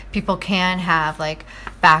like people can have like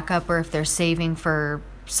backup, or if they're saving for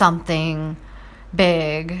something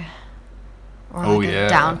big or like a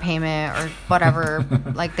down payment or whatever,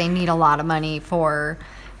 like they need a lot of money for.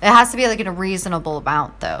 It has to be like in a reasonable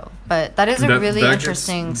amount, though. But that is a really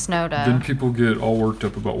interesting Snowda. Then people get all worked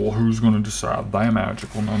up about, well, who's going to decide that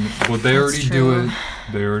magical number? Well, they already do it.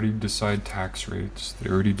 They already decide tax rates. They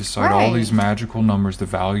already decide all these magical numbers, the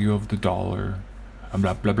value of the dollar,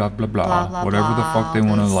 blah, blah, blah, blah, blah. Whatever the fuck they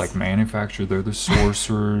want to, like, manufacture. They're the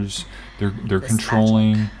sorcerers. They're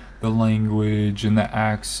controlling the language and the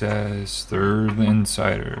access. They're the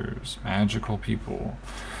insiders. Magical people.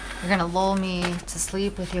 You're going to lull me to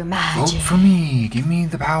sleep with your magic. Vote for me. Give me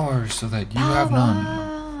the power so that you have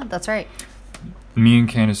none. That's right. Me and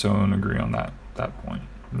Candace Owen agree on that point.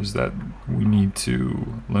 Is that we need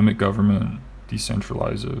to limit government,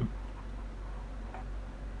 decentralize it.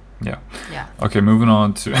 Yeah. Okay, moving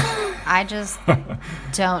on to... I just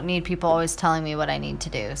don't need people always telling me what I need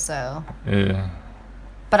to do, so... Yeah.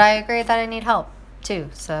 But I agree that I need help,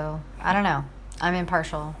 too, so I don't know. I'm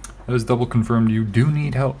impartial. That is double confirmed. You do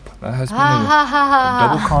need help. That has been a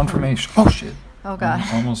double confirmation. Oh, shit. Oh, God.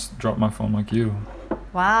 I almost dropped my phone like you.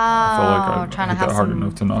 Wow. I felt like I hit that hard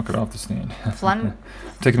enough to knock it off the stand.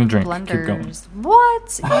 Taking a drink. Blunders. Keep going.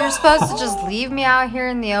 What? You're supposed to just leave me out here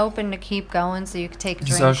in the open to keep going so you could take a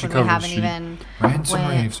drink when we haven't even went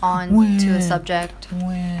on to a subject.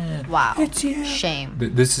 Wow. It's you. Shame.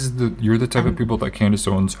 You're the type of people that Candace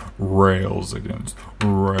Owens rails against.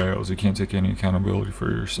 Rails. You can't take any accountability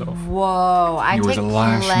for yourself. Whoa. I take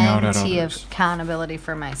plenty of accountability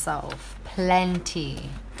for myself. Plenty.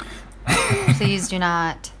 Please do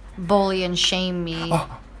not bully and shame me.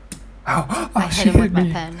 I hit him with my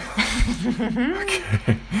pen.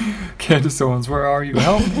 Okay. Candace Owens, where are you?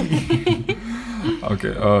 Help me.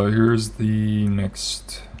 Okay, here's the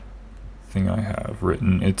next thing I have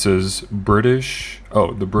written. It says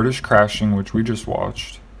the British Crashing, which we just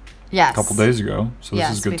watched. Yes. A couple days ago. So this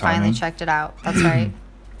is good timing. We finally checked it out. That's right.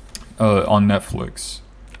 On Netflix.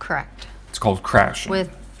 Correct. It's called Crashing.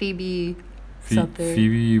 With Phoebe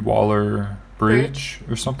Waller-Bridge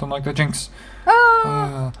or something like that. Jinx.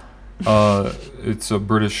 It's a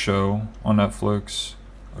British show on Netflix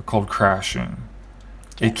called Crashing.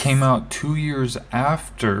 Yes. It came out 2 years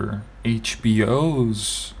after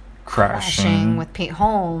HBO's Crashing with Pete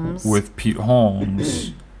Holmes.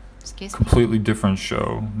 Excuse me. Completely different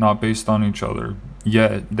show, not based on each other.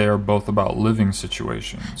 Yet they are both about living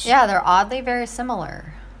situations. Yeah, they're oddly very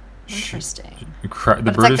similar. Interesting.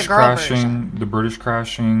 The British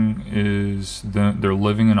Crashing is they're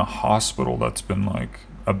living in a hospital that's been like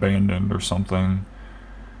abandoned or something.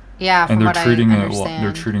 Yeah, and they're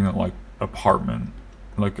treating it like apartment,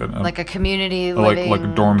 like a community living,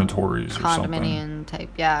 like dormitories or something. Condominium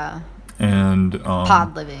type, yeah. And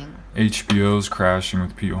pod living. HBO's Crashing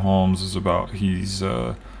with Pete Holmes is about he's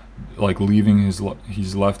leaving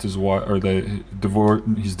he's left his wife, or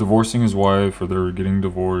he's divorcing his wife, or they're getting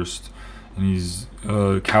divorced, and he's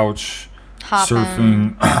couch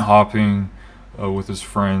surfing, hopping with his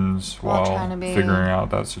friends while figuring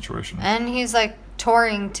out that situation. And he's like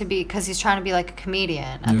touring because he's trying to be like a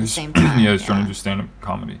comedian at the same time. Yeah, he's trying to do stand-up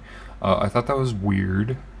comedy. I thought that was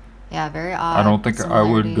weird. Yeah, very odd. I don't think I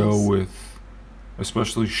would go with,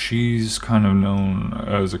 especially she's kind of known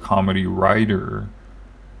as a comedy writer.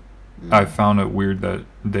 I found it weird that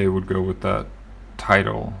they would go with that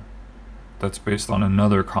title that's based on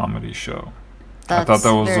another comedy show. I thought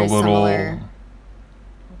that was a little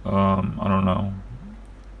I don't know,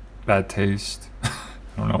 bad taste. I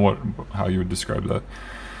don't know how you would describe that.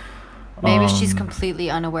 Maybe she's completely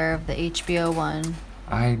unaware of the HBO one.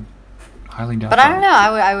 I highly doubt that. But I don't know.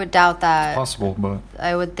 I would doubt that. It's possible, but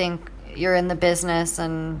I would think you're in the business,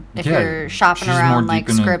 and if you're shopping around like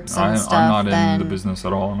scripts and stuff, I'm not then in the business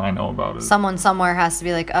at all, and I know about it. Someone somewhere has to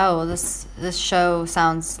be like, oh, this show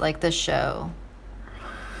sounds like this show.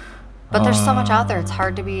 But there's so much out there; it's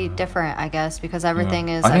hard to be different, I guess, because everything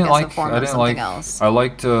is, I guess, a form of something else. I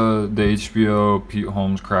liked the HBO Pete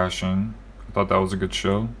Holmes Crashing. I thought that was a good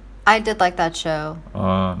show. I did like that show.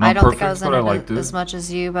 I don't think I was in it as much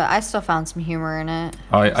as you, but I still found some humor in it.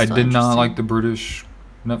 I did not like the British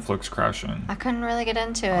Netflix Crashing. I couldn't really get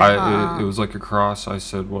into it. It was like a cross, I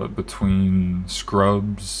said, between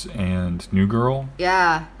Scrubs and New Girl?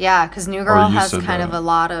 Yeah, because New Girl has kind of a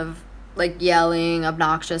lot of like yelling,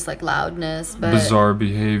 obnoxious, like loudness. But bizarre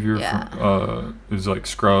behavior is like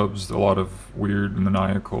Scrubs, a lot of weird,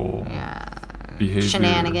 maniacal behavior.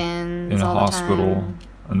 Shenanigans in a all hospital. The time.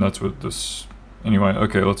 And that's what this... Anyway,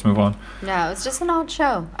 okay, let's move on. Yeah, it was just an odd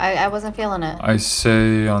show. I wasn't feeling it. I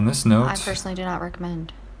say on this note... I personally do not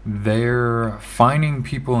recommend. They're finding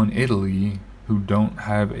people in Italy who don't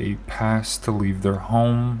have a pass to leave their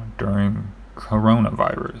home during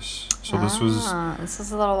coronavirus. So this was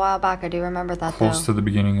a little while back. I do remember that, close to the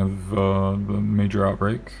beginning of the major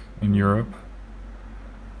outbreak in Europe.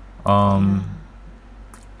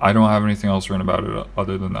 I don't have anything else written about it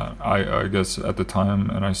other than that. I guess at the time,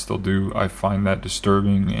 and I still do, I find that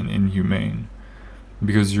disturbing and inhumane.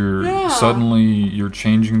 Because suddenly you're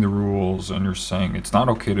changing the rules and you're saying it's not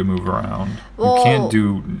okay to move around. Well, you can't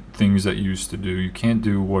do things that you used to do. You can't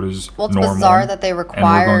do what is normal. It's bizarre that they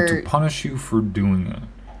require... And we're going to punish you for doing it.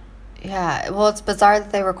 Yeah, well, it's bizarre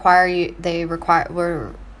that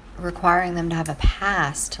we're requiring them to have a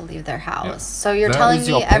pass to leave their house. Yeah. So you're telling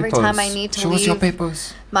me every time I need to leave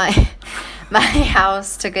my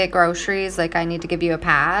house to get groceries, like I need to give you a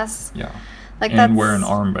pass? Yeah. Like and wear an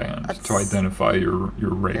armband to identify your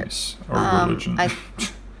race or religion. I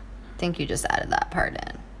think you just added that part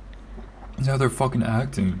in. Yeah, they're fucking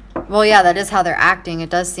acting. Well, yeah, that is how they're acting.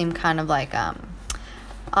 It does seem kind of like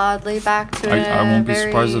oddly back to I won't be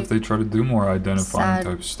surprised if they try to do more identifying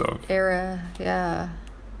type stuff. Era, yeah.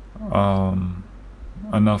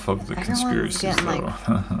 Enough of the conspiracies, getting, though.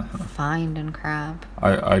 Fined and crap.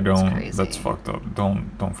 I don't. That's fucked up.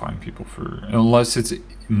 Don't fine people for unless it's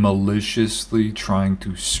maliciously trying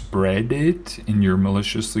to spread it, and you're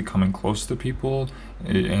maliciously coming close to people,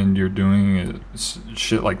 and you're doing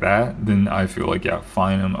shit like that. Then I feel like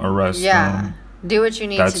fine them, arrest them. Do what you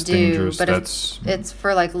need to do. Dangerous. But it's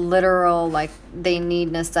for like literal, like they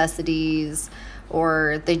need necessities.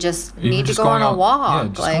 Or they just need to go on a walk. Yeah,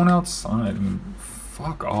 just going outside. I mean,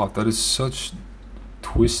 fuck off. That is such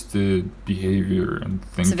twisted behavior and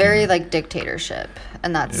thinking. It's very like dictatorship,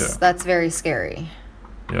 and that's very scary.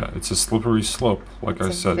 Yeah, it's a slippery slope, like I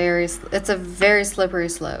said. It's a very slippery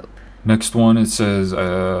slope. Next one, it says,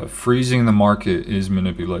 freezing the market is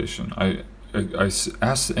manipulation. I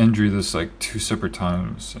asked Andrew this like 2 separate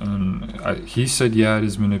times, and he said it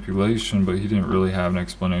is manipulation, but he didn't really have an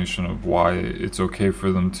explanation of why it's okay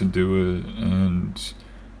for them to do it and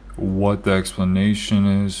what the explanation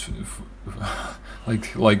is.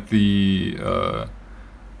 like the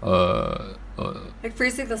like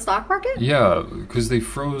freezing the stock market? Yeah, because they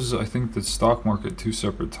froze, I think, the stock market 2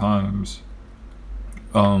 separate times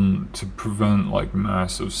to prevent like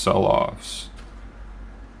massive sell-offs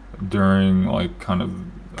during like kind of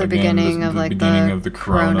the beginning of the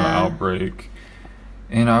corona outbreak.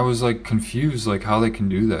 And I was like confused, like how they can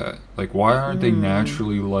do that. Like why aren't they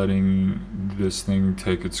naturally letting this thing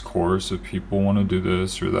take its course if people want to do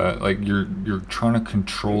this or that? Like you're trying to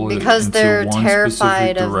control it because into they're one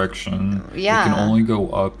terrified specific direction. Yeah. It can only go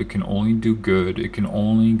up, it can only do good, it can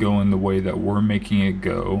only go in the way that we're making it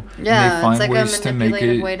go. Yeah, and they find it's like ways a to make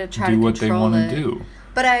it way to try do to what they want to do.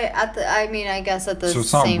 But I guess at the same time... So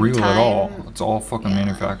it's not real at all. It's all fucking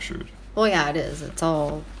manufactured. Well, yeah, it is. It's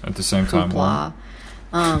all... At the same time,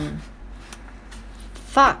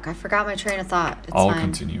 fuck, I forgot my train of thought. It's I'll fine.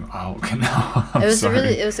 Continue. It was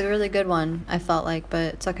a really good one, I felt like,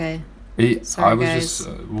 but it's okay. Sorry, guys.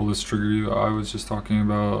 Will this trigger you? I was just talking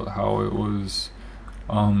about how it was...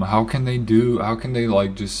 how can they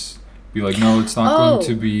like just Be like, no, it's not going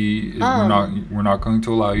to be. We're not going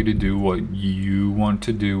to allow you to do what you want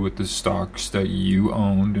to do with the stocks that you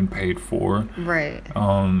owned and paid for. Right.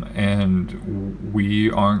 And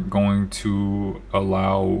we aren't going to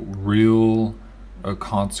allow real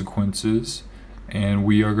consequences. And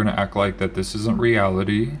we are going to act like that this isn't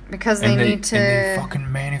reality. Because they need to... And they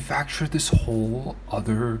fucking manufacture this whole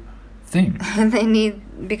other thing. And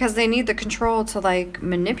because they need the control to, like,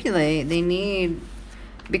 manipulate. They need...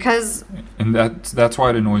 Because... And that's why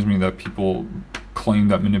it annoys me that people claim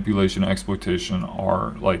that manipulation and exploitation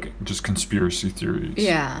are, like, just conspiracy theories.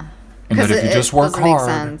 Yeah. And that if you just work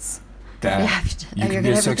hard, that you can be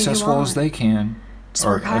as successful as they can. Just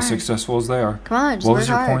or as successful as they are. Come on, just what work was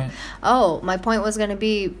your hard. Point? Oh, my point was going to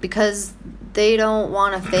be because they don't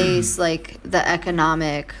want to face like the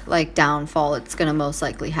economic like downfall it's going to most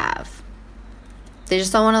likely have. They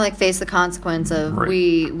just don't want to like face the consequence of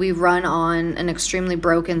we run on an extremely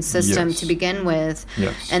broken system to begin with,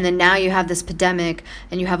 and then now you have this pandemic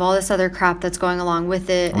and you have all this other crap that's going along with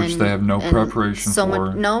it, which they have no preparation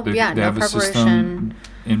for. They have preparation. A system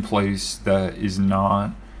in place that is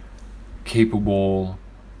not capable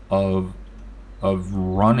of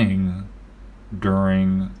running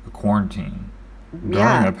during a quarantine,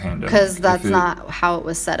 during a pandemic, because that's not how it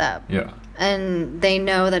was set up. Yeah. And they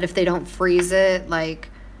know that if they don't freeze it, like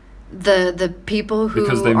the people who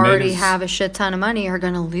already have a shit ton of money are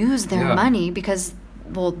going to lose their money because,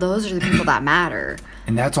 well, those are the people that matter.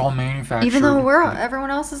 And that's all manufactured. Even though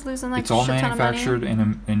everyone else is losing like a shit ton of money. It's all manufactured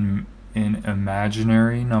in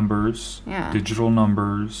imaginary numbers, digital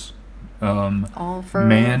numbers. All for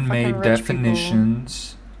man-made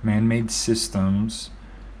definitions, man-made systems,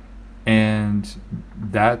 and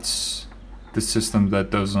that's the system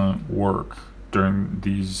that doesn't work during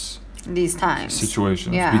these times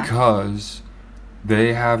situations because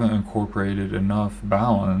they haven't incorporated enough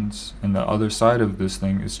balance. And the other side of this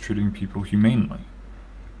thing is treating people humanely,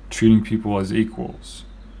 treating people as equals,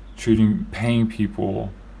 paying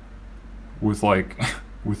people with like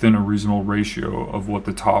within a reasonable ratio of what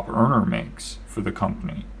the top earner makes for the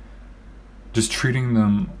company. Just treating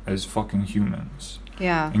them as fucking humans.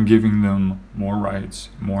 Yeah. And giving them more rights,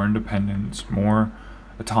 more independence, more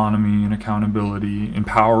autonomy and accountability,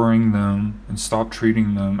 empowering them, and stop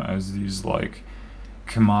treating them as these like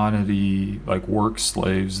commodity, like work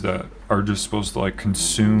slaves that are just supposed to like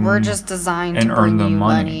consume. We're just designed and to earn bring them you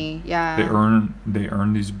money. Yeah. They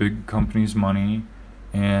earn these big companies money.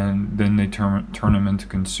 And then they turn them into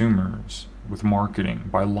consumers with marketing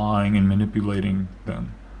by lying and manipulating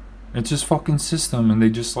them. It's just fucking system, and they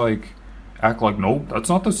just like act like, nope, that's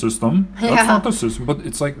not the system. That's not the system. But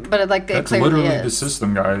it's like, that's literally the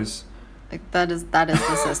system, guys. Like that is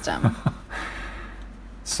the system.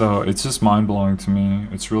 So it's just mind blowing to me.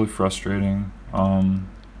 It's really frustrating.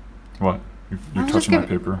 What? You're touching my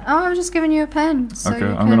paper. Oh, I was just giving you a pen. So okay,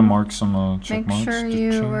 I'm going to mark some check marks. Make sure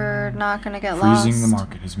you were not going to get lost. Freezing the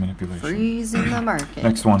market is manipulation. Freezing the market.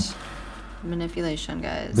 Next one. Manipulation,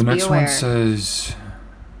 guys. The next one says,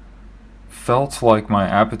 felt like my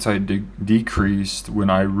appetite decreased when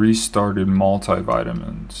I restarted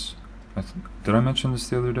multivitamins. Did I mention this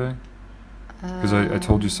the other day? Because I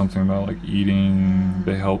told you something about like eating.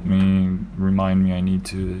 They help me, remind me I need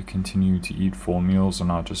to continue to eat full meals and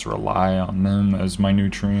not just rely on them as my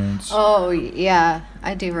nutrients. Oh, yeah.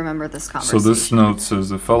 I do remember this conversation. So this note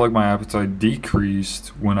says, it felt like my appetite decreased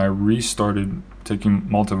when I restarted taking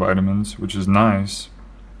multivitamins, which is nice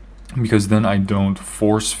because then I don't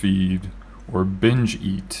force feed or binge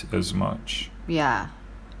eat as much. Yeah.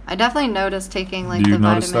 I definitely noticed taking like the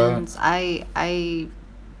vitamins. I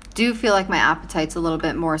do feel like my appetite's a little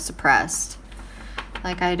bit more suppressed.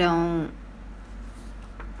 Like I don't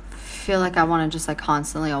feel like I want to just like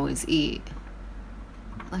constantly always eat.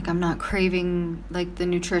 Like I'm not craving like the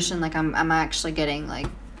nutrition. Like I'm actually getting like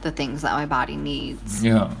the things that my body needs.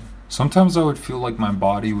 Yeah. Sometimes I would feel like my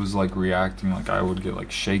body was like reacting. Like I would get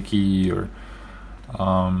like shaky or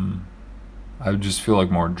I would just feel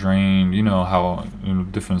like more drained. You know how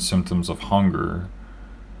different symptoms of hunger.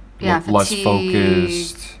 Yeah, fatigue, less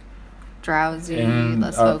focused. Drowsy,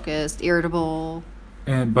 less focused, irritable.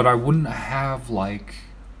 But I wouldn't have like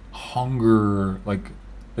hunger, like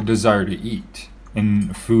a desire to eat,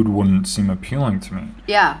 and food wouldn't seem appealing to me.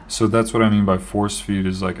 Yeah. So that's what I mean by force feed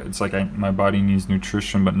is like it's like my body needs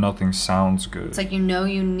nutrition, but nothing sounds good. It's like you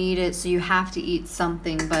need it, so you have to eat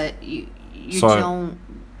something, but you don't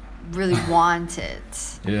really want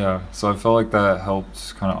it. Yeah. So I felt like that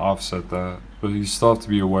helped kind of offset that. But you still have to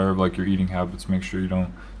be aware of like your eating habits. Make sure you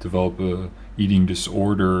don't develop a eating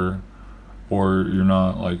disorder, or you're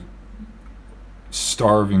not like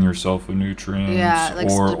starving yourself of nutrients. Yeah, like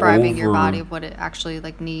or depriving your body of what it actually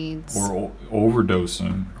like needs. Or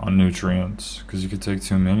overdosing on nutrients, because you could take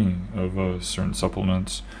too many of certain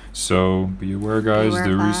supplements. So be aware, guys.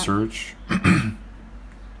 Do research.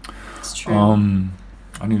 It's true.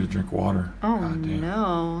 I need to drink water. Oh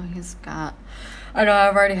no, he's got. I know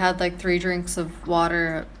I've already had like 3 drinks of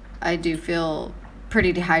water. I do feel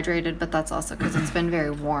pretty dehydrated, but that's also because it's been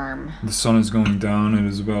very warm. The sun is going down. It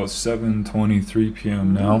is about 7:23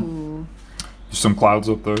 p.m. now. Ooh. There's some clouds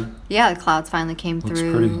up there. Yeah, the clouds finally came Looks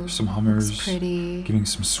through. Pretty. Some hummers. Looks pretty. Getting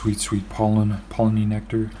some sweet pollen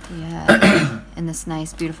nectar. Yeah. In this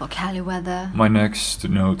nice, beautiful Cali weather. My next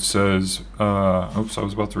note says, oops, I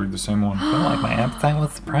was about to read the same one. I feel like my appetite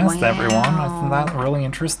was suppressed, everyone. Isn't that really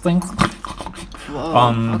interesting?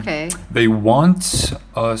 Whoa, okay. They want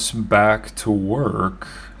us back to work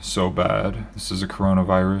so bad. This is a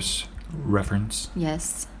coronavirus reference.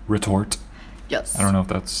 Yes. Retort. Yes. I don't know if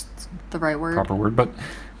that's the right word. Proper word, but it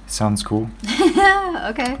sounds cool.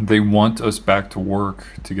 Okay. They want us back to work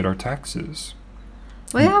to get our taxes.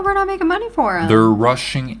 Well, yeah, we're not making money for them. They're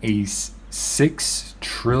rushing a $6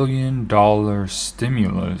 trillion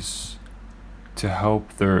stimulus to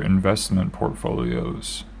help their investment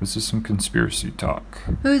portfolio's. This is some conspiracy talk.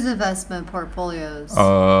 Whose investment portfolios?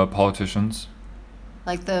 Politicians.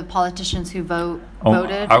 Like the politicians who voted.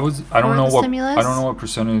 I don't know what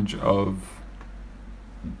percentage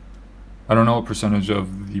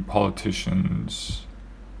of the politicians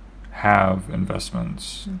have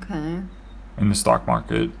investments. Okay. In the stock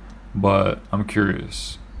market, but I'm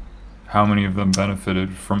curious how many of them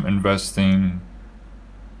benefited from investing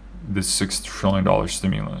this $6 trillion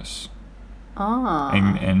stimulus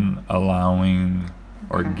and allowing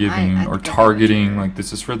or giving or targeting, like,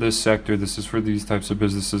 this is for this sector, this is for these types of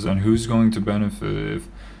businesses, and who's going to benefit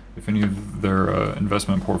if any of their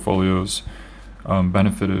investment portfolios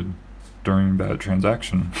benefited during that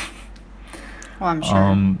transaction. Well, I'm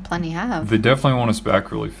sure plenty have. They definitely want us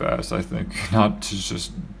back really fast, I think. Not to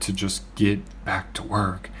just get back to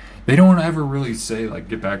work. They don't ever really say, like,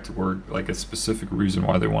 get back to work, like a specific reason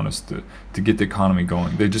why they want us to get the economy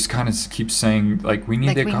going. They just kind of keep saying, like, we need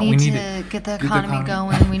to get the economy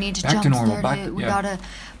going. We need to jumpstart it. We gotta.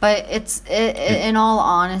 But in all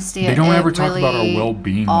honesty, they don't ever talk about our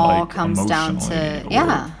well-being, all like, comes down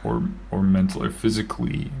to or mentally or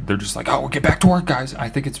physically. They're just like, oh, we'll get back to work, guys. I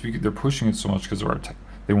think it's because they're pushing it so much because of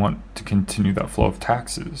they want to continue that flow of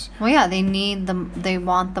taxes. Well, yeah, they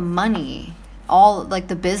want the money. All, like,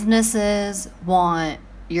 the businesses want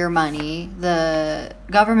your money, the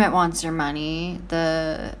government wants your money,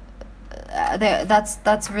 that's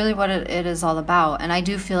really what it is all about. And I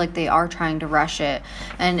do feel like they are trying to rush it,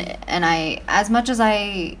 and I, as much as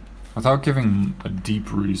without giving a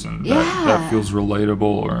deep reason that feels relatable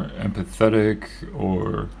or empathetic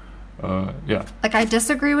or like, I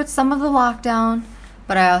disagree with some of the lockdown,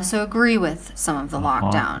 but I also agree with some of the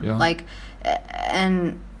lockdown. Like,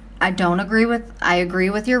 and I agree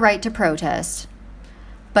with your right to protest,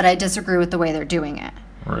 but I disagree with the way they're doing it.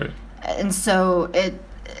 Right. And so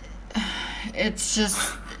it's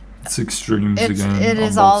just... It's extremes again. It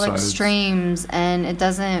is all sides. Extremes, and it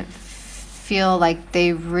doesn't feel like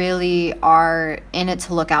they really are in it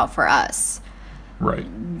to look out for us. Right.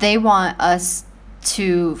 They want us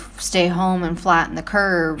to stay home and flatten the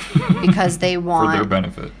curve because they want... For their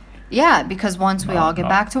benefit. Yeah, because once we all get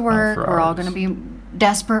back to work, we're all going to be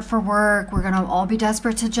desperate for work. We're going to all be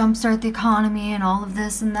desperate to jumpstart the economy and all of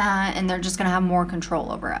this and that, and they're just going to have more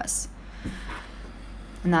control over us.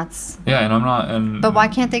 And that's... Yeah, and I'm not... But why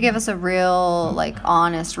can't they give us a real, like,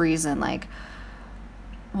 honest reason? Like,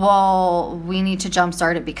 well, we need to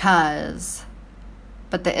jumpstart it because...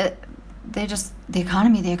 But they just... The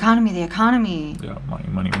economy. Yeah,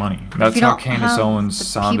 money. That's how Candace Owens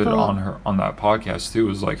sounded on that podcast, too.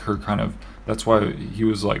 Was like her kind of... That's why he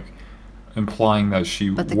was, like, implying that she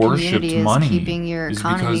worshipped money. Keeping your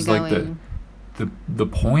economy going. Like, the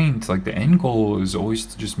point, like, the end goal is always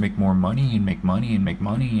to just make more money and make money and make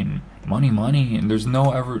money and money, and there's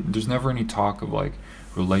never any talk of, like,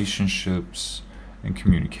 relationships and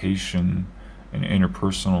communication and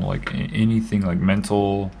interpersonal, like, anything, like,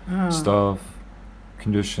 mental stuff,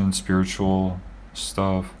 condition, spiritual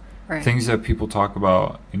stuff, right. Things that people talk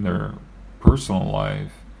about in their personal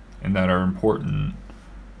life and that are important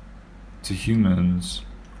to humans.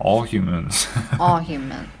 All humans.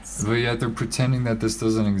 But yet they're pretending that this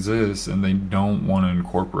doesn't exist, and they don't want to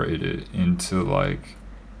incorporate it into, like,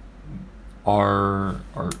 our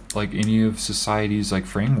like, any of society's, like,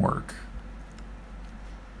 framework.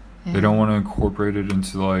 Yeah. They don't want to incorporate it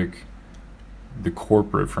into, like, the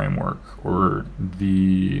corporate framework or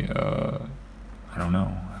the I don't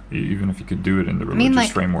know. Even if you could do it in the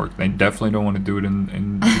religious framework, they definitely don't want to do it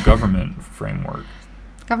in the government framework.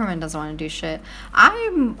 Government doesn't want to do shit.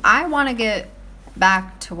 I want to get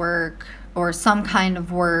back to work or some kind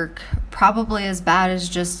of work, probably as bad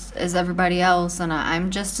as everybody else, and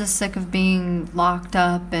I'm just as sick of being locked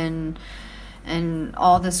up and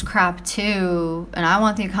all this crap too. And I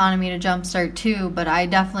want the economy to jumpstart too, but I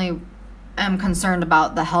definitely am concerned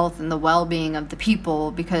about the health and the well-being of the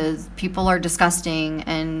people, because people are disgusting,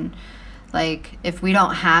 and like if we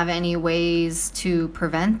don't have any ways to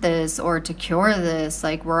prevent this or to cure this,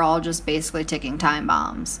 like we're all just basically ticking time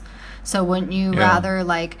bombs. So wouldn't you rather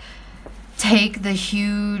like take the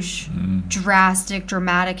huge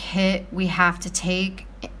dramatic hit we have to take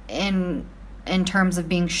in terms of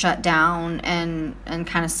being shut down and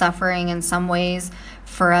kind of suffering in some ways,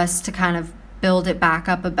 for us to kind of build it back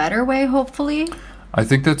up a better way, hopefully? I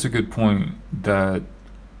think that's a good point, that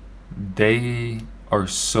they are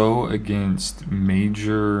so against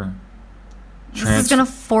major... This is going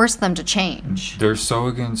to force them to change. They're so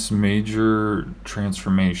against major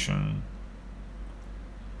transformation,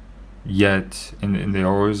 yet, and they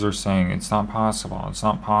always are saying, it's not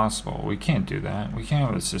possible, we can't do that, we can't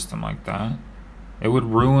have a system like that, it would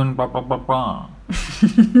ruin blah blah blah blah.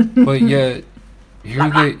 But yet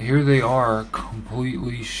here they are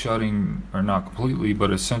completely shutting, or not completely,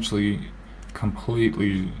 but essentially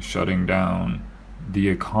completely shutting down the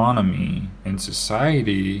economy and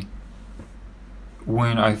society,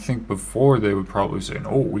 when I think before they would probably say,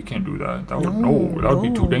 no, we can't do that. That would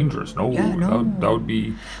be too dangerous. That would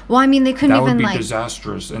be... Well, I mean, they couldn't even, that would be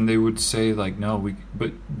disastrous. And they would say, like, no,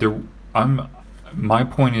 my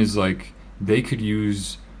point is, like, they could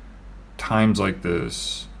use times like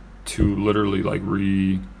this to literally, like,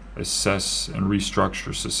 reassess and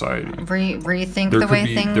restructure society. Rethink the way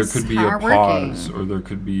things are working. There could be a pause, or there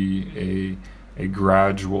could be a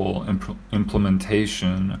gradual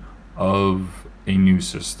implementation of a new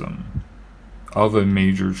system, of a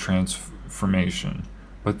major transformation,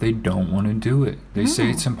 but they don't want to do it. They say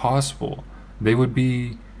it's impossible. They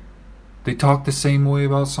talk the same way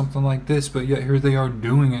about something like this, but yet here they are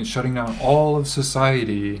doing it, shutting down all of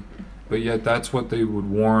society, but yet that's what they would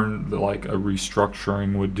warn that, like, a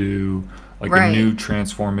restructuring would do, like a new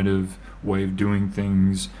transformative way of doing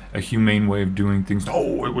things, a humane way of doing things.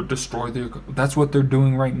 Oh, it would destroy that's what they're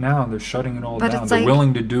doing right now. They're shutting it all down. They're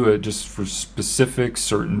willing to do it just for specific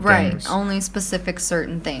certain things. Right, only specific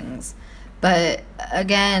certain things. But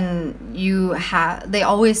again, they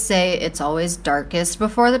always say it's always darkest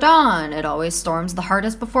before the dawn. It always storms the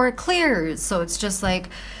hardest before it clears. So it's just like,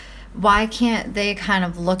 why can't they kind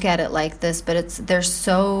of look at it like this? But they're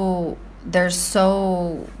so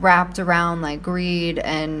wrapped around like greed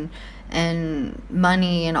and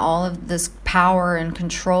money and all of this power and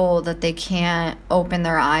control that they can't open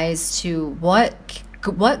their eyes to what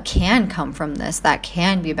can come from this that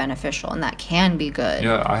can be beneficial and that can be good.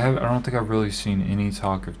 Yeah, I don't think I've really seen any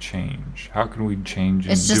talk of change. How can we change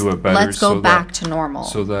and do it better? Let's go back to normal.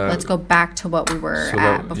 Let's go back to what we were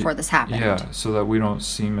at before this happened. Yeah, so that we don't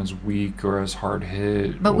seem as weak or as hard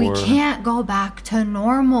hit. But we can't go back to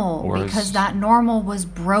normal because that normal was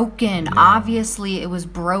broken. Yeah. Obviously, it was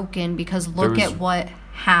broken because look at what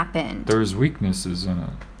happened. There's weaknesses in it.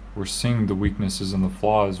 We're seeing the weaknesses and the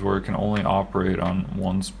flaws where it can only operate on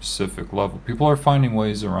one specific level. People are finding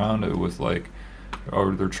ways around it with, like,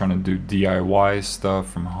 or they're trying to do DIY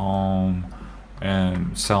stuff from home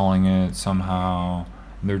and selling it somehow.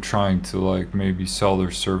 They're trying to, like, maybe sell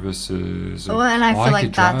their services. Well, and I feel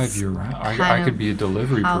like that's drive you around. I could be a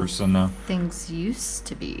delivery person now. Things used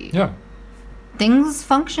to be. Yeah. Things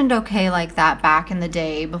functioned okay like that back in the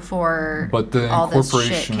day before all this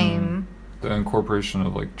shit came. The incorporation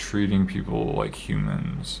of, like, treating people like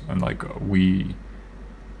humans, and, like, we're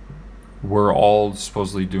all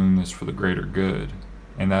supposedly doing this for the greater good,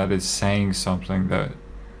 and that is saying something that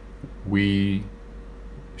we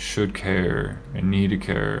should care and need to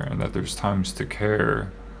care, and that there's times to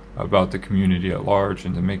care about the community at large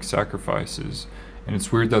and to make sacrifices. And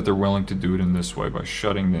it's weird that they're willing to do it in this way by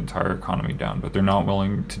shutting the entire economy down, but they're not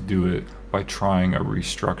willing to do it by trying a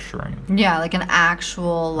restructuring. Yeah, like an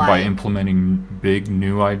actual, like... By implementing big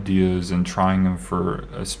new ideas and trying them for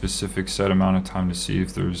a specific set amount of time to see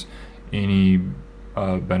if there's any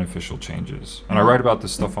beneficial changes. And I write about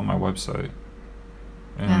this stuff on my website.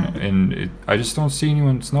 And I just don't see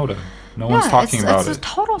anyone's Snowda. No one's talking about it. It's a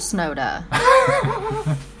total Snowda.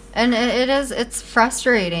 And it's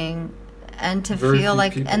frustrating. And to feel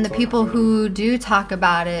like, and the people who do talk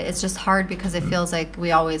about it, it's just hard because it feels like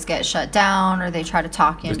we always get shut down, or they try to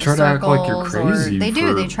talk you into circles. They try to act like you're crazy.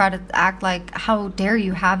 They try to act like, how dare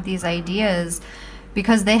you have these ideas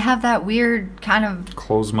Because they have that weird kind of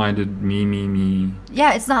close-minded me.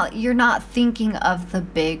 Yeah, it's not, you're not thinking of the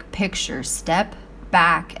big picture. Step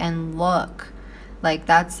back and look. Like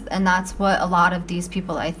that's what a lot of these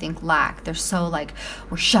people I think lack. They're so like,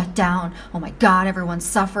 we're shut down. Oh my God, everyone's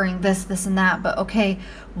suffering this and that. But okay,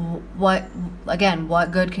 what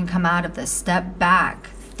good can come out of this? Step back,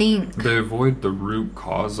 think. They avoid the root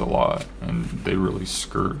cause a lot, and they really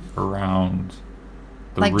skirt around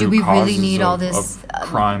the root do we really need of, all this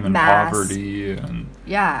crime and poverty and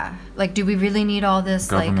do we really need all this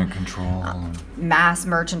government control, mass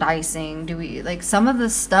merchandising? Do we like some of the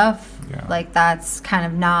stuff like that's kind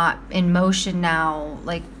of not in motion now?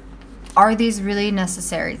 Like, are these really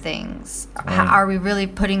necessary things? Right. Are we really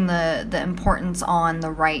putting the importance on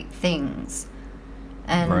the right things?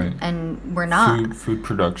 And we're not. Food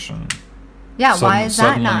production. Yeah, why is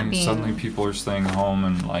that not being? Suddenly people are staying home,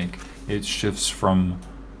 and like it shifts from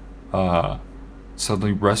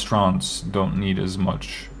suddenly restaurants don't need as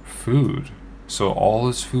much food, so all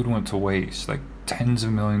this food went to waste. Like tens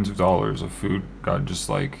of millions of dollars of food got just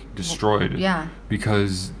like destroyed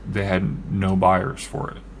because they had no buyers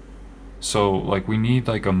for it. So like we need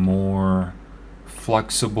like a more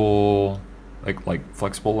flexible, like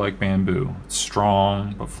flexible like bamboo,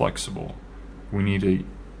 strong but flexible. We need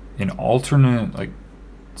an alternate like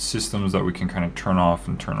systems that we can kind of turn off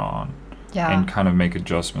and turn on, and kind of make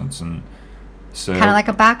adjustments. And so kind of like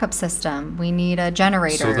a backup system. We need a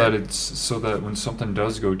generator so that when something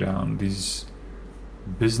does go down, these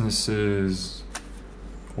businesses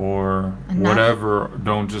or whatever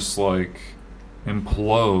don't just like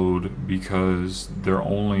implode because their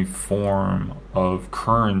only form of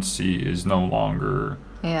currency is no longer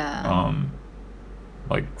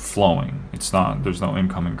like flowing. It's not, there's no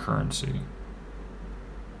incoming currency.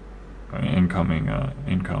 Income.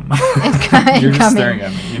 You're just staring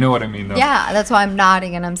at me. You know what I mean, though. Yeah, that's why I'm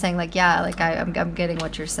nodding and I'm saying like, I'm getting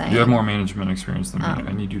what you're saying. You have more management experience than me.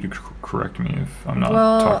 I need you to correct me if I'm not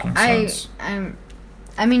talking sense.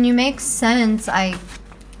 I mean, you make sense.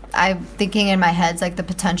 I'm thinking in my head like the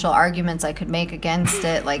potential arguments I could make against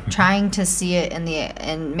it, like trying to see it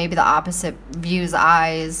in maybe the opposite view's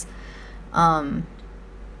eyes. But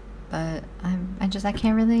I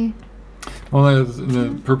can't really. Well,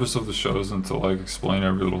 the purpose of the show isn't to like explain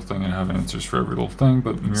every little thing and have answers for every little thing,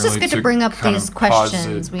 but merely it's just good to bring up these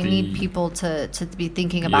questions. We need people to be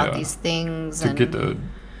thinking about these things to get the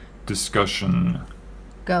discussion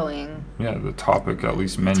going. Yeah, the topic at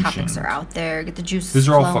least mentioned. Topics are out there. Get the juices These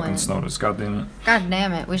are all flowing. fucking Snowdas. God damn it. God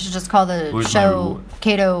damn it. We should just call the show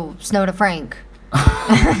Cato Snowda Frank.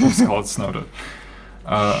 Just call it Snowda.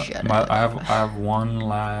 I have one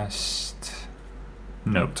last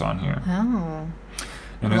note on here. Oh.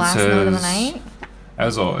 And last it says, note of the night?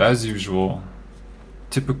 As usual,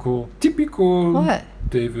 typical what?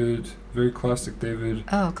 David, very classic David.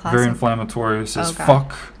 Oh, classic. Very inflammatory. It says,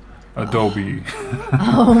 fuck Adobe.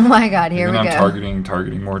 Oh my God, here we go.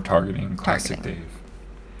 Targeting, more targeting. Classic Dave.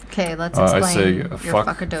 Okay, let's explain. I say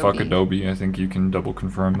fuck Adobe. Fuck Adobe. I think you can double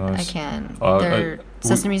confirm this. I can. Their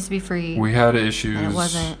system used to be free. We had issues and it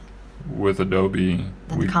wasn't with Adobe.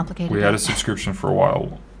 We had a subscription for a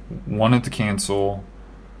while. Wanted to cancel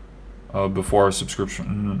before our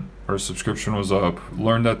subscription was up.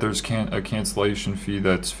 Learned that there's a cancellation fee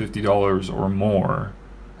that's $50 or more.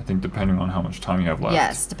 I think depending on how much time you have left.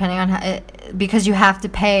 Yes, depending on because you have to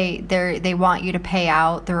pay. They want you to pay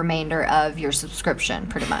out the remainder of your subscription,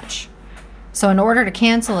 pretty much. So in order to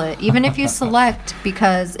cancel it, even if you select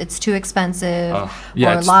because it's too expensive or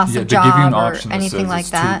loss of job give you an option or anything like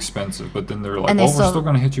that, it's too expensive. But then they're like, we're still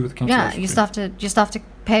going to hit you with cancellation. Yeah, you still have to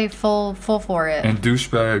pay full for it. And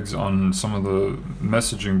douchebags on some of the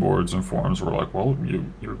messaging boards and forums were like, well,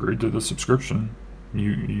 you agreed to the subscription,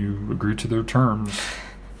 you agreed to their terms.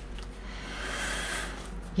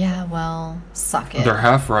 Yeah, well, suck it. They're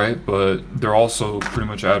half right, but they're also pretty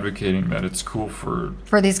much advocating that it's cool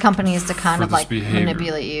for these companies to kind of like behavior.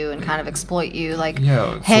 Manipulate you and kind of exploit you. Like,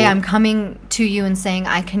 hey, so I'm coming to you and saying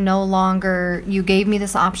I can no longer, you gave me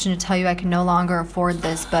this option to tell you I can no longer afford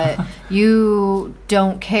this, but you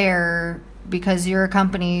don't care because you're a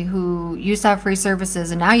company who used to have free services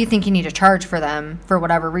and now you think you need to charge for them for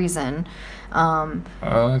whatever reason.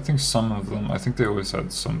 I think some of them, I think they always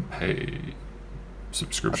had some pay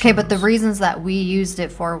subscriptions. Okay, but the reasons that we used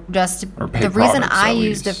it for used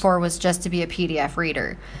it for was just to be a PDF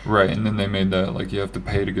reader. Right, and then they made that like you have to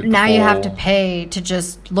pay to get now you have to pay to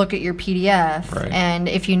just look at your PDF, right. And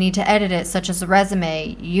if you need to edit it, such as a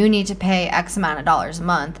resume, you need to pay X amount of dollars a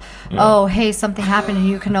month. Yeah. Oh, hey, something happened and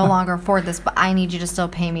you can no longer afford this, but I need you to still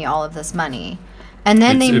pay me all of this money. And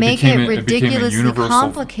then they make it ridiculously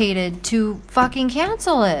complicated to fucking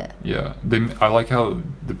cancel it. Yeah. I like how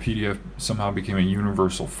the PDF somehow became a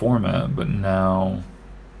universal format, but now...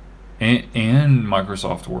 And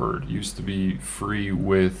Microsoft Word used to be free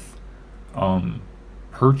with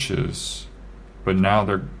purchase, but now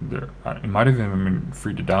they're it might have even been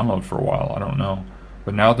free to download for a while. I don't know.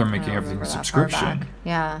 But now they're making everything a subscription.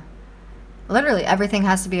 Yeah. Literally, everything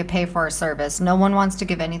has to be a pay-for service. No one wants to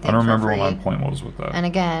give anything for free. I don't remember what my point was with that. And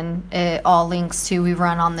again, it all links to we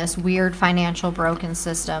run on this weird financial broken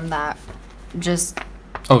system that just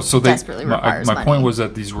desperately requires money. My point was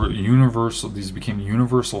that these were universal. These became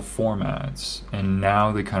universal formats, and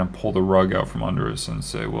now they kind of pull the rug out from under us and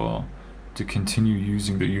say, well, to continue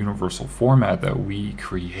using the universal format that we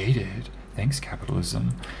created, thanks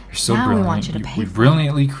capitalism, you're so brilliant. We want you to pay. We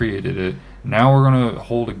brilliantly created it. Now we're going to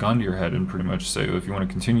hold a gun to your head and pretty much say, if you want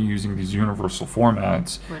to continue using these universal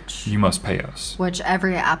formats, you must pay us. Which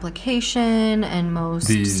every application and most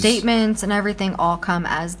statements and everything all come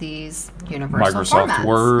as these universal formats. Microsoft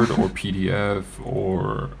Word or PDF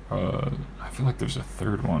or I feel like there's a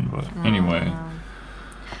third one, but anyway.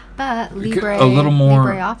 But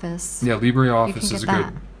LibreOffice. Yeah, LibreOffice is a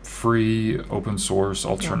good free open source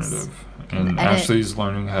alternative. Yes. And Ashley's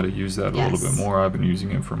learning how to use that a little bit more. I've been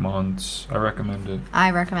using it for months. I recommend it.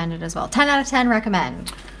 I recommend it as well. 10 out of 10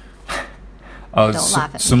 recommend. Don't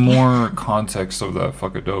laugh at some more context of that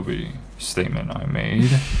fuck Adobe statement I made.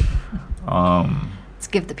 Let's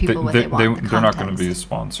give the people what they want. They're not going to be a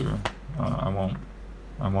sponsor. I won't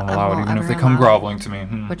allow it, even if they come groveling to me.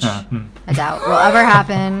 Which I doubt will ever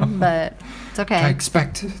happen, but it's okay. I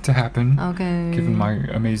expect it to happen. Okay. Given my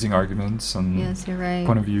amazing arguments and you're right.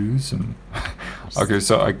 point of views. And okay,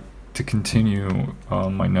 so to continue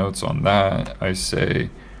my notes on that, I say,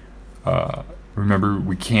 remember,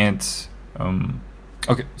 we can't...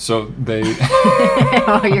 okay, so they...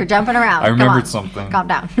 Oh, you're jumping around. I remembered something. Calm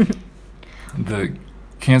down. The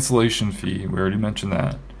cancellation fee, we already mentioned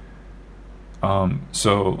that.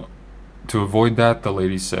 So to avoid that, the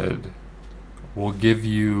lady said, we'll give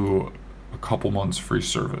you a couple months free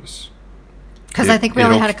service. Because I think we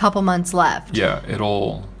only had a couple months left. Yeah,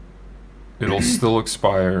 it'll still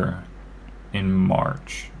expire in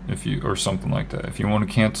March or something like that. If you want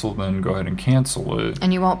to cancel, then go ahead and cancel it.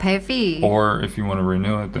 And you won't pay a fee. Or if you want to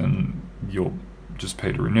renew it, then you'll just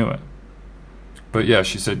pay to renew it. But yeah,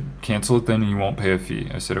 she said, cancel it then and you won't pay a fee.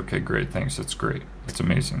 I said, okay, great, thanks, that's great. That's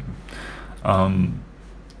amazing.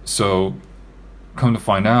 So come to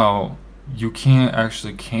find out, you can't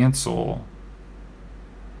actually cancel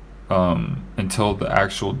until the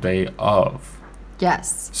actual day of.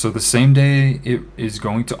 Yes. So the same day it is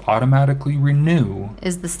going to automatically renew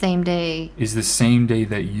is the same day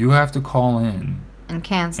that you have to call in and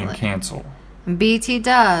cancel. And BT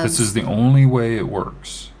does. This is the only way it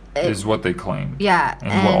works. Is what they claim. Yeah.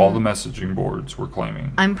 And what all the messaging boards were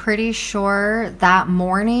claiming. I'm pretty sure that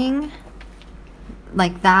morning,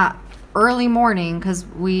 like that early morning, because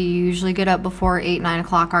we usually get up before 8, 9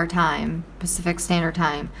 o'clock our time, Pacific Standard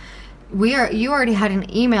Time. You already had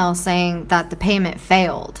an email saying that the payment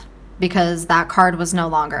failed because that card was no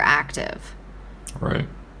longer active. Right.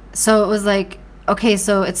 So it was like, okay,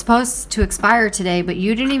 so it's supposed to expire today, but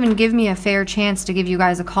you didn't even give me a fair chance to give you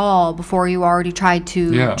guys a call before you already tried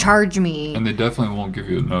to charge me. And they definitely won't give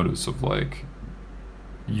you a notice of like,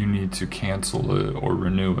 you need to cancel it or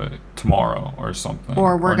renew it tomorrow or something.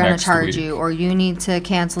 Or we're going to charge you, or you need to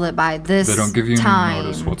cancel it by this time. They don't give you any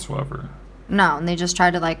notice whatsoever. No, and they just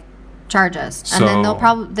try to like charge us. And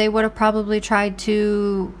then they would have probably tried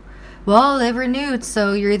to, well, they've renewed,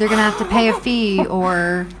 so you're either going to have to pay a fee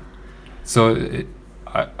or... So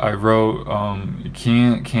I wrote, you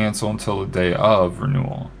can't cancel until the day of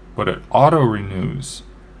renewal, but it auto-renews.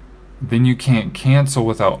 Then you can't cancel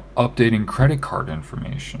without updating credit card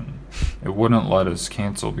information. It wouldn't let us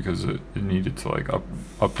cancel because it needed to like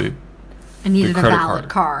update. It needed a valid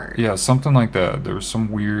card. Yeah, something like that. There was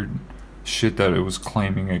some weird shit that it was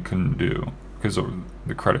claiming it couldn't do because of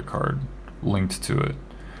the credit card linked to it.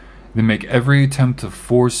 They make every attempt to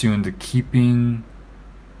force you into keeping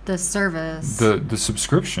the service, the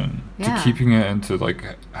subscription, to keeping it into like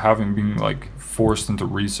being like forced into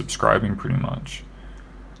resubscribing pretty much.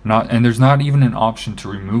 And there's not even an option to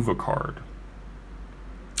remove a card,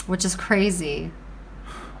 which is crazy.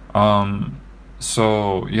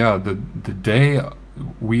 So yeah, the day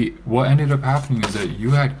what ended up happening is that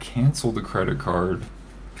you had canceled the credit card.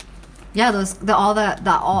 Yeah,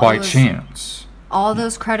 by chance. All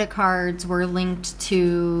those credit cards were linked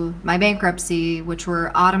to my bankruptcy, which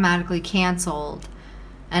were automatically canceled.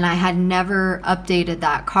 And I had never updated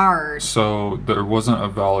that card. So there wasn't a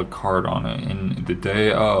valid card on it. And the day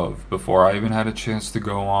of, before I even had a chance to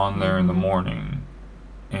go on there in the morning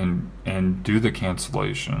and do the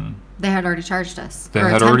cancellation, they had already charged us. They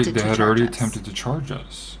had already attempted to charge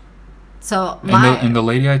us. So and the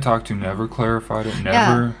lady I talked to never clarified it.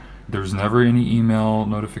 Never. Yeah. There was never any email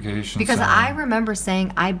notification. Because I remember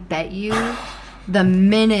saying, I bet you the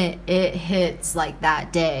minute it hits like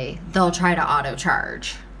that day, they'll try to auto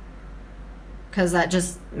charge. Because that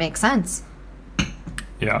just makes sense.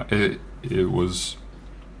 Yeah, it was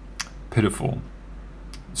pitiful.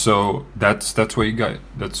 So that's what you got.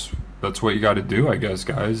 That's what you got to do, I guess,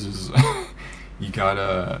 guys. Is you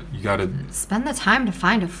gotta spend the time to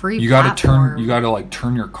find a free. You gotta like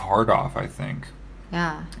turn your card off, I think.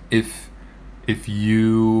 Yeah. If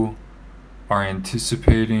you are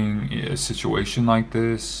anticipating a situation like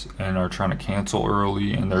this and are trying to cancel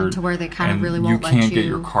early and they're to where they kind of really won't let you can't get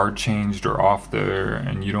your card changed or off there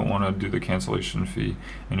and you don't want to do the cancellation fee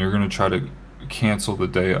and you're going to try to cancel the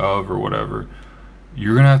day of or whatever,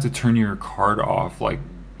 you're going to have to turn your card off like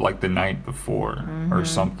the night before or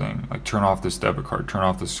something. Like turn off this debit card, turn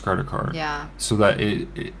off this credit card. Yeah. So that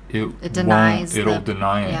it denies it'll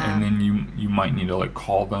deny it. Yeah. And then you might need to like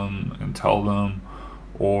call them and tell them,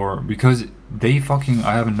 or because they fucking,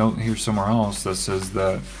 I have a note here somewhere else that says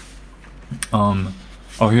that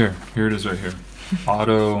here it is right here.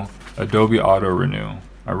 Adobe Auto Renew.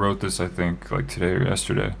 I wrote this I think like today or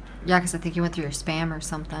yesterday. Yeah, because I think you went through your spam or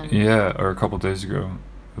something. Yeah, or a couple days ago,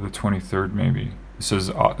 the 23rd maybe. It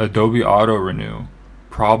says Adobe Auto Renew,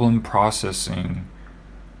 problem processing,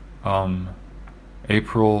 April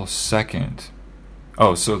 2nd.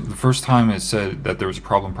 Oh, so the first time it said that there was a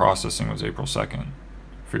problem processing was April 2nd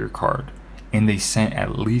for your card. And they sent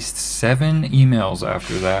at least 7 emails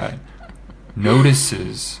after that,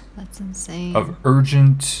 notices. That's insane. Of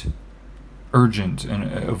urgent,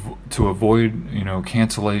 and to avoid,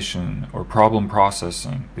 cancellation or problem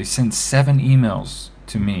processing. They sent 7 emails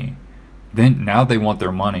to me. Then now they want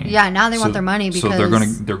their money. Yeah, now they want their money because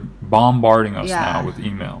so they're bombarding us now with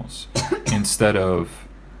emails instead of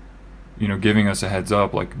giving us a heads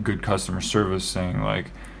up like good customer service saying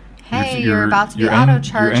like, hey, you're about to be auto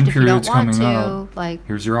charged if you don't want to. Up. Like,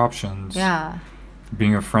 here's your options. Yeah.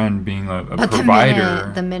 Being a friend, being a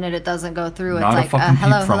provider. The minute it doesn't go through, it's like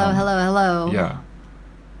hello. Yeah.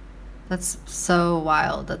 That's so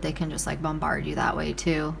wild that they can just like bombard you that way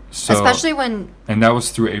too. So, especially when. And that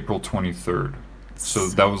was through April 23rd. So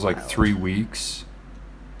that was like 3 weeks.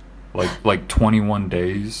 Like 21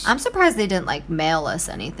 days. I'm surprised they didn't like mail us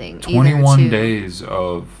anything. 21 days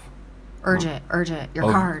of. Urgent.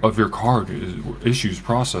 Your card. Of your card issues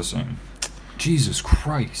processing. Jesus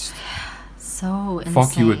Christ. So insane.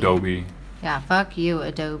 Fuck you, Adobe. Yeah, fuck you,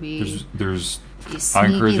 Adobe. I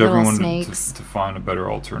encourage everyone to find a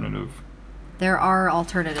better alternative. There are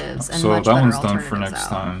alternatives. And so much that better one's done for next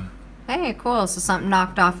time. Hey, cool. So something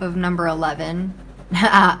knocked off of number 11.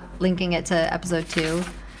 Linking it to episode 2.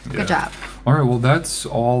 Good job. All right, well, that's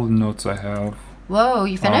all the notes I have. Whoa,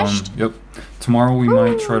 you finished? Yep. Tomorrow we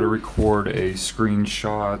might try to record a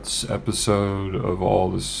screenshots episode of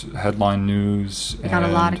all this headline news. We got a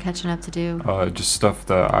lot of catching up to do. Just stuff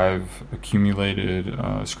that I've accumulated,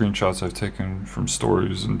 screenshots I've taken from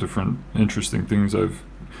stories and different interesting things I've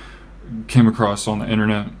came across on the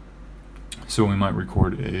internet. So we might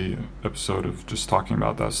record a episode of just talking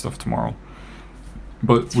about that stuff tomorrow.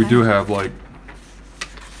 But we do have like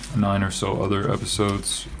 9 or so other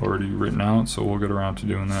episodes already written out, so we'll get around to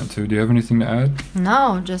doing that too. Do you have anything to add?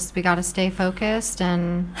 No, just we got to stay focused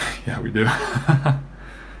and. Yeah, we do.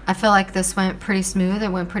 I feel like this went pretty smooth.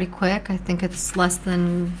 It went pretty quick. I think it's less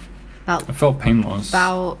than about. I felt painless.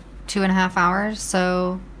 About 2.5 hours,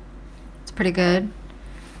 so it's pretty good.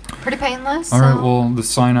 Pretty painless. All right. Well, the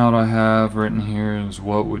sign out I have written here is: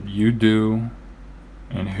 what would you do,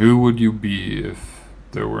 and who would you be if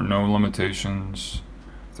there were no limitations?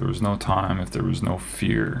 If there was no time, if there was no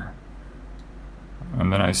fear.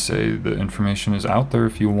 And then I say the information is out there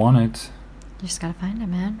if you want it. You just gotta find it,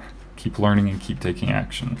 man. Keep learning and keep taking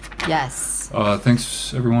action. Yes.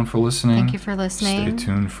 Thanks everyone for listening. Thank you for listening. Stay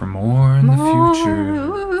tuned for more in the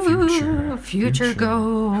future. Future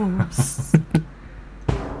goes.